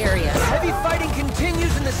all areas. Heavy fighting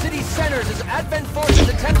continues in the city's centers as Advent forces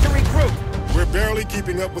attempt to regroup. We're barely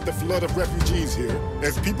keeping up with the flood of refugees here,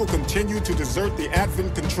 as people continue to desert the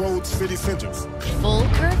Advent-controlled city centers. Full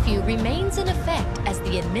curfew remains in effect as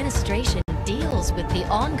the administration deals with the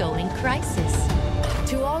ongoing crisis.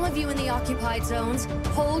 To all of you in the occupied zones,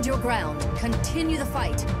 hold your ground. Continue the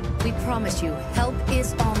fight. We promise you, help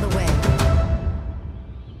is on the way.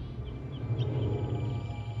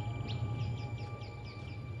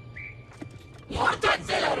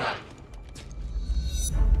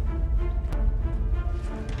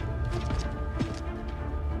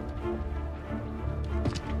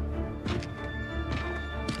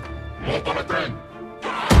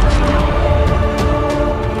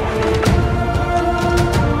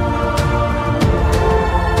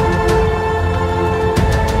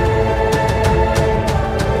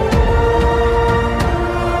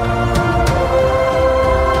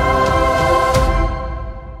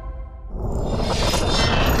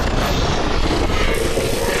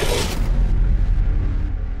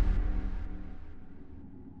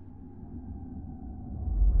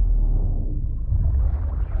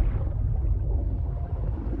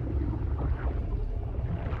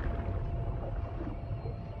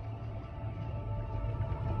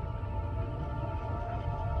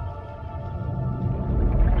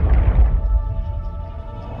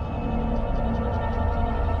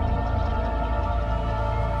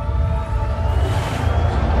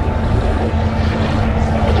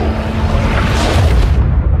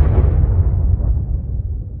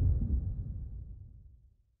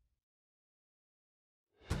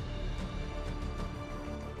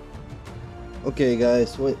 Okay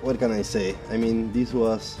guys, what can I say? I mean, this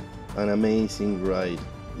was an amazing ride.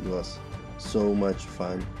 It was so much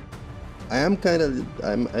fun. I am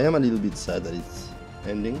a little bit sad that it's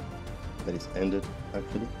ending, that it's ended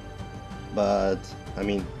actually. but I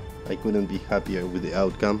mean, I couldn't be happier with the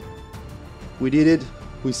outcome. We did it.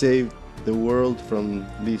 We saved the world from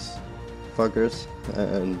these fuckers,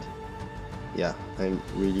 and yeah, I'm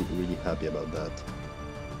really happy about that.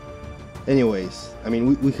 Anyways, I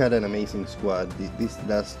mean, we had an amazing squad. These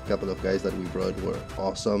last couple of guys that we brought were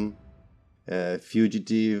awesome.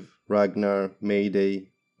 Fugitive, Ragnar,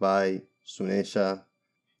 Mayday, Vi, Sunesha,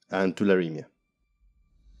 and Tularimia.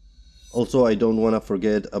 Also, I don't want to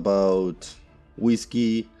forget about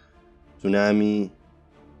Whiskey, Tsunami,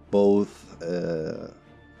 both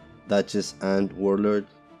Duchess and Warlord,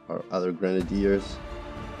 our other Grenadiers,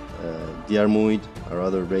 Diarmuid, our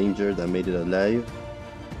other Ranger that made it alive,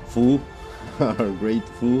 Fu, our great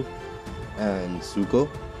Fu, and Zuko.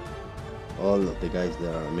 All of the guys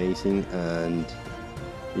there are amazing, and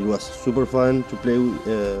it was super fun to play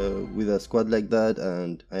with a squad like that,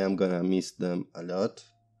 and I am gonna miss them a lot.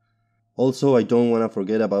 Also, I don't want to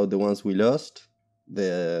forget about the ones we lost,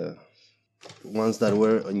 the ones that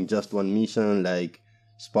were in just one mission, like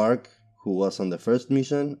Spark, who was on the first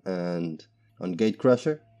mission, and on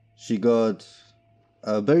Gatecrasher. She got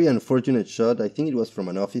a very unfortunate shot. I think it was from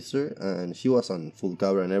an officer, and she was on full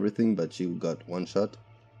cover and everything, but she got one shot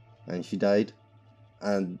and she died,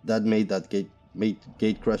 and that made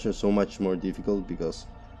Gatecrasher so much more difficult because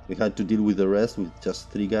we had to deal with the rest with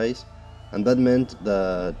just 3 guys, and that meant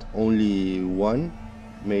that only one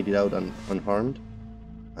made it out unharmed,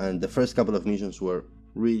 and the first couple of missions were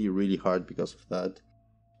really hard because of that.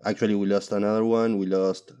 Actually, we lost another one. We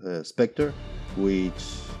lost Spectre, which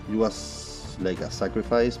it was like a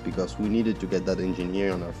sacrifice because we needed to get that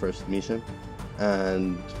engineer on our first mission,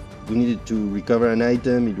 and we needed to recover an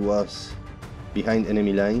item. It was behind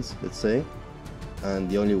enemy lines, let's say, and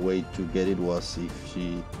the only way to get it was if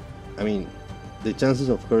she... I mean, the chances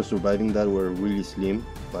of her surviving that were really slim,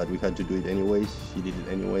 but we had to do it anyways. She did it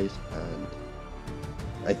anyways, and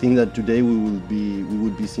I think that today we would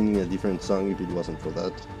be singing a different song if it wasn't for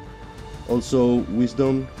that. Also,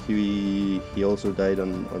 Wisdom, he also died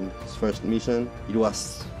on his first mission. It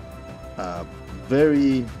was a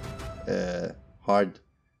very hard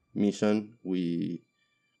mission. We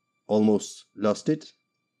almost lost it,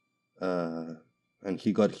 and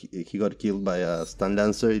he got killed by a Stun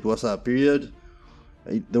Lancer. It was a period.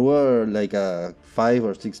 There were like 5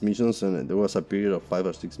 or 6 missions, and there was a period of 5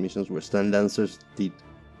 or 6 missions where Stun Lancers did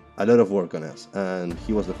a lot of work on us, and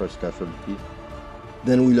he was the first casualty.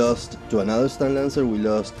 Then we lost to another Stun Lancer. We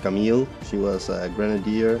lost Camille. She was a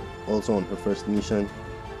Grenadier, also on her first mission.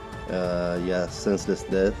 Yeah, senseless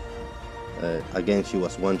death. Again, she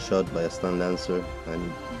was one shot by a Stun Lancer, and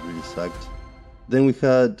it really sucked. Then we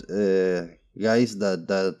had guys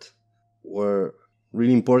that were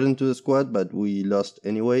really important to the squad, but we lost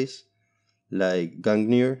anyways, like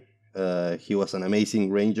Gangnir. He was an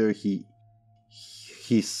amazing Ranger.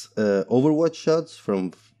 His Overwatch shots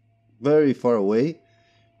from very far away,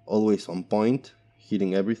 always on point,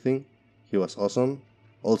 hitting everything. He was awesome.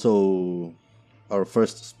 Also, our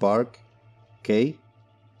first Spark, K,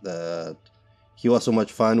 that he was so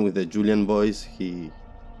much fun with the Julian boys. He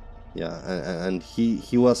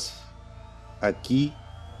was a key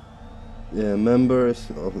member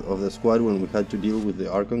of the squad when we had to deal with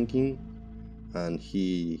the Archon King, and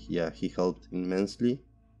he helped immensely.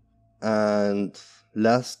 And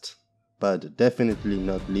last but definitely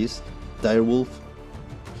not least, Direwolf.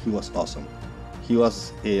 He was awesome. He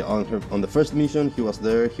was on the first mission. He was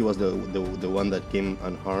there. He was the one that came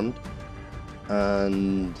unharmed,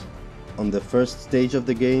 and on the first stage of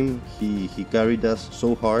the game, he carried us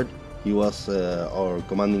so hard. He was our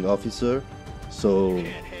commanding officer, so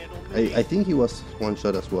I think he was one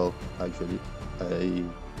shot as well. Actually, I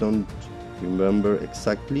don't remember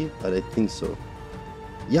exactly, but I think so.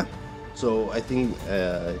 Yeah. So I think,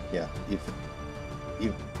 if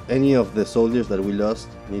any of the soldiers that we lost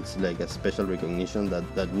needs like a special recognition,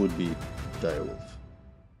 that would be Direwolf.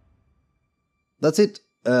 That's it.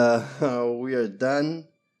 We are done.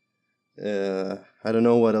 I don't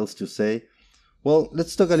know what else to say. Well,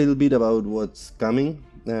 let's talk a little bit about what's coming.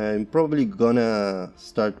 I'm probably gonna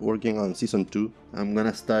start working on Season 2. I'm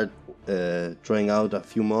gonna start trying out a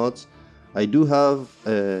few mods. I do have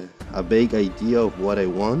a vague idea of what I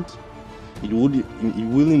want. It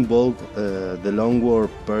will involve the Long War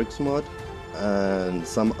perks mod and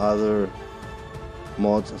some other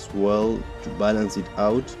mods as well to balance it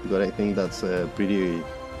out, because I think that's pretty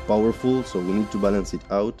powerful, so we need to balance it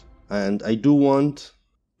out. And I do want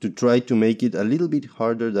to try to make it a little bit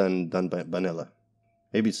harder than vanilla.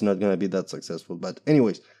 Maybe it's not gonna be that successful, but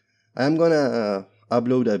anyways, I'm gonna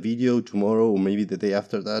upload a video tomorrow or maybe the day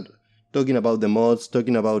after that, talking about the mods,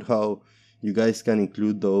 talking about how you guys can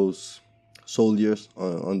include those soldiers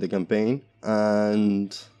on the campaign.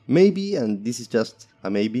 And maybe, and this is just a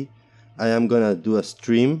maybe, I am gonna do a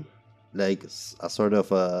stream, like a sort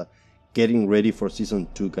of a getting ready for season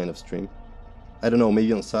 2 kind of stream. I don't know,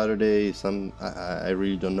 maybe on Saturday, I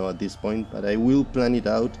really don't know at this point, but I will plan it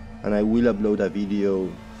out, and I will upload a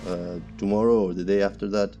video tomorrow or the day after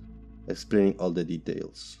that explaining all the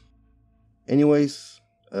details. Anyways,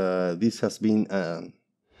 this has been an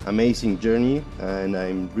amazing journey, and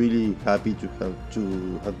I'm really happy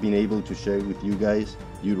to have been able to share with you guys.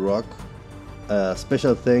 You rock.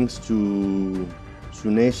 Special thanks to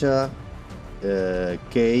Sunesha,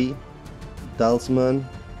 Kay, Dalsman,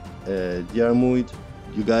 Yarmuid.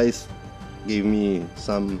 You guys gave me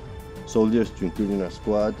some soldiers to include in our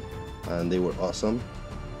squad, and they were awesome.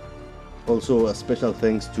 Also, a special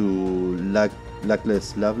thanks to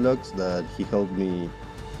Luckless Lovelox, that he helped me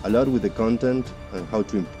a lot with the content and how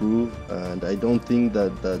to improve, and I don't think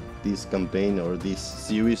that this campaign or this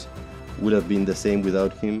series would have been the same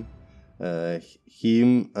without him.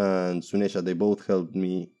 Him and Sunesha, they both helped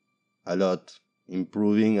me a lot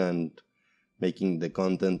improving and making the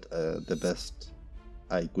content the best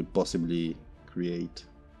I could possibly create.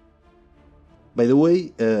 By the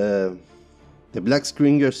way, the black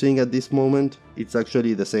screen you're seeing at this moment, it's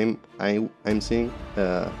actually the same I'm seeing.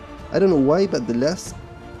 I don't know why, but the last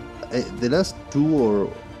 2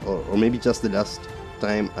 or maybe just the last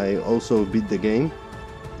time I also beat the game,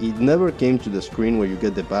 it never came to the screen where you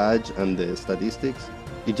get the badge and the statistics.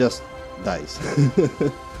 It just dies.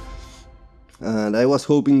 And I was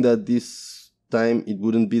hoping that this time it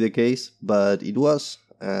wouldn't be the case, but it was,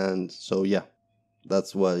 and so yeah,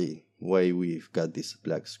 that's why we've got this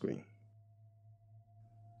black screen.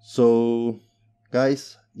 So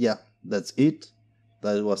guys, yeah, that's it.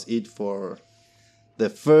 That was it for the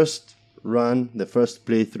first run, the first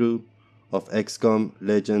playthrough of XCOM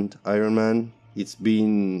Legend Ironman. It's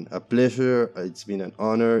been a pleasure, it's been an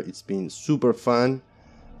honor, it's been super fun,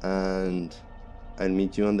 and I'll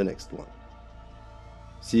meet you on the next one.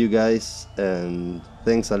 See you guys, and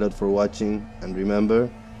thanks a lot for watching, and remember,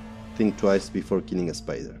 think twice before killing a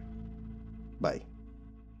spider. Bye.